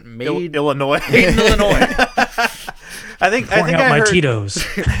 wait a second, made Illinois. Made in Illinois. I think pouring out I my heard Tito's.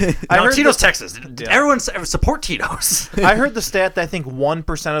 Tito's Texas. Yeah. Everyone support Tito's. I heard the stat that I think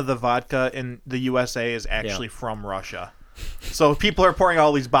 1% of the vodka in the USA is actually from Russia. So people are pouring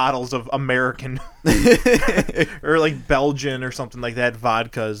all these bottles of American or like Belgian or something like that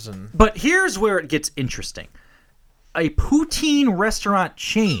vodkas and. But here's where it gets interesting. A poutine restaurant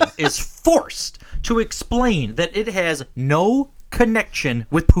chain is forced to explain that it has no connection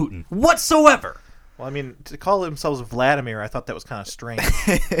with Putin whatsoever. Well, I mean, to call themselves Vladimir, I thought that was kind of strange.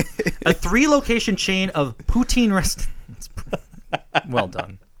 A 3-location chain of poutine restaurants. Well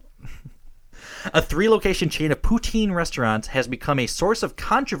done. A 3-location chain of poutine restaurants has become a source of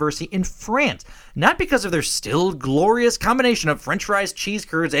controversy in France, not because of their still glorious combination of French fries, cheese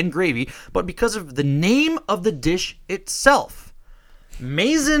curds, and gravy, but because of the name of the dish itself.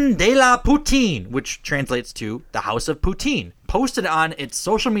 Maison de la Poutine, which translates to the House of Poutine, posted on its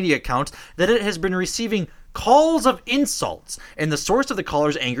social media accounts that it has been receiving calls of insults, and the source of the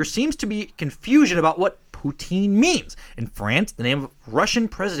callers' anger seems to be confusion about what poutine means. In France, the name of Russian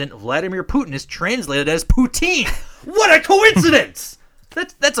President Vladimir Putin is translated as poutine. What a coincidence!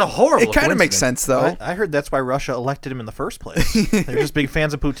 That's a horrible It kind of makes sense, though. I heard that's why Russia elected him in the first place. They're just big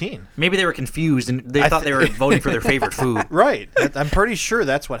fans of poutine. Maybe they were confused and they thought they were voting for their favorite food. Right. I'm pretty sure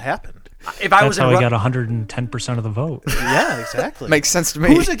that's what happened. If I That's how he got 110% of the vote. Yeah, exactly. Makes sense to me.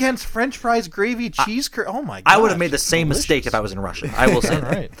 Who's against French fries, gravy, cheese curd? Oh my god! I would have made the same mistake if I was in Russia. I will say that.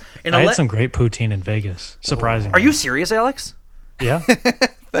 Right. I had some great poutine in Vegas. Surprisingly. Are you serious, Alex? Yeah.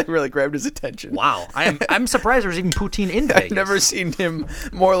 That really grabbed his attention. Wow, I'm surprised there's even poutine in Vegas. I've never seen him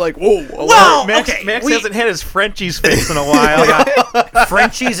more like, whoa. Well, Max, okay, Max hasn't had his Frenchie's face in a while.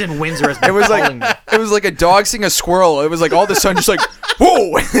 Frenchie's in Windsor has been It was calling me. like it was like a dog seeing a squirrel. It was like all of a sudden just like,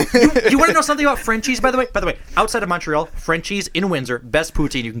 whoa. You want to know something about Frenchie's, by the way? By the way, outside of Montreal, Frenchie's in Windsor, best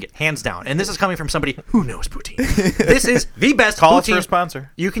poutine you can get, hands down. And this is coming from somebody who knows poutine. This is the best Call us poutine for a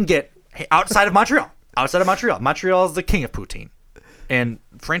sponsor. you can get outside of Montreal. Outside of Montreal. Montreal is the king of poutine. And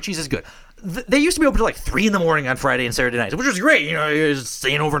Frenchie's is good. They used to be open till like 3 in the morning on Friday and Saturday nights, which was great. You know, you're just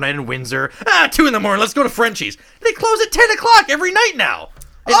staying overnight in Windsor. 2 in the morning, let's go to Frenchie's. They close at 10 o'clock every night now.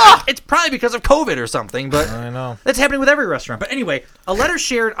 It's probably because of COVID or something, but I know. That's happening with every restaurant. But anyway, a letter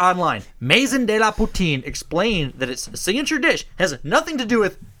shared online, Maison de la Poutine, explained that its signature dish has nothing to do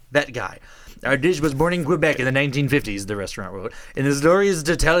with that guy. Our dish was born in Quebec in the 1950s, the restaurant wrote, and the stories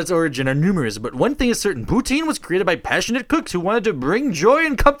to tell its origin are numerous, but one thing is certain, poutine was created by passionate cooks who wanted to bring joy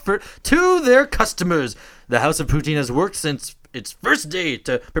and comfort to their customers. The House of Poutine has worked since its first day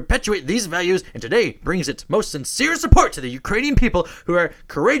to perpetuate these values, and today brings its most sincere support to the Ukrainian people who are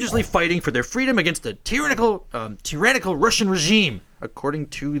courageously fighting for their freedom against the tyrannical Russian regime, according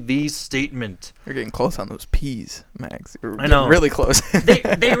to the statement. You're getting close on those P's, Max. You're I know. really close.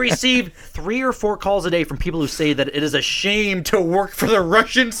 They receive 3 or 4 calls a day from people who say that it is a shame to work for the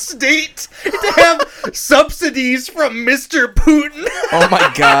Russian state, to have subsidies from Mr. Putin. Oh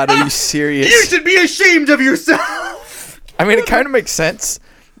my God, are you serious? You should be ashamed of yourself. I mean, it kind of makes sense.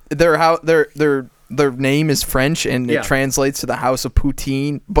 Their name is French and Yeah. it translates to the House of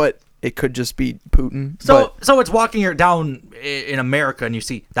Poutine, but it could just be Putin. So it's walking here down in America and you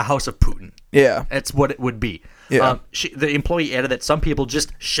see the House of Putin. Yeah. That's what it would be. Yeah. The employee added that some people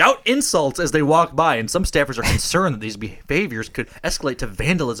just shout insults as they walk by, and some staffers are concerned that these behaviors could escalate to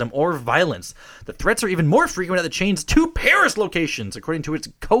vandalism or violence. The threats are even more frequent at the chain's 2 Paris locations, according to its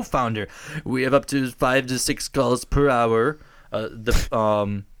co-founder. We have up to 5 to 6 calls per hour.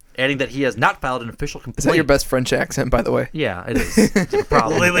 Adding that he has not filed an official complaint. Is that your best French accent, by the way? Yeah, it is. It's a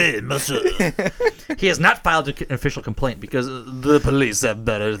problem. He has not filed an official complaint because the police have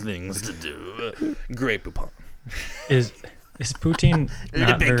better things to do. Great Poupon. Is poutine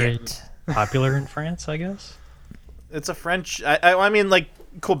not very popular in France, I guess? It's a French. I mean, like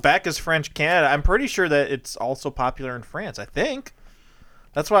Quebec is French Canada. I'm pretty sure that it's also popular in France. I think.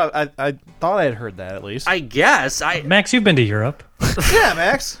 That's why I thought I had heard that at least. I guess. Max, you've been to Europe. Yeah,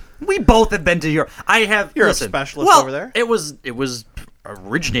 Max. We both have been to Europe. I have. You're listen, a specialist well, over there. It was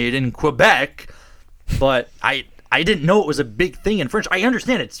originated in Quebec, but I didn't know it was a big thing in French. I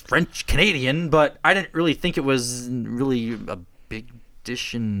understand it's French Canadian, but I didn't really think it was really a big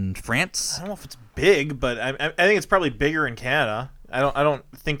dish in France. I don't know if it's big, but I think it's probably bigger in Canada. I don't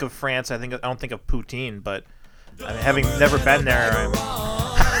think of France. I don't think of poutine, but I mean, having never been there,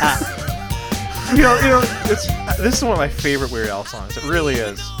 you know, this is one of my favorite Weird Al songs. It really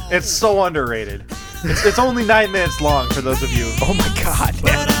is. It's so underrated. It's only 9 minutes long for those of you. Oh my God.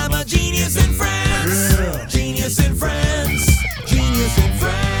 But I'm a genius in France. Yeah. Genius in France. Genius in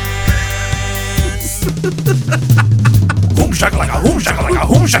France. Boom shakalaka, boom shakalaka,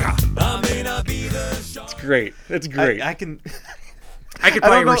 boom shaka. I may not be the It's great. It's great. I can. I could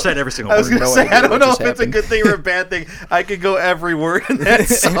probably recite every single word. I was going to say, idea I don't what know just if it's a happened. good thing or a bad thing. I could go every word in that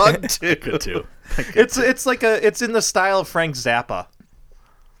song too. Good too. It's in the style of Frank Zappa.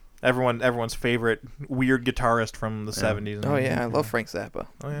 Everyone's favorite weird guitarist from the 70s. Oh yeah, I love Frank Zappa.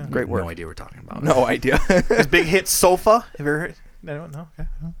 Oh yeah, great work. No idea what we're talking about. No idea. His big hit "Sofa." Have you ever heard? Anyone? No. Okay.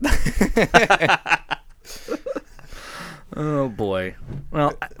 Oh boy.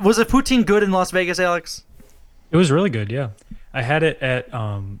 Well, was the poutine good in Las Vegas, Alex? It was really good, yeah. I had it at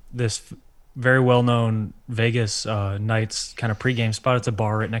this very well-known Vegas Knights kind of pregame spot. It's a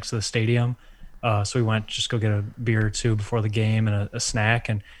bar right next to the stadium. So we went just go get a beer or two before the game and a snack,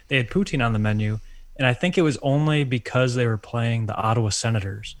 and they had poutine on the menu. And I think it was only because they were playing the Ottawa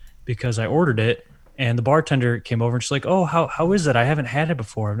Senators, because I ordered it, and the bartender came over and she's like, "Oh, how is it? I haven't had it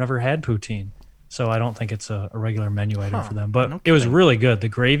before. I've never had poutine." So I don't think it's a regular menu item for them. But it was really good. The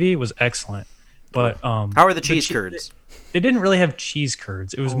gravy was excellent. But how are the cheese curds? They didn't really have cheese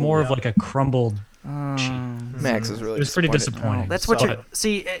curds. It was more of like a crumbled cheese. Max is really It was pretty disappointing. That's what you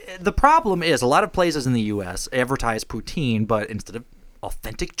see. The problem is a lot of places in the U.S. advertise poutine, but instead of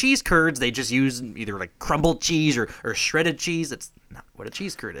authentic cheese curds, they just use either like crumbled cheese or shredded cheese. That's not what a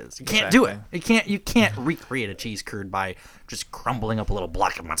cheese curd is. You can't do it. You can't recreate a cheese curd by just crumbling up a little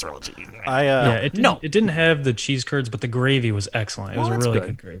block of mozzarella cheese. It didn't have the cheese curds, but the gravy was excellent. It was a really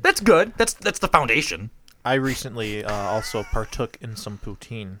good gravy. That's good. That's the foundation. I recently also partook in some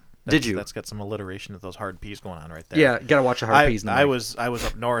poutine. Did you? That's got some alliteration of those hard P's going on right there. Yeah, you gotta watch the hard P's. I was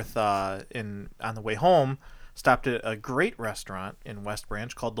up north on the way home. Stopped at a great restaurant in West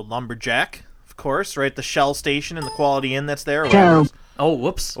Branch called the Lumberjack, of course, right? The Shell station and the Quality Inn that's there. Oh,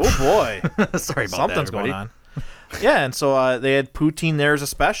 whoops. Oh, boy. Sorry about Something's that, going on. Yeah, and so they had poutine there as a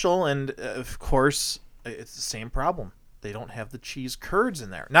special, and of course, it's the same problem. They don't have the cheese curds in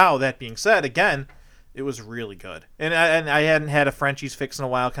there. Now, that being said, again, it was really good. And I hadn't had a Frenchie's fix in a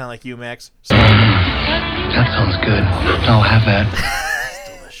while, kind of like you, Max. So. That sounds good. I'll have that.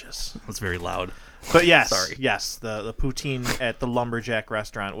 It's delicious. That's very loud. But yes, Sorry. yes, the poutine at the Lumberjack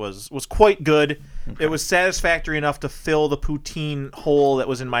restaurant was quite good. Okay. It was satisfactory enough to fill the poutine hole that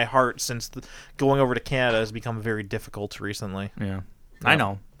was in my heart since going over to Canada has become very difficult recently. Yeah. I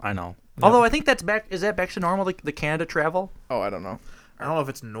know. Although I think that's back. Is that back to normal? The Canada travel? Oh, I don't know. I don't know if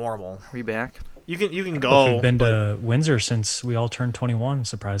it's normal. Are you back? You can go. We've been to Windsor since we all turned 21.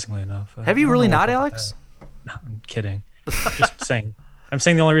 Surprisingly enough. Have you really not, Alex? No, I'm kidding. Just saying. I'm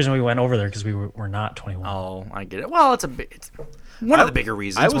saying the only reason we went over there because we were not 21. Oh, I get it. Well, it's one of the bigger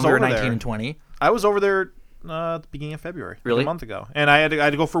reasons. When we were 19 and 20. I was over there at the beginning of February, really, a month ago, and I had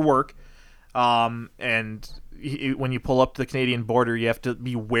to go for work. And when you pull up to the Canadian border, you have to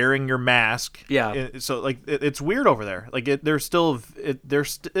be wearing your mask. Yeah. So like it's weird over there. Like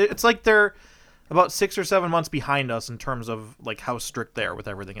it's like they're about 6 or 7 months behind us in terms of like how strict they are with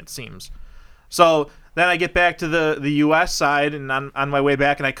everything. It seems. So then I get back to the U.S. side, and on my way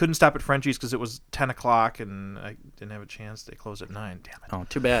back, and I couldn't stop at Frenchie's because it was 10 o'clock, and I didn't have a chance. They closed at 9. Damn it. Oh,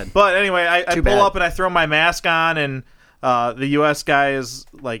 too bad. But anyway, I pull up, and I throw my mask on, and the U.S. guy is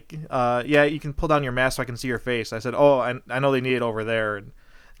like, yeah, you can pull down your mask so I can see your face. I said, oh, I know they need it over there. And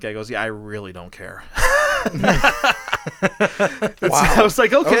the guy goes, yeah, I really don't care. Wow. I was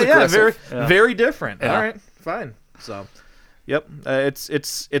like, okay, yeah, very different. Yeah. All right, fine. So, yep,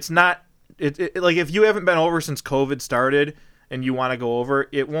 it's not... like if you haven't been over since COVID started and you want to go over,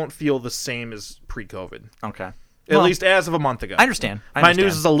 it won't feel the same as pre-COVID. Okay. At least as of a month ago. I understand. My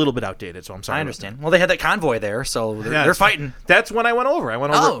news is a little bit outdated, so I'm sorry. I understand. Well, they had that convoy there, so they're fighting. That's when I went over.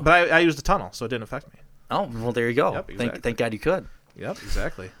 But I used the tunnel, so it didn't affect me. Oh, well, there you go. Yep, exactly. Thank God you could. Yep,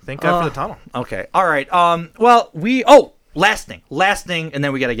 exactly. Thank God for the tunnel. Okay. All right. Well, last thing, and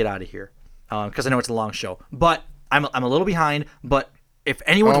then we got to get out of here because I know it's a long show. But I'm a little behind, but if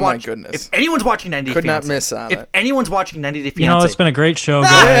anyone's goodness. If anyone's watching 90 Day Could Fiancé, not miss on if it. anyone's watching 90 Day Fiancé, You know, it's been a great show,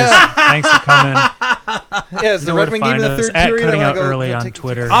 guys. Thanks for coming. Yeah, it's the Redmond game of the third at period. Cutting Out Early on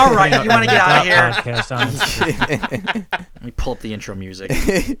Twitter. All right, you want to get out of here? Podcast on Let me pull up the intro music.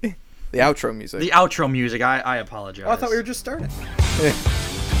 The outro music. The outro music. I apologize. Oh, I thought we were just starting.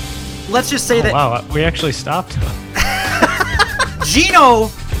 Let's just say that. Wow, we actually stopped. Gino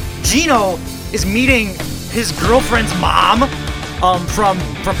is meeting his girlfriend's mom from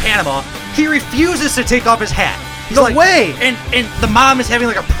Panama. He refuses to take off his hat. He's No like, way! And the mom is having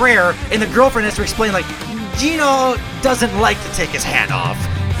like a prayer, and the girlfriend has to explain like, Gino doesn't like to take his hat off.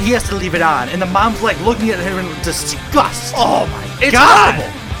 He has to leave it on. And the mom's like looking at him in disgust. Oh my It's God!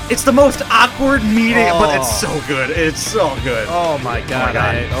 horrible. It's the most awkward meeting, but it's so good. It's so good. Oh my God!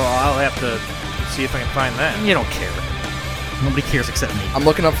 God. I'll have to see if I can find that. You don't care. Nobody cares except me. I'm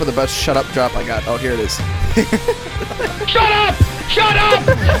looking up for the best shut up drop I got. Oh, here it is. Shut up! Shut up!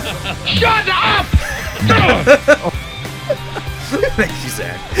 Shut up! Thank you,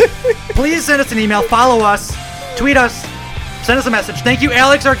 Zach. Please send us an email, follow us, tweet us, send us a message. Thank you,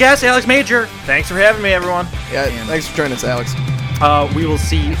 Alex, our guest, Alex Major. Thanks for having me, everyone. Yeah, thanks for joining us, Alex. We will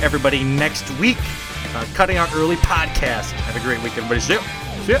see everybody next week. Cutting Out Early podcast. Have a great week, everybody. See ya.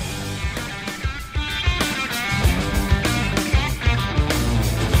 See ya.